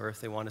ideas or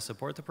if they want to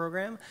support the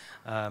program,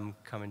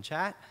 come and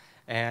chat.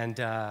 And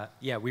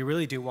yeah, we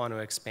really do want to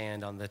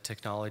expand on the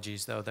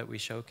technologies, though, that we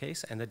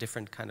showcase and the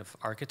different kind of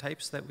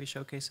archetypes that we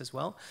showcase as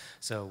well.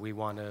 So we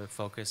want to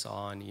focus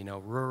on, you know,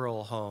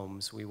 rural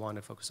homes. We want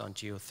to focus on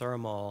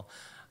geothermal,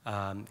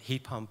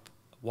 heat pump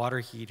water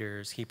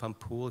heaters, heat pump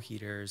pool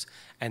heaters,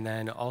 and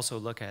then also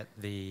look at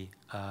the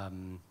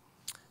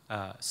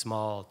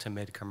small to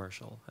mid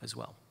commercial as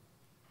well.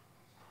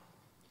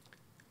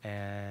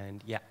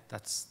 And yeah,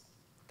 that's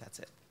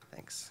it.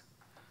 Thanks.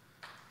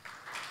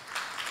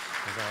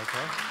 Is that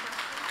okay?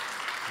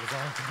 Was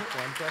that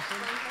one question?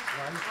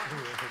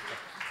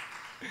 One?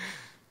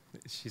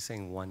 She's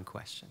saying one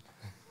question.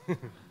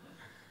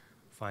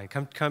 Fine,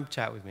 come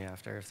chat with me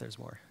after if there's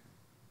more.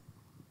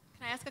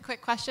 Can I ask a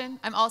quick question?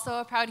 I'm also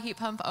a proud heat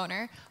pump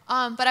owner,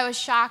 but I was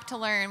shocked to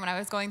learn when I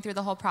was going through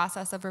the whole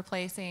process of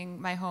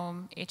replacing my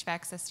home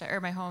HVAC system, or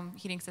my home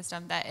heating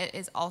system, that it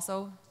is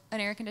also an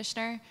air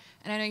conditioner.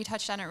 And I know you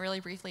touched on it really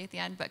briefly at the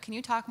end, but can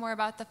you talk more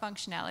about the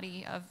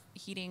functionality of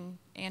heating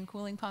and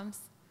cooling pumps?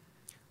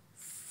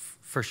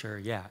 For sure,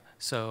 yeah.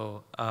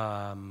 So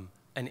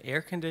an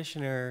air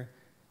conditioner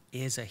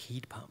is a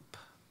heat pump.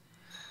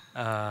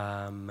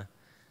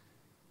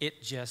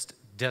 It just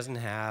doesn't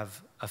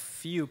have a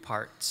few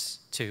parts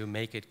to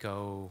make it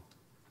go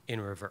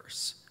in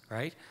reverse,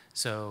 right?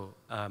 So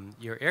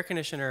your air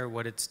conditioner,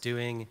 what it's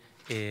doing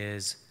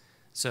is,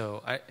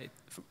 so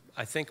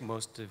I think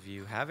most of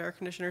you have air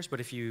conditioners, but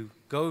if you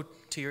go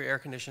to your air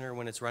conditioner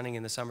when it's running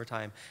in the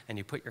summertime and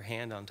you put your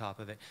hand on top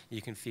of it,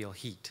 you can feel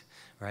heat,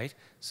 right?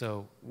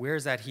 So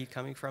where's that heat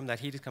coming from? That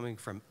heat is coming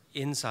from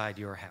inside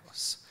your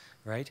house,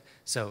 right?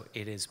 So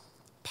it is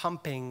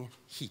pumping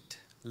heat,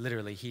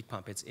 literally heat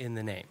pump, it's in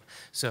the name.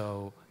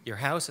 So your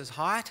house is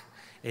hot,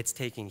 it's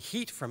taking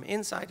heat from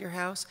inside your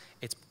house,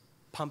 it's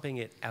pumping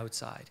it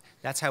outside.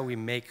 That's how we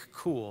make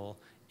cool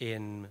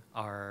in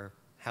our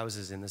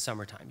houses in the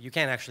summertime. You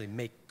can't actually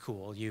make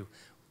cool, you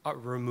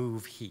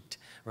remove heat,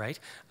 right?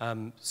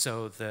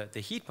 So the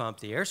heat pump,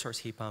 the air source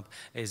heat pump,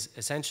 is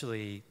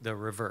essentially the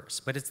reverse,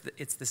 but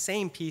it's the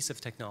same piece of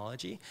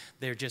technology.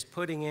 They're just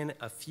putting in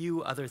a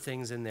few other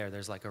things in there.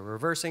 There's like a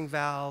reversing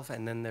valve,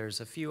 and then there's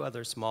a few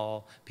other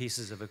small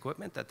pieces of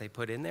equipment that they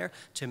put in there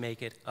to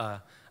make it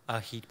a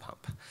heat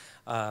pump.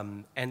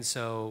 And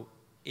so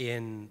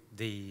in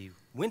the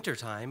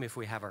wintertime, if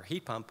we have our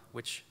heat pump,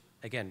 which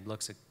again,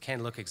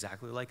 can look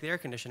exactly like the air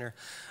conditioner.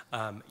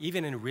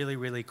 Even in really,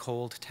 really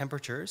cold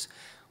temperatures,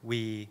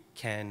 we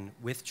can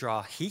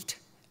withdraw heat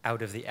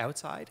out of the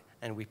outside,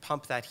 and we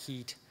pump that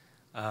heat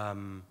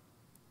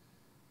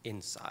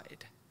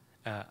inside.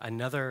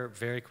 Another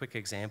very quick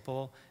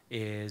example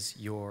is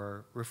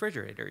your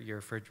refrigerator, your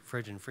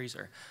fridge and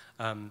freezer.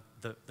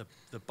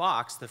 The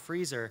box, the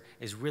freezer,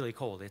 is really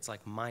cold. It's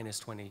like minus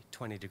 20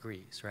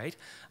 degrees, right?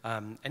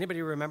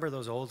 Anybody remember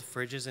those old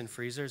fridges and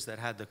freezers that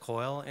had the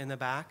coil in the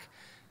back?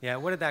 Yeah,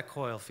 what did that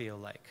coil feel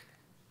like?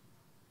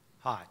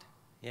 Hot,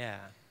 yeah.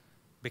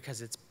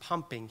 Because it's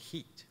pumping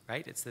heat,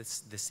 right?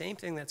 It's the same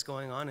thing that's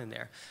going on in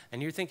there.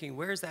 And you're thinking,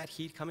 where's that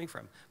heat coming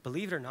from?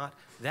 Believe it or not,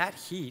 that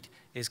heat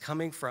is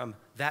coming from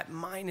that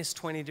minus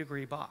 20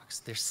 degree box.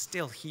 There's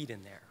still heat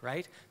in there,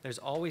 right? There's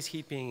always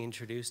heat being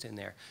introduced in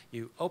there.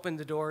 You open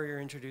the door, you're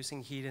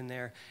introducing heat in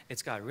there.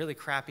 It's got really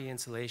crappy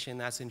insulation,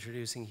 that's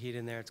introducing heat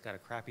in there. It's got a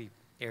crappy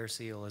air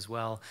seal as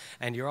well.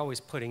 And you're always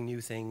putting new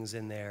things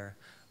in there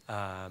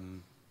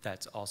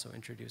that's also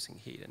introducing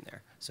heat in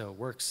there. So it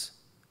works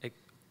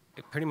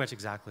pretty much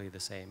exactly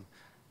the same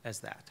as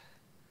that.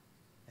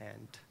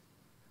 And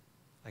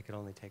I could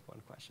only take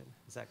one question.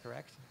 Is that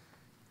correct?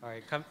 All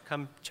right,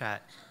 come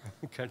chat.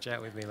 Come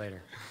chat with me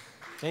later.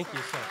 Thank you.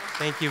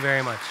 Thank you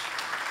very much.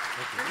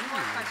 There's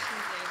more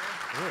questions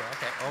later. Ooh,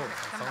 okay. Oh, the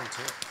phone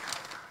too.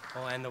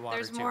 Oh, and the water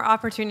There's too. more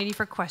opportunity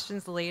for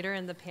questions later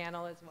in the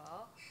panel as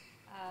well.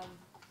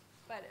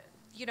 But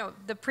you know,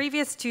 the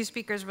previous two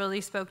speakers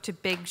really spoke to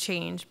big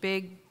change,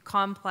 big,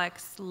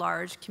 complex,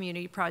 large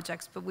community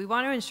projects, but we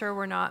want to ensure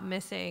we're not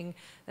missing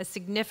a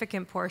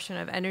significant portion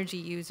of energy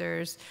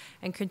users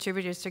and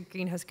contributors to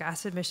greenhouse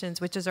gas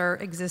emissions, which is our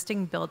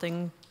existing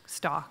building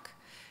stock,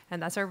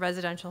 and that's our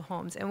residential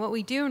homes. And what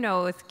we do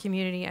know with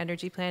community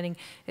energy planning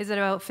is that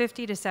about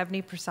 50 to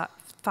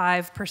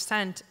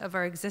 75% of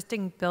our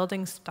existing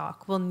building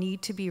stock will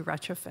need to be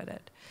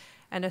retrofitted.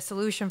 And a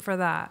solution for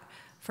that,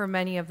 for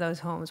many of those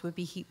homes, would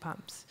be heat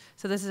pumps.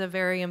 So this is a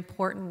very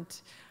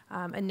important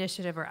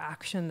initiative or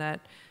action that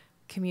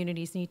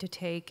communities need to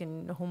take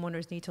and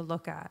homeowners need to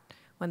look at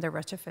when they're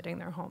retrofitting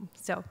their home.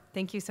 So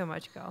thank you so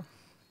much, Go.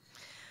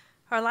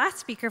 Our last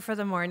speaker for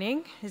the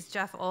morning is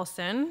Jeff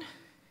Olson.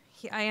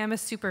 I am a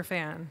super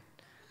fan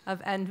of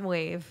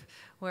N-Wave,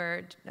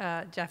 where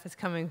Jeff is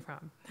coming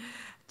from.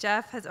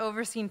 Jeff has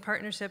overseen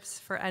partnerships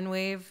for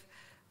N-Wave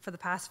for the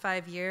past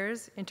 5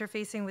 years,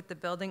 interfacing with the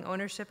building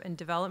ownership and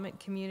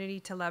development community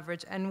to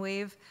leverage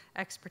N-Wave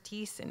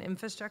expertise and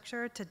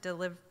infrastructure to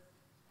deliver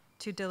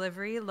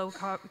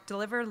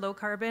low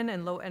carbon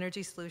and low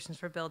energy solutions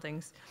for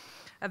buildings.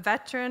 A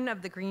veteran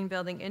of the green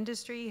building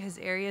industry, his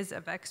areas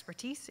of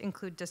expertise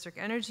include district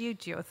energy,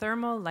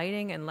 geothermal,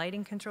 lighting and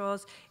lighting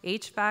controls,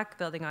 HVAC,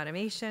 building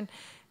automation,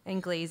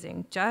 and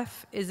glazing.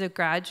 Jeff is a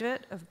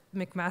graduate of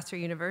McMaster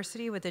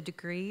University with a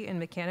degree in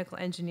mechanical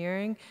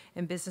engineering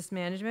and business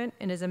management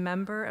and is a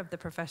member of the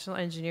Professional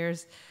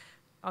Engineers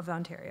of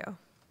Ontario.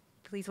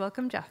 Please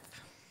welcome Jeff.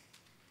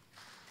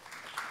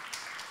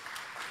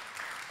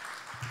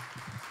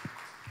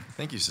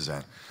 Thank you,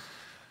 Suzanne.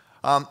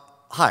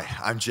 Hi,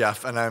 I'm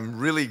Jeff, and I'm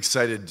really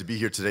excited to be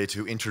here today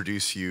to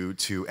introduce you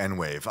to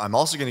Enwave. I'm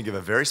also going to give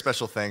a very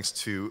special thanks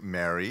to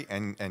Mary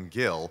and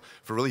Gil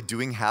for really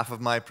doing half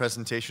of my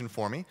presentation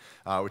for me,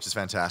 which is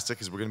fantastic,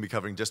 because we're going to be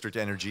covering district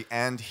energy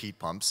and heat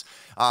pumps.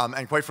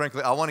 And quite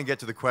frankly, I want to get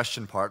to the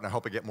question part, and I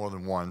hope I get more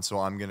than one, so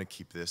I'm going to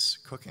keep this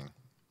cooking.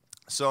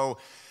 So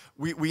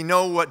we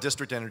know what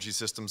district energy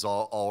systems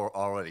are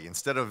already.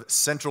 Instead of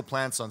central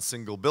plants on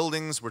single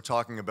buildings, we're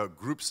talking about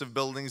groups of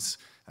buildings,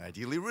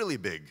 ideally really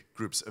big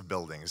groups of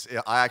buildings.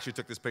 I actually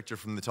took this picture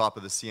from the top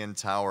of the CN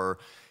Tower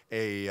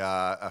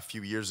a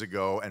few years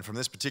ago, and from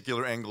this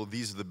particular angle,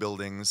 these are the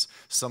buildings,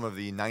 some of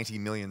the 90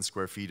 million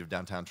square feet of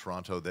downtown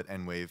Toronto that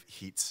Enwave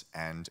heats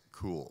and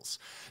cools.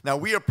 Now,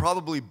 we are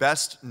probably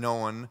best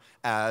known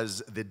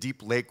as the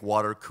Deep Lake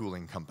Water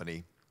Cooling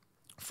Company.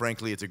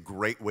 Frankly, it's a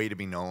great way to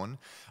be known.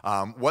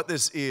 What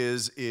this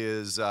is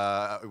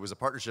it was a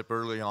partnership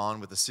early on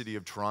with the City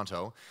of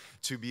Toronto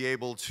to be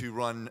able to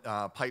run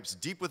pipes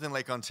deep within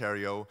Lake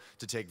Ontario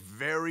to take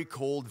very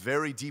cold,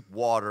 very deep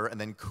water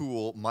and then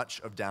cool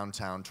much of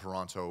downtown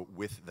Toronto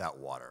with that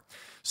water.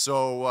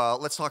 So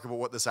let's talk about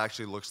what this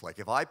actually looks like.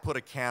 If I put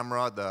a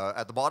camera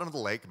at the bottom of the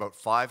lake, about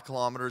 5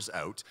 kilometers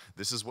out,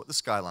 this is what the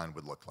skyline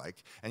would look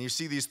like. And you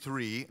see these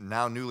 3,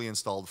 now newly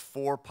installed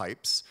 4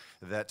 pipes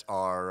that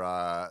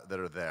are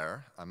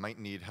there. I might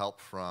need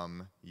help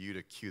from you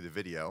to cue the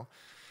video.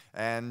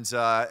 And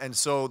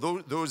so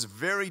those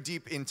very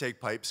deep intake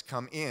pipes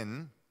come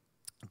in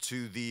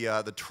to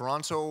the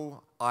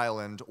Toronto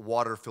Island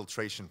Water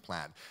Filtration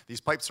Plant. These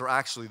pipes are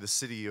actually the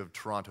City of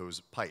Toronto's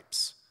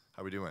pipes.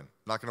 How are we doing?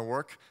 Not going to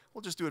work?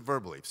 We'll just do it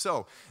verbally.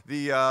 So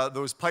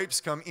those pipes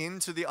come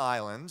into the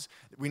island.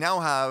 We now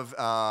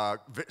have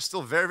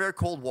still very, very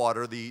cold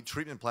water. The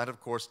treatment plant,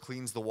 of course,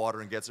 cleans the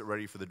water and gets it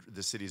ready for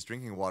the city's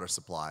drinking water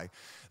supply.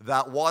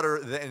 That water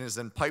then is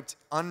then piped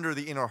under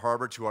the inner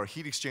harbor to our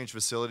heat exchange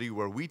facility,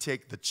 where we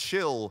take the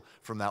chill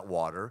from that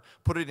water,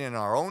 put it in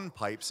our own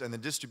pipes, and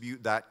then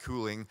distribute that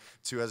cooling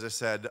to, as I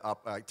said,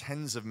 up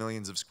tens of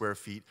millions of square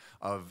feet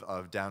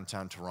of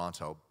downtown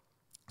Toronto.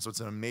 So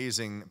it's an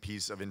amazing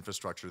piece of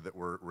infrastructure that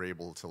we're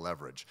able to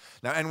leverage.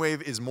 Now,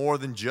 Enwave is more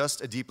than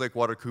just a deep lake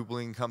water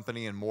cooling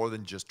company and more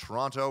than just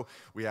Toronto.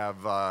 We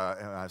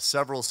have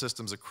several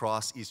systems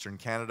across Eastern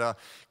Canada.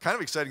 Kind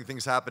of exciting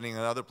things happening in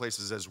other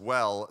places as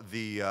well.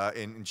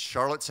 In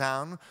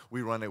Charlottetown,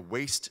 we run a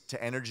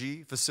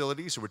waste-to-energy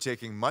facility. So we're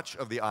taking much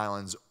of the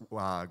island's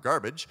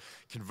garbage,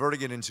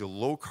 converting it into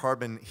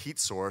low-carbon heat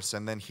source,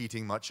 and then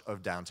heating much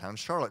of downtown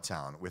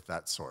Charlottetown with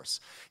that source.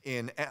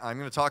 I'm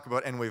going to talk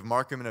about Enwave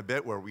Markham in a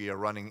bit, where we are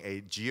running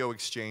a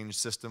geo-exchange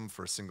system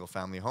for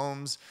single-family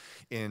homes.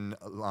 In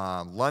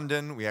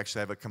London, we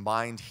actually have a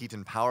combined heat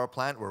and power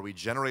plant where we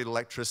generate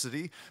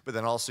electricity, but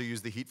then also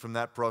use the heat from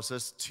that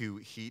process to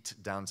heat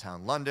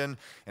downtown London.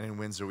 And in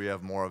Windsor, we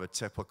have more of a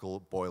typical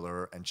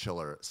boiler and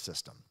chiller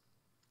system.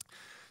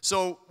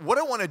 So what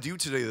I want to do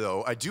today,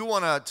 though, I do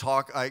want to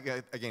talk,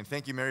 again,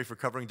 thank you, Mary, for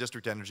covering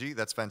district energy.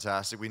 That's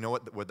fantastic. We know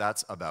what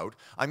that's about.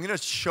 I'm going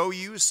to show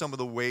you some of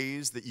the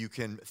ways that you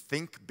can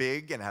think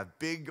big and have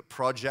big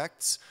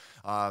projects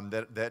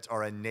that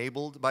are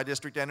enabled by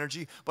district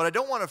energy. But I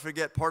don't want to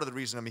forget, part of the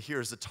reason I'm here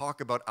is to talk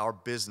about our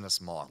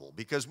business model,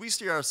 because we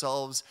see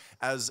ourselves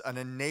as an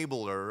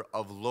enabler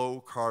of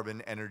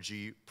low-carbon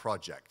energy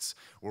projects.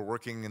 We're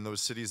working in those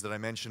cities that I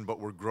mentioned,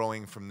 but we're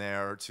growing from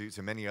there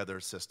to many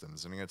other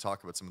systems. And I'm going to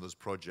talk about some of those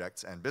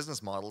projects and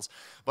business models.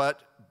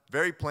 But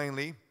very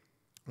plainly,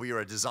 we are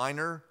a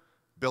designer,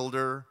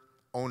 builder,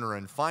 owner,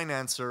 and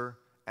financer,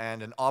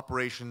 and an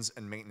operations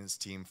and maintenance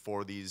team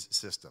for these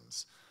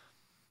systems.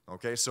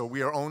 Okay, so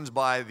we are owned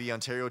by the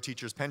Ontario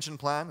Teachers Pension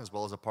Plan, as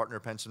well as a partner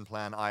pension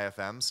plan,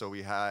 IFM. So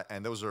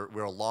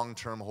we're a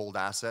long-term hold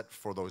asset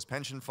for those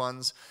pension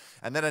funds,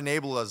 and that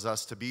enables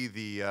us to be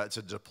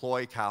to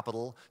deploy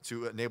capital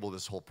to enable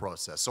this whole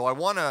process. So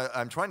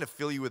I'm trying to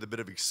fill you with a bit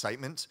of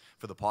excitement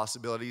for the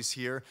possibilities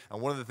here.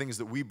 And one of the things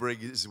that we bring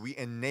is we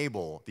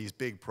enable these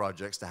big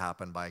projects to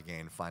happen by,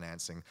 again,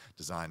 financing,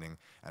 designing,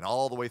 and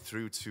all the way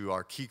through to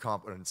our key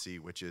competency,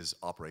 which is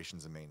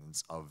operations and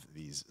maintenance of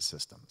these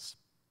systems.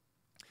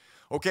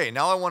 Okay,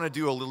 now I want to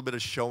do a little bit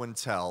of show and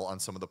tell on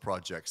some of the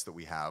projects that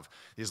we have.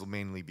 These will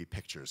mainly be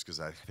pictures, because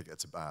I think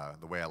that's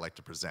the way I like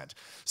to present.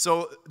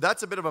 So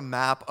that's a bit of a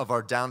map of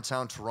our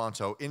downtown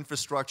Toronto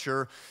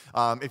infrastructure.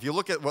 If you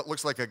look at what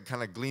looks like a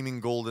kind of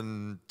gleaming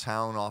golden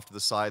town off to the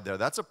side there,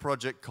 that's a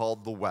project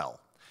called The Well.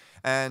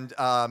 And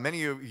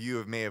many of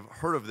you may have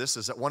heard of this,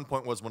 as at one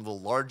point was one of the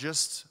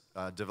largest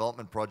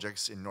development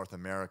projects in North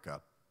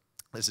America.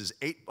 This is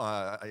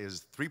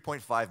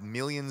 3.5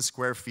 million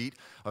square feet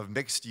of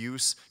mixed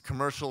use,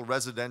 commercial,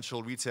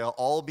 residential, retail,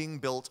 all being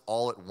built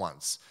all at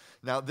once.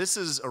 Now, this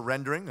is a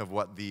rendering of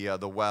what the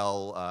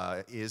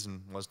well is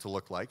and was to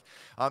look like.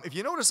 If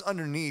you notice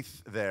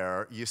underneath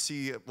there, you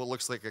see what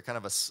looks like a kind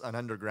of an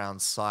underground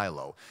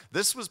silo.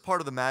 This was part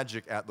of the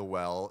magic at the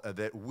well,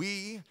 that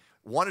we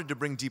wanted to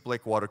bring deep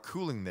lake water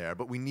cooling there,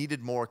 but we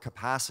needed more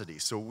capacity.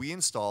 So we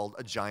installed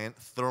a giant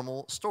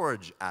thermal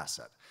storage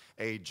asset,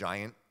 a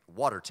giant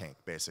water tank,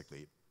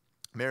 basically.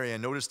 Mary, I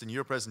noticed in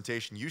your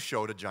presentation you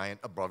showed a giant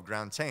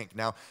above-ground tank.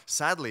 Now,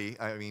 sadly,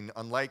 I mean,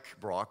 unlike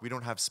Brock, we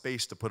don't have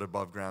space to put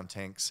above-ground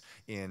tanks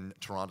in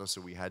Toronto, so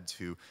we had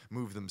to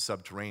move them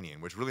subterranean,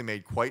 which really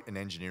made quite an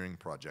engineering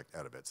project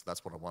out of it. So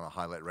that's what I want to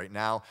highlight right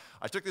now.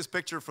 I took this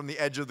picture from the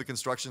edge of the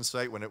construction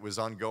site when it was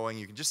ongoing.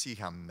 You can just see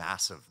how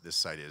massive this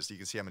site is. You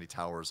can see how many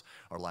towers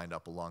are lined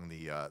up along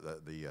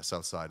the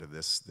south side of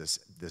this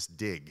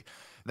dig.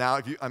 Now,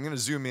 I'm going to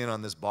zoom in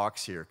on this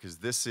box here because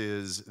this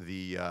is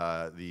the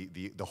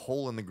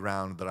hole in the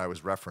ground that I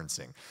was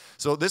referencing.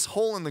 So this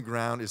hole in the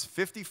ground is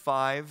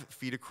 55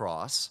 feet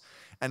across,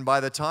 and by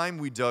the time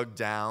we dug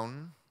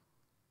down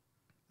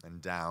and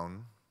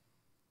down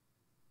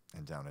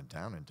and down and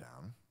down and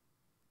down,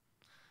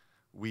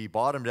 we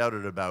bottomed out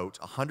at about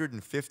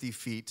 150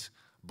 feet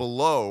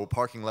below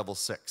parking level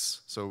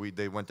 6. So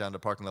they went down to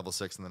parking level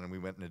 6, and then we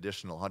went an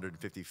additional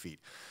 150 feet.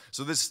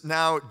 So this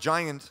now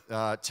giant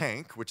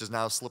tank, which is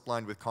now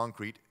slip-lined with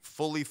concrete,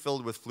 fully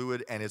filled with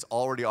fluid, and is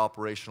already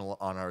operational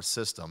on our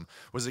system,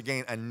 was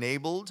again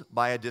enabled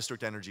by a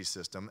district energy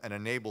system, and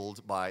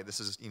enabled by, this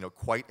is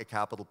quite a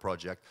capital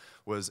project,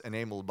 was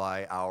enabled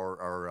by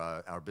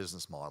our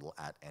business model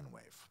at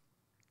Enwave.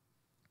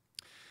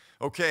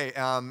 Okay,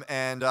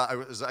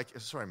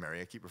 sorry, Mary,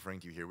 I keep referring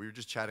to you here. We were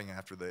just chatting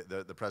after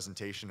the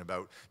presentation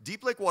about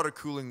deep lake water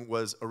cooling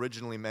was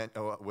originally meant,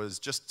 was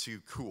just to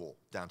cool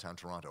downtown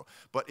Toronto,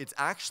 but it's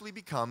actually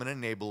become an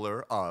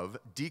enabler of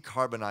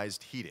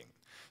decarbonized heating.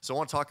 So I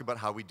want to talk about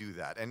how we do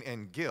that.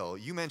 And Gil,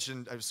 you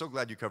mentioned, I'm so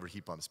glad you covered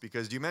heat pumps,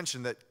 because you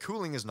mentioned that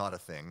cooling is not a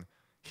thing,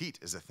 heat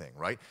is a thing,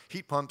 right?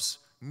 Heat pumps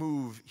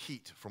move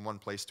heat from one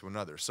place to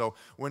another. So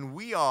when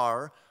we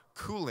are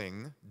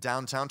cooling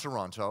downtown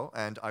Toronto,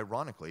 and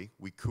ironically,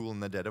 we cool in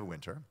the dead of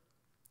winter,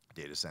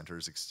 data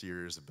centers,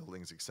 exteriors of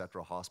buildings,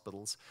 etc.,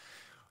 hospitals.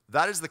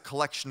 That is the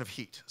collection of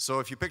heat. So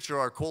if you picture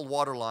our cold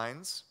water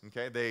lines,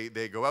 okay,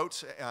 they go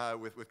out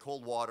with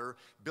cold water,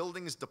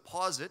 buildings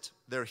deposit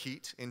their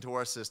heat into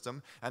our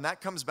system, and that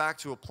comes back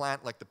to a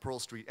plant like the Pearl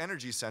Street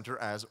Energy Center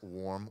as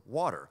warm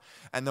water.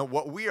 And then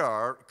what we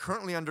are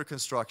currently under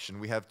construction,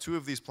 we have 2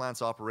 of these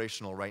plants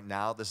operational right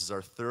now. This is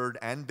our 3rd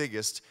and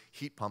biggest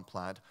heat pump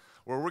plant,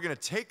 where we're going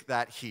to take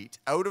that heat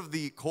out of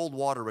the cold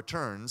water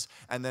returns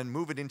and then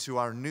move it into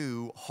our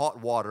new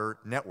hot water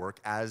network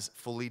as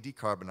fully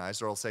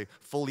decarbonized, or I'll say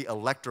fully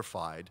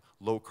electrified,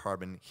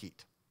 low-carbon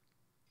heat.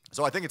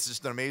 So I think it's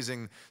just an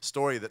amazing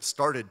story that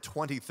started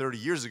 20, 30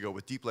 years ago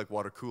with deep lake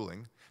water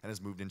cooling and has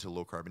moved into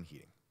low-carbon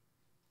heating.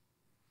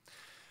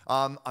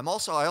 I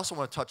also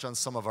want to touch on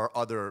some of our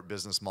other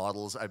business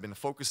models. I've been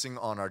focusing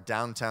on our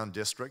downtown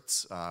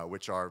districts,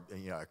 which are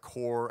a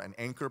core and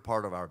anchor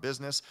part of our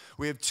business.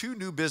 We have 2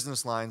 new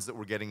business lines that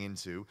we're getting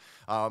into,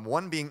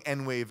 one being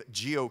Enwave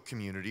Geo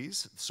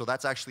Communities. So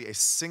that's actually a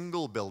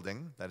single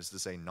building, that is to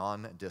say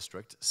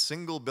non-district,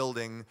 single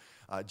building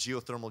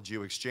geothermal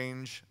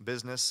geo-exchange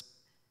business,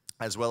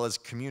 as well as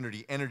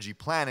community energy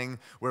planning,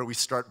 where we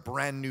start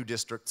brand new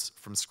districts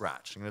from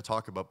scratch. I'm going to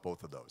talk about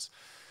both of those.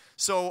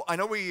 So I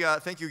know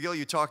thank you, Gil,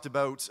 you talked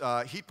about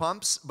heat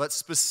pumps, but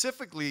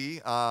specifically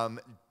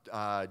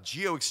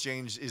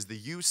geo-exchange is the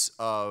use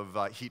of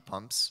heat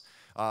pumps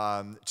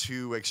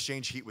to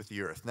exchange heat with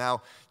the earth.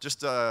 Now, just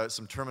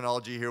some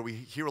terminology here. We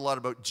hear a lot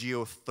about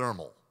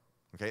geothermal.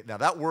 Okay, now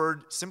that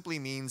word simply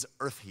means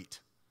earth heat.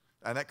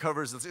 And that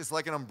covers, it's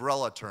like an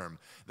umbrella term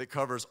that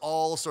covers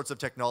all sorts of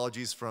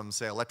technologies from,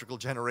 say, electrical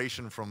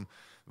generation from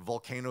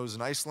volcanoes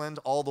in Iceland,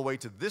 all the way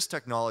to this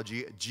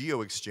technology,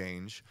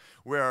 geo-exchange,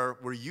 where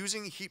we're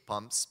using heat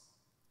pumps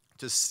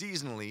to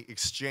seasonally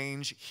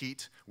exchange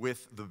heat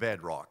with the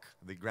bedrock,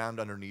 the ground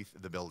underneath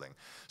the building.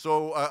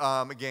 So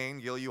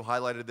again, Gil, you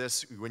highlighted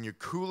this. When you're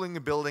cooling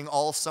a building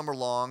all summer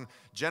long,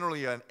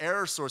 generally an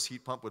air source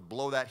heat pump would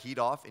blow that heat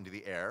off into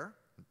the air.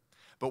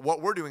 But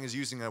what we're doing is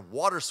using a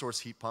water source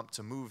heat pump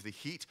to move the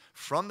heat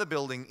from the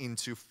building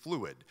into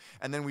fluid.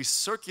 And then we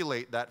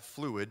circulate that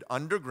fluid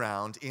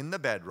underground in the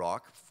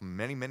bedrock from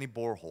many, many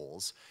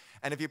boreholes.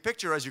 And if you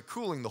picture as you're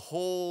cooling the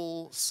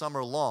whole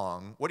summer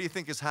long, what do you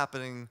think is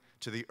happening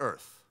to the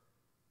earth?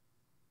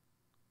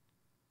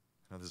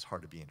 I know this is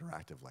hard to be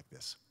interactive like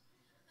this.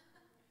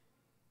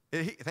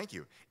 Thank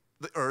you.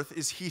 The earth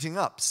is heating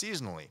up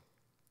seasonally.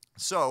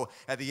 So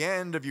at the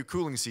end of your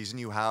cooling season,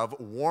 you have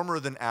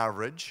warmer than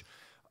average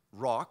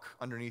rock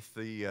underneath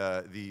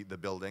the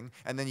building,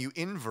 and then you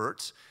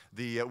invert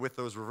with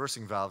those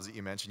reversing valves that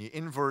you mentioned, you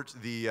invert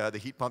the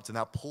heat pump to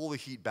now pull the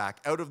heat back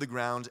out of the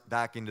ground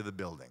back into the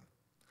building.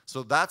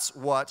 So that's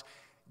what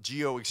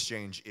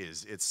geo-exchange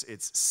is.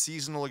 It's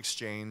seasonal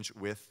exchange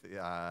with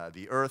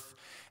the earth.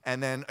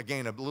 And then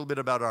again, a little bit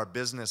about our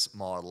business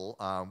model.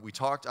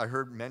 I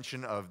heard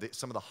mention of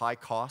some of the high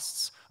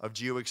costs of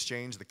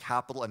geo-exchange, the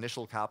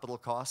initial capital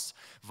costs.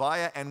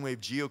 Via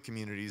Enwave Geo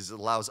Communities, it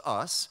allows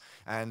us,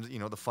 and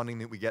the funding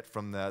that we get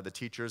from the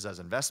teachers as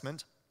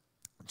investment,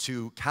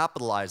 to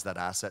capitalize that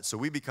asset. So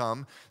we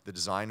become the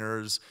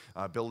designers,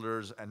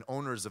 builders, and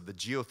owners of the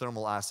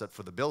geothermal asset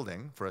for the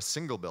building, for a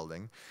single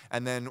building.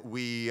 And then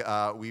we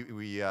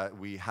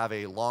have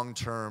a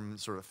long-term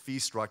sort of fee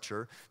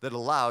structure that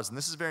allows, and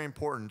this is very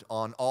important,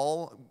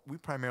 we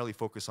primarily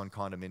focus on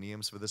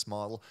condominiums for this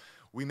model.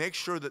 We make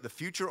sure that the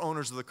future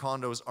owners of the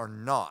condos are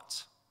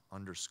not,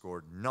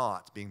 underscored,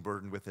 not being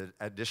burdened with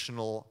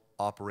additional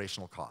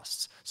operational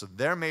costs. So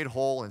they're made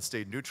whole and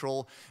stay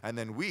neutral, and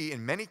then we,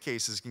 in many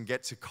cases, can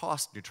get to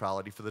cost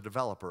neutrality for the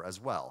developer as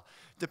well.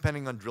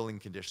 Depending on drilling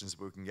conditions,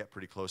 but we can get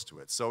pretty close to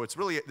it. So it's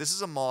really, this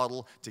is a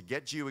model to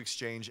get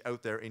GeoExchange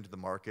out there into the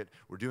market.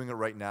 We're doing it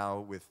right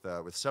now with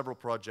several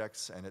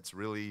projects, and it's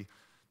really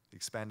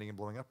expanding and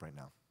blowing up right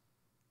now.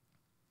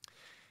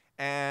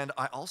 And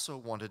I also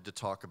wanted to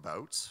talk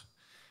about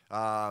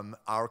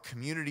our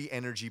community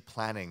energy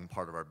planning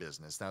part of our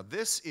business. Now,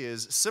 this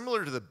is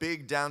similar to the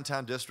big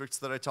downtown districts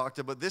that I talked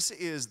about. This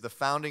is the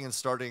founding and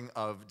starting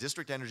of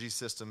district energy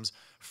systems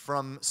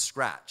from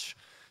scratch.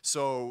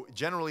 So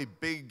generally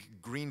big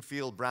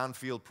greenfield,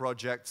 brownfield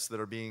projects that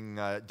are being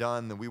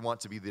done, then we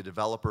want to be the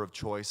developer of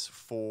choice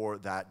for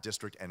that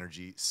district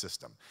energy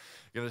system.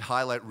 I'm going to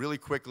highlight really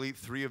quickly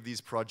 3 of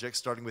these projects,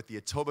 starting with the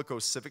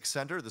Etobicoke Civic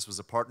Center. This was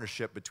a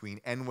partnership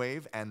between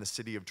Enwave and the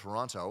City of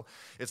Toronto.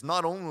 It's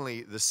not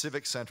only the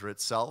Civic Center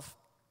itself,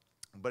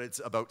 but it's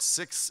about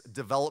 6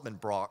 development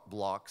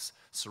blocks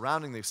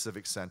surrounding the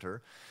Civic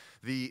Center.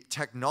 The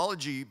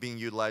technology being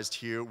utilized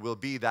here will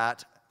be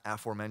that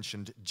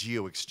aforementioned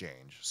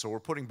GeoExchange. So we're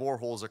putting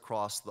boreholes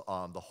across the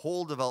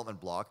whole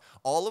development block.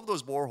 All of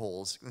those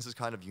boreholes, this is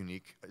kind of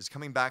unique, is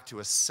coming back to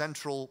a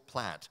central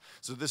plant.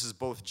 So this is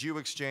both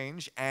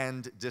GeoExchange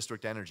and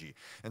district energy.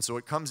 And so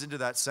it comes into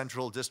that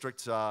central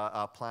district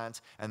plant,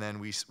 and then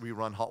we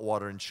run hot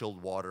water and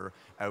chilled water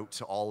out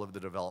to all of the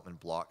development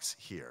blocks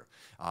here.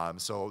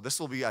 So this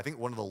will be, I think,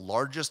 one of the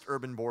largest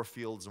urban bore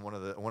fields and one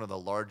of the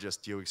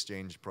largest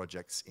GeoExchange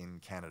projects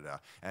in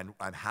Canada. And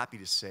I'm happy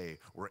to say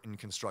we're in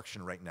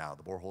construction right now.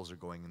 The boreholes are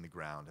going in the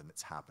ground, and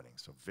it's happening.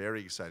 So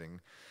very exciting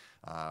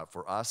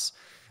for us.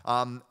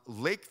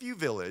 Lakeview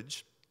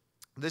Village,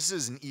 this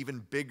is an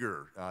even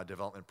bigger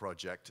development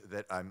project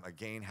that I'm,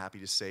 again, happy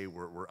to say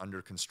we're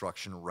under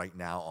construction right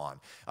now on.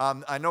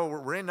 I know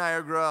we're in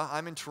Niagara.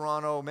 I'm in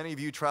Toronto. Many of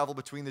you travel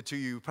between the two.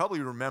 You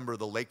probably remember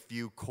the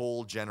Lakeview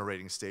coal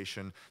generating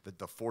station,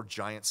 the 4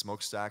 giant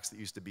smokestacks that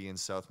used to be in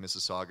South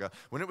Mississauga.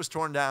 When it was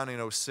torn down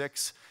in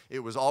 '06, it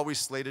was always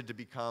slated to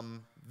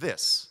become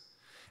this.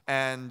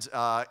 And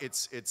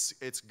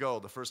it's go.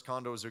 The first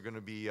condos are going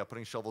to be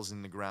putting shovels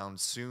in the ground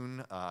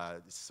soon.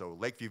 So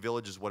Lakeview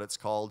Village is what it's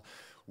called.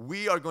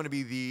 We are going to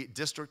be the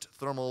district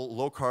thermal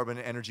low-carbon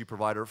energy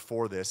provider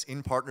for this,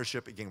 in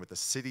partnership, again, with the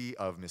City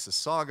of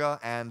Mississauga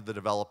and the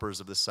developers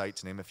of the site,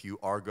 to name a few,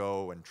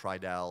 Argo and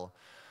Tridel.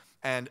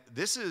 And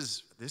this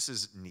is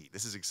neat.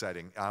 This is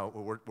exciting.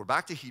 We're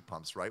back to heat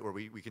pumps, right, where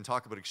we can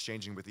talk about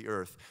exchanging with the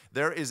earth.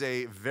 There is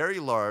a very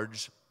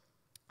large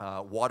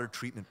water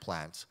treatment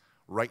plant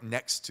right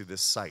next to this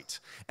site.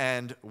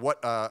 And what,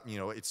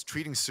 it's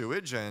treating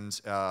sewage, and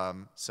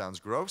sounds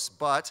gross,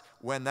 but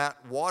when that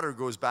water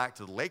goes back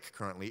to the lake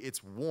currently,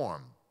 it's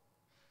warm.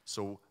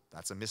 So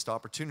that's a missed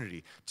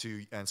opportunity.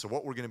 And so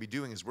what we're going to be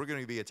doing is we're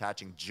going to be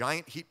attaching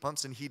giant heat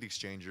pumps and heat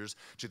exchangers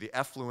to the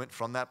effluent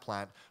from that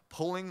plant,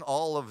 pulling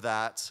all of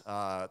that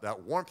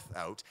warmth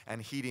out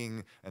and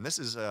heating, and this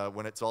is,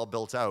 when it's all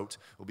built out,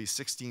 will be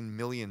 16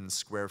 million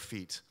square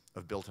feet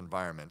of built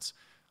environments,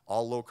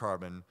 all low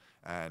carbon,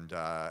 and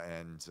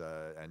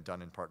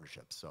done in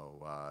partnership.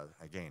 So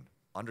again,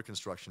 under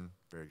construction,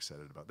 very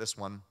excited about this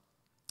one.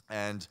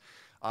 And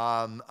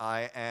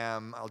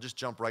I'll just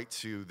jump right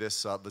to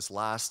this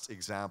last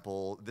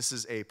example. This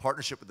is a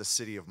partnership with the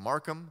City of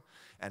Markham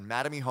and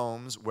Mattamy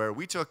Homes, where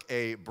we took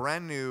a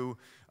brand new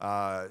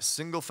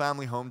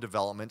single-family home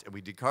development and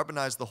we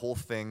decarbonized the whole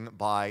thing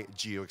by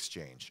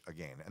GeoExchange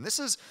again. And this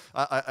is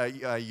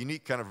a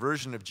unique kind of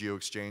version of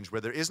GeoExchange where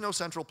there is no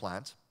central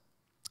plant.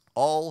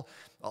 All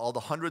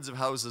the hundreds of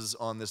houses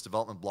on this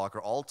development block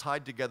are all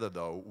tied together,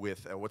 though,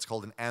 with what's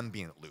called an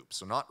ambient loop.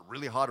 So not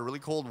really hot or really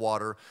cold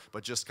water,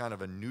 but just kind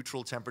of a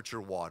neutral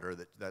temperature water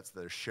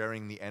they're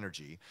sharing the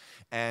energy.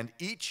 And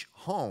each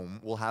home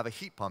will have a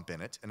heat pump in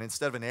it. And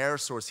instead of an air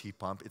source heat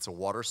pump, it's a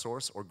water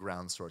source or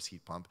ground source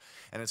heat pump.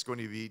 And it's going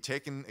to be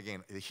taking,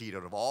 again, the heat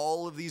out of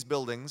all of these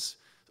buildings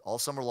all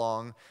summer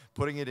long,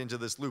 putting it into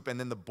this loop. And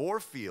then the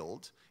bore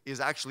field is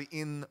actually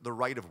in the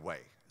right-of-way.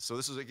 So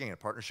this is, again, a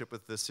partnership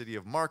with the City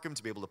of Markham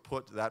to be able to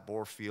put that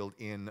bore field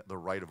in the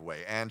right-of-way.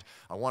 And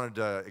I wanted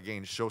to,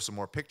 again, show some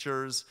more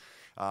pictures.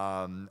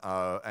 And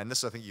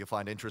this, I think you'll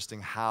find interesting,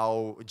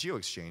 how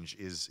GeoExchange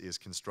is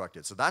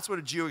constructed. So that's what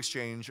a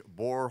GeoExchange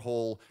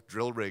borehole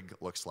drill rig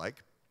looks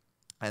like.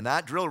 And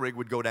that drill rig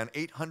would go down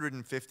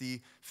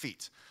 850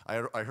 feet.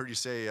 I heard you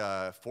say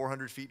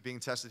 400 feet being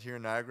tested here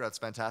in Niagara. That's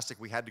fantastic.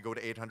 We had to go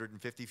to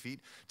 850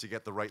 feet to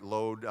get the right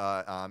load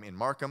in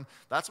Markham.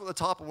 That's what the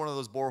top of one of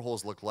those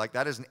boreholes looked like.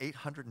 That is an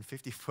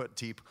 850-foot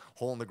deep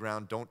hole in the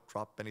ground. Don't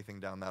drop anything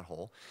down that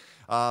hole.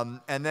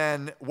 And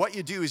then what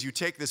you do is you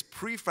take this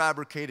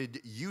prefabricated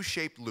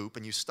U-shaped loop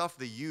and you stuff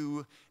the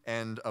U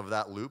end of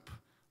that loop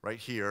right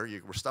here.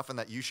 We're stuffing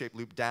that U-shaped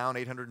loop down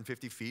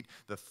 850 feet.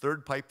 The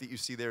third pipe that you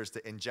see there is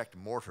to inject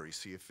mortar.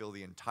 So you fill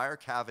the entire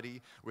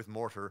cavity with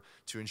mortar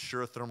to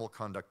ensure thermal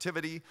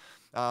conductivity.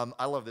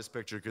 I love this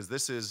picture because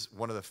this is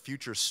one of the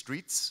future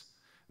streets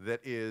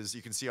that is,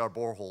 you can see our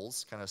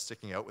boreholes kind of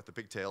sticking out with the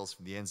pigtails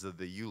from the ends of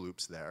the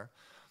U-loops there.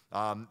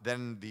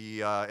 Then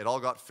it all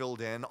got filled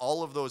in.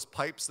 All of those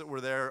pipes that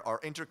were there are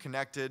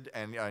interconnected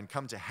and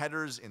come to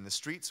headers in the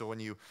street. So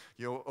when you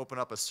open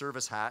up a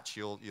service hatch,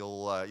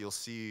 you'll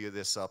see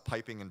this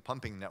piping and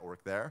pumping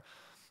network there.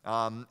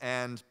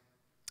 And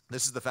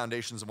this is the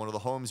foundations of one of the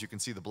homes. You can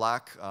see the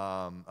black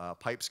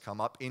pipes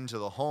come up into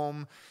the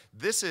home.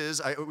 This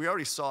is, we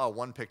already saw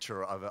one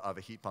picture of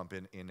a heat pump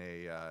in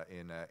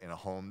a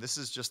home. This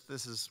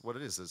is what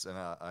it is. It's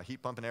a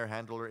heat pump and air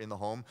handler in the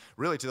home.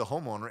 Really, to the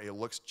homeowner, it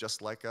looks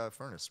just like a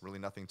furnace. Really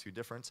nothing too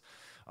different.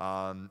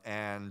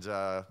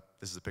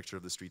 This is a picture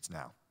of the streets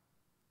now.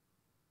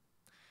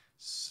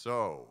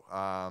 So,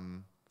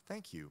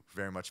 thank you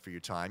very much for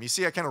your time. You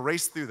see, I kind of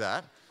raced through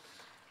that.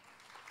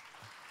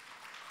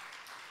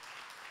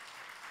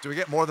 Do we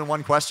get more than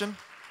one question?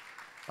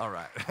 All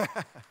right.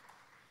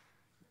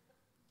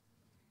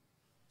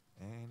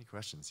 Any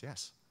questions?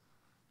 Yes.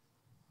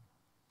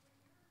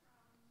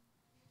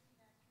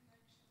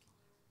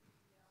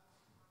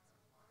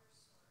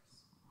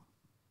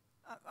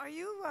 Are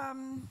you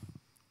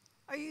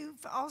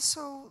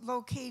also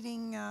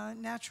locating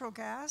natural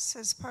gas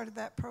as part of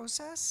that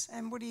process?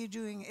 And what are you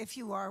doing, if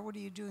you are, what are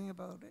you doing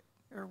about it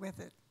or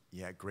with it?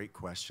 Yeah, great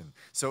question.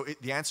 So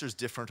the answer is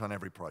different on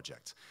every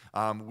project.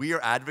 We are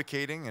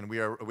advocating, and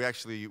we're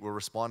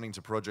responding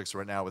to projects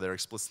right now where they're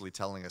explicitly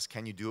telling us,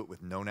 can you do it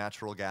with no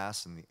natural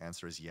gas? And the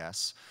answer is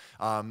yes.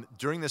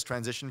 During this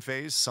transition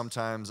phase,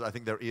 sometimes I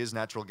think there is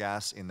natural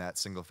gas in that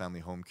single-family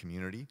home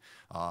community,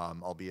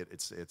 albeit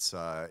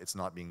it's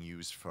not being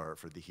used for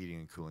the heating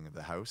and cooling of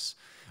the house.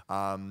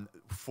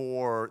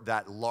 For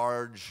that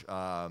large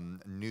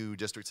new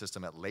district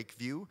system at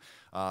Lakeview,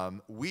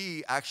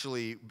 we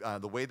actually,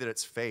 the way that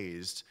it's phased,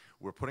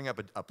 we're putting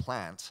up a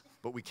plant,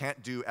 but we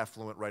can't do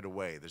effluent right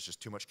away. There's just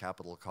too much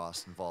capital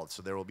cost involved.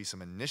 So there will be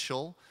some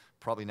initial,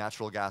 probably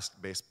natural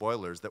gas-based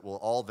boilers that will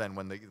all then,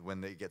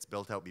 when it gets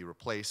built out, be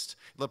replaced.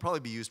 They'll probably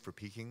be used for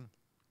peaking,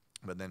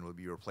 but then will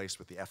be replaced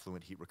with the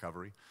effluent heat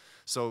recovery.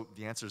 So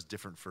the answer is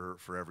different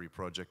for every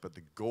project, but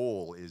the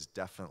goal is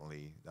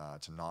definitely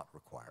to not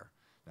require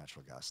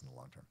natural gas in the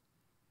long term.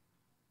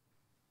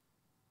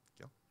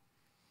 Gil?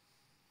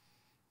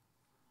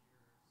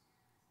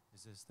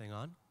 Is this thing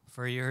on?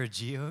 For your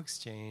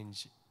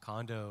GeoExchange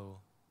condo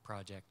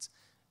project,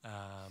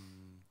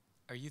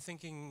 are you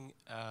thinking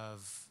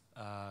of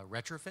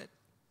retrofit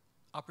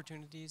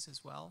opportunities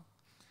as well?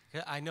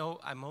 I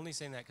know, I'm only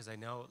saying that because I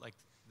know like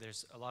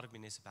there's a lot of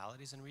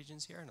municipalities and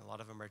regions here, and a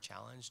lot of them are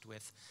challenged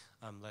with,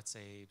 let's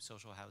say,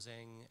 social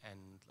housing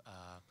and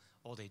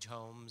old age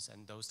homes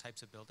and those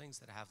types of buildings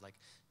that have like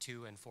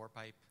 2- and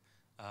 4-pipe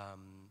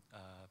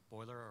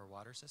boiler or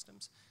water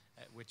systems,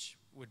 which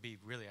would be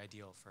really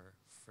ideal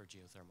for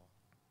geothermal.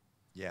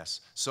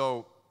 Yes.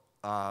 So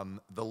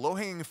the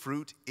low-hanging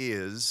fruit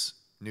is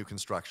new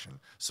construction.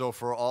 So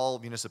for all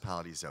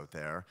municipalities out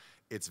there,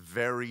 it's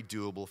very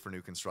doable for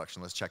new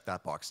construction. Let's check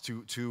that box.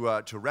 To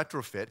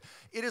retrofit,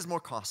 it is more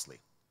costly.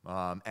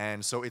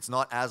 And so it's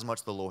not as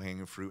much the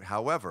low-hanging fruit.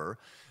 However,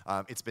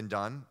 it's been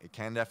done. It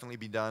can definitely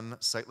be done.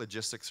 Site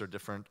logistics are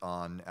different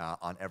on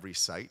every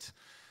site.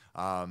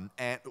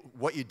 And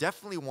what you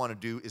definitely want to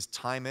do is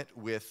time it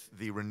with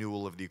the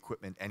renewal of the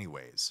equipment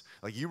anyways.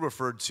 Like you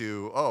referred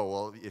to, oh,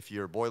 well, if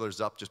your boiler's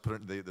up, just put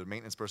it, the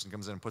maintenance person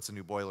comes in and puts a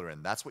new boiler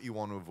in. That's what you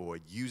want to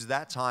avoid. Use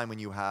that time when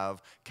you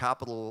have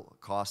capital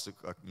costs,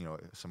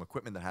 some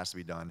equipment that has to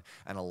be done,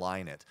 and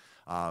align it.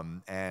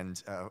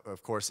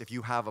 Of course, if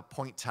you have a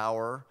point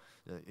tower,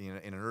 in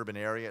an urban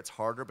area, it's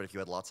harder, but if you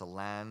had lots of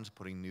land,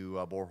 putting new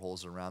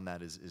boreholes around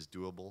that is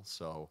doable.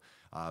 So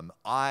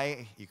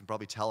you can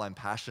probably tell I'm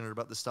passionate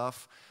about this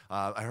stuff.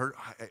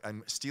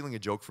 I'm stealing a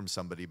joke from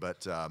somebody,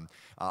 but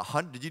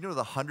did you know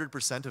that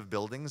 100% of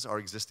buildings are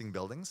existing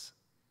buildings?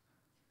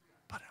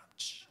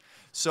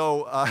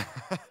 So,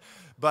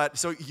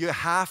 so you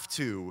have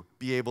to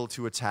be able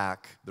to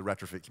attack the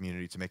retrofit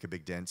community to make a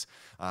big dent.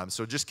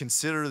 So just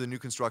consider the new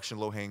construction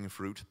low-hanging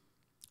fruit,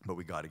 but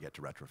we got to get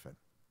to retrofit.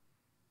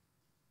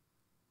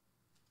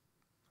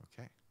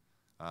 Okay.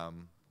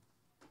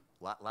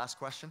 Last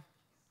question?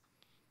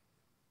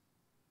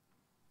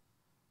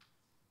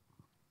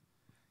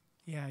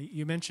 Yeah,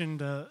 you mentioned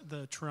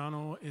the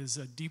Toronto is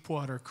a deep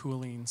water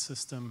cooling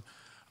system.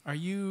 Are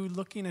you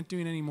looking at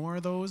doing any more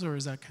of those, or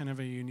is that kind of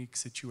a unique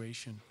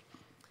situation?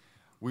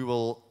 We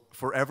will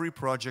for every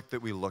project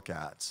that we look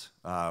at,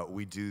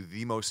 we do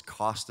the most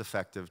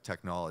cost-effective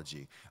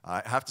technology.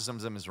 I have to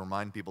sometimes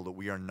remind people that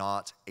we are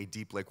not a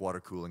deep lake water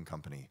cooling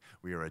company.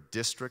 We are a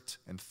district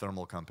and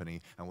thermal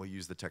company, and we'll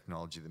use the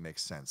technology that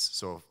makes sense.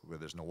 So where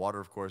there's no water,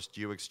 of course,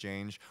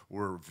 geo-exchange.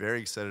 We're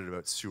very excited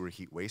about sewer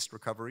heat waste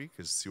recovery,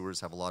 because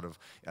sewers have a lot of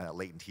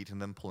latent heat in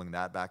them, pulling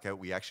that back out.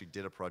 We actually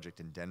did a project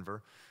in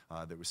Denver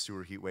that was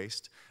sewer heat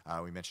waste.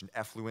 We mentioned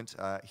effluent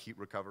heat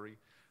recovery.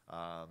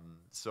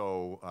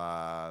 So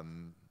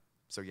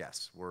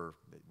yes, we're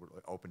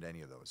open to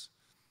any of those.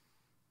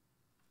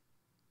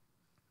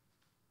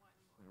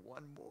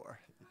 One more.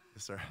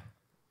 Yes, sir.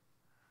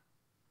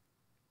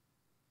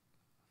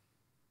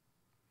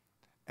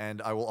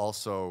 And I will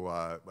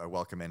also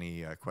welcome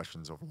any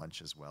questions over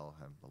lunch as well.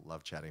 I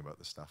love chatting about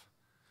this stuff.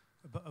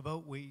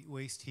 About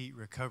waste heat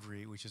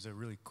recovery, which is a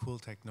really cool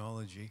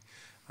technology,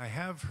 I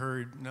have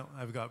heard,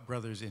 I've got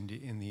brothers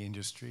in the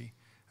industry,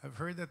 I've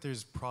heard that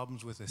there's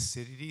problems with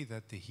acidity,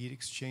 that the heat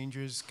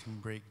exchangers can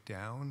break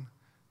down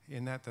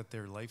in that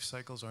their life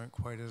cycles aren't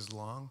quite as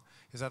long.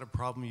 Is that a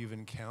problem you've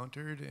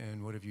encountered,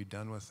 and what have you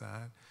done with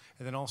that?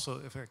 And then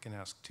also, if I can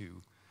ask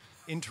too,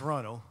 in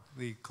Toronto,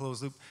 the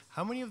closed loop,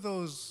 how many of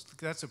those,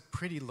 that's a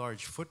pretty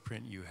large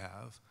footprint you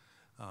have.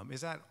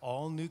 Is that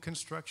all new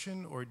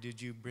construction, or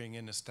did you bring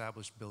in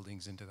established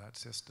buildings into that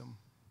system?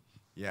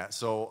 Yeah,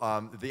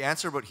 so the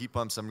answer about heat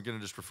pumps, I'm going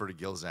to just refer to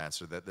Gil's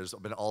answer, that there's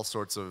been all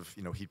sorts of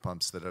heat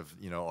pumps that have,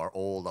 are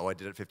old. Oh, I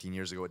did it 15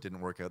 years ago, it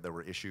didn't work out, there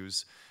were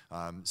issues.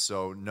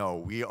 So no,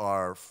 we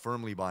are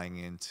firmly buying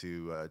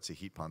into to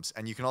heat pumps.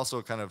 And you can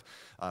also kind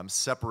of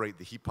separate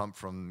the heat pump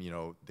from,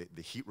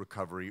 the heat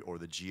recovery or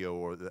the geo,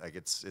 or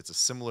it's a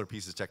similar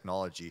piece of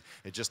technology.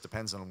 It just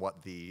depends on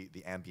what the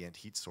ambient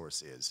heat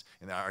source is.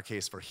 In our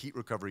case, for heat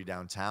recovery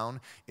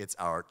downtown, it's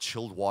our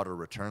chilled water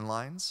return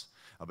lines.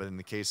 But in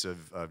the case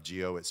of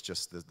geo, it's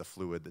just the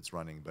fluid that's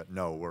running. But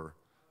no, we're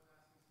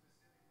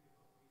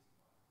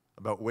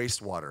about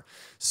wastewater.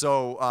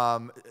 So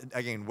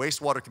again,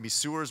 wastewater can be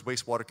sewers,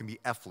 wastewater can be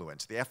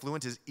effluent. The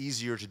effluent is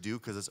easier to do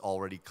because it's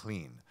already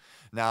clean.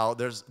 Now,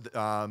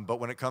 but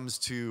when it comes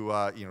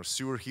to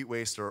sewer heat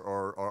waste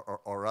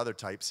or other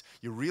types,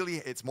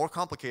 it's more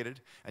complicated,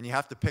 and you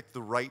have to pick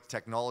the right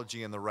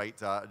technology and the right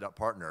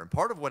partner. And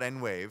part of what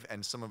Enwave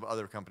and some of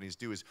other companies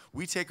do is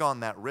we take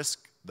on that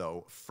risk,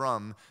 though,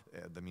 from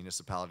the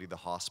municipality, the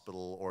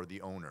hospital, or the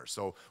owner.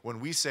 So when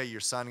we say you're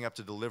signing up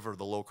to deliver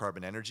the low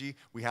carbon energy,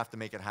 we have to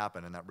make it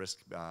happen, and that risk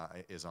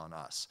is on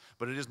us.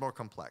 But it is more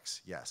complex,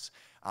 yes.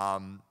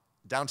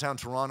 Downtown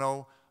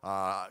Toronto,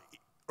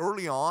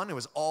 early on, it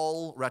was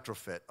all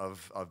retrofit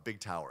of big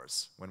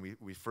towers. When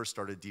we first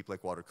started deep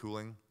lake water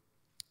cooling,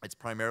 it's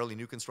primarily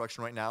new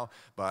construction right now,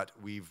 but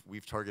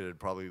we've targeted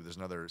probably, there's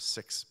another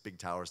 6 big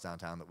towers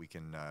downtown that we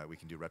can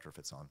do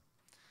retrofits on.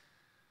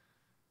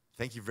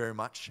 Thank you very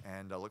much,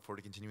 and I look forward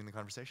to continuing the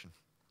conversation.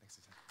 Thanks,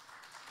 Lisa.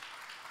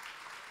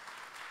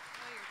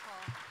 Oh, you're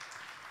tall.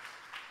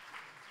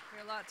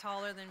 You're a lot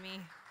taller than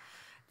me.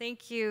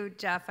 Thank you,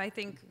 Jeff. I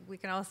think we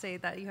can all say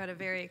that you had a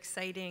very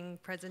exciting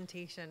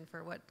presentation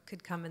for what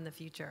could come in the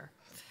future.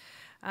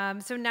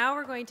 So now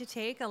we're going to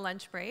take a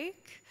lunch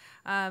break.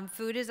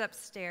 Food is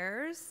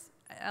upstairs.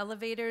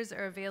 Elevators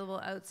are available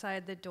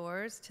outside the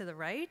doors to the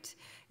right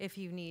if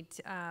you need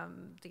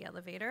the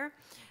elevator.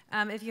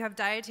 If you have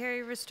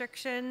dietary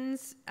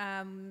restrictions,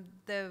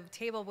 the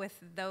table with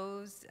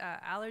those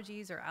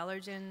allergies or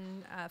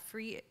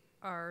allergen-free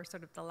are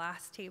sort of the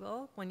last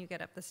table when you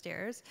get up the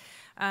stairs.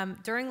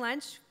 During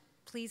lunch,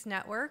 please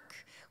network.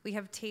 We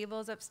have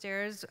tables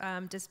upstairs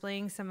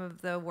displaying some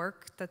of the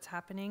work that's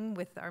happening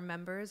with our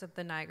members of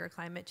the Niagara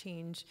Climate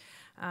Change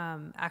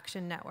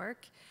Action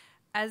Network.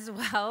 As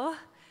well,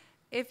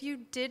 if you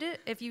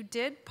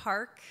did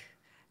park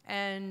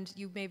and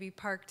you maybe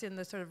parked in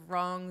the sort of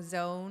wrong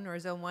zone or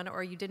zone 1,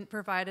 or you didn't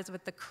provide us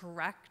with the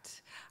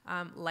correct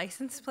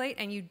license plate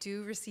and you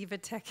do receive a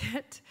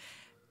ticket,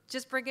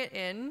 just bring it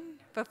in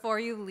before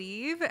you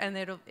leave, and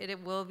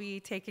it will be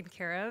taken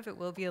care of. It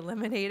will be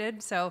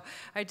eliminated. So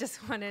I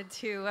just wanted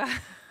to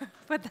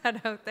put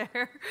that out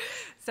there.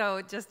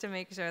 So just to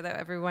make sure that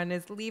everyone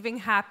is leaving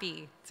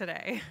happy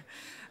today.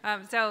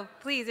 So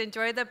please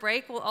enjoy the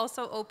break. We'll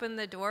also open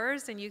the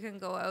doors, and you can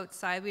go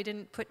outside. We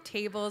didn't put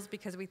tables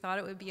because we thought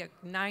it would be a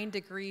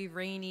 9-degree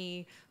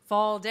rainy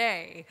fall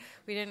day.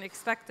 We didn't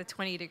expect the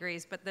 20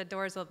 degrees, but the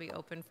doors will be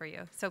open for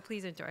you. So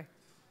please enjoy.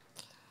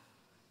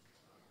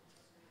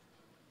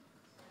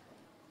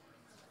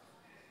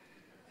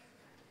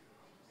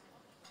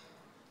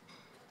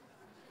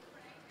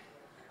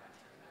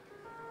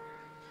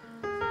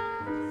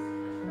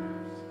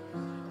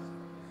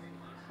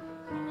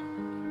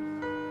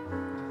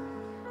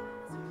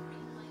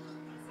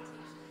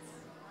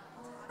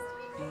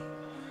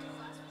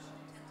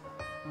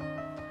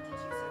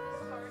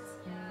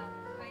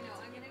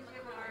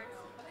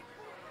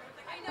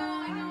 I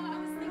know.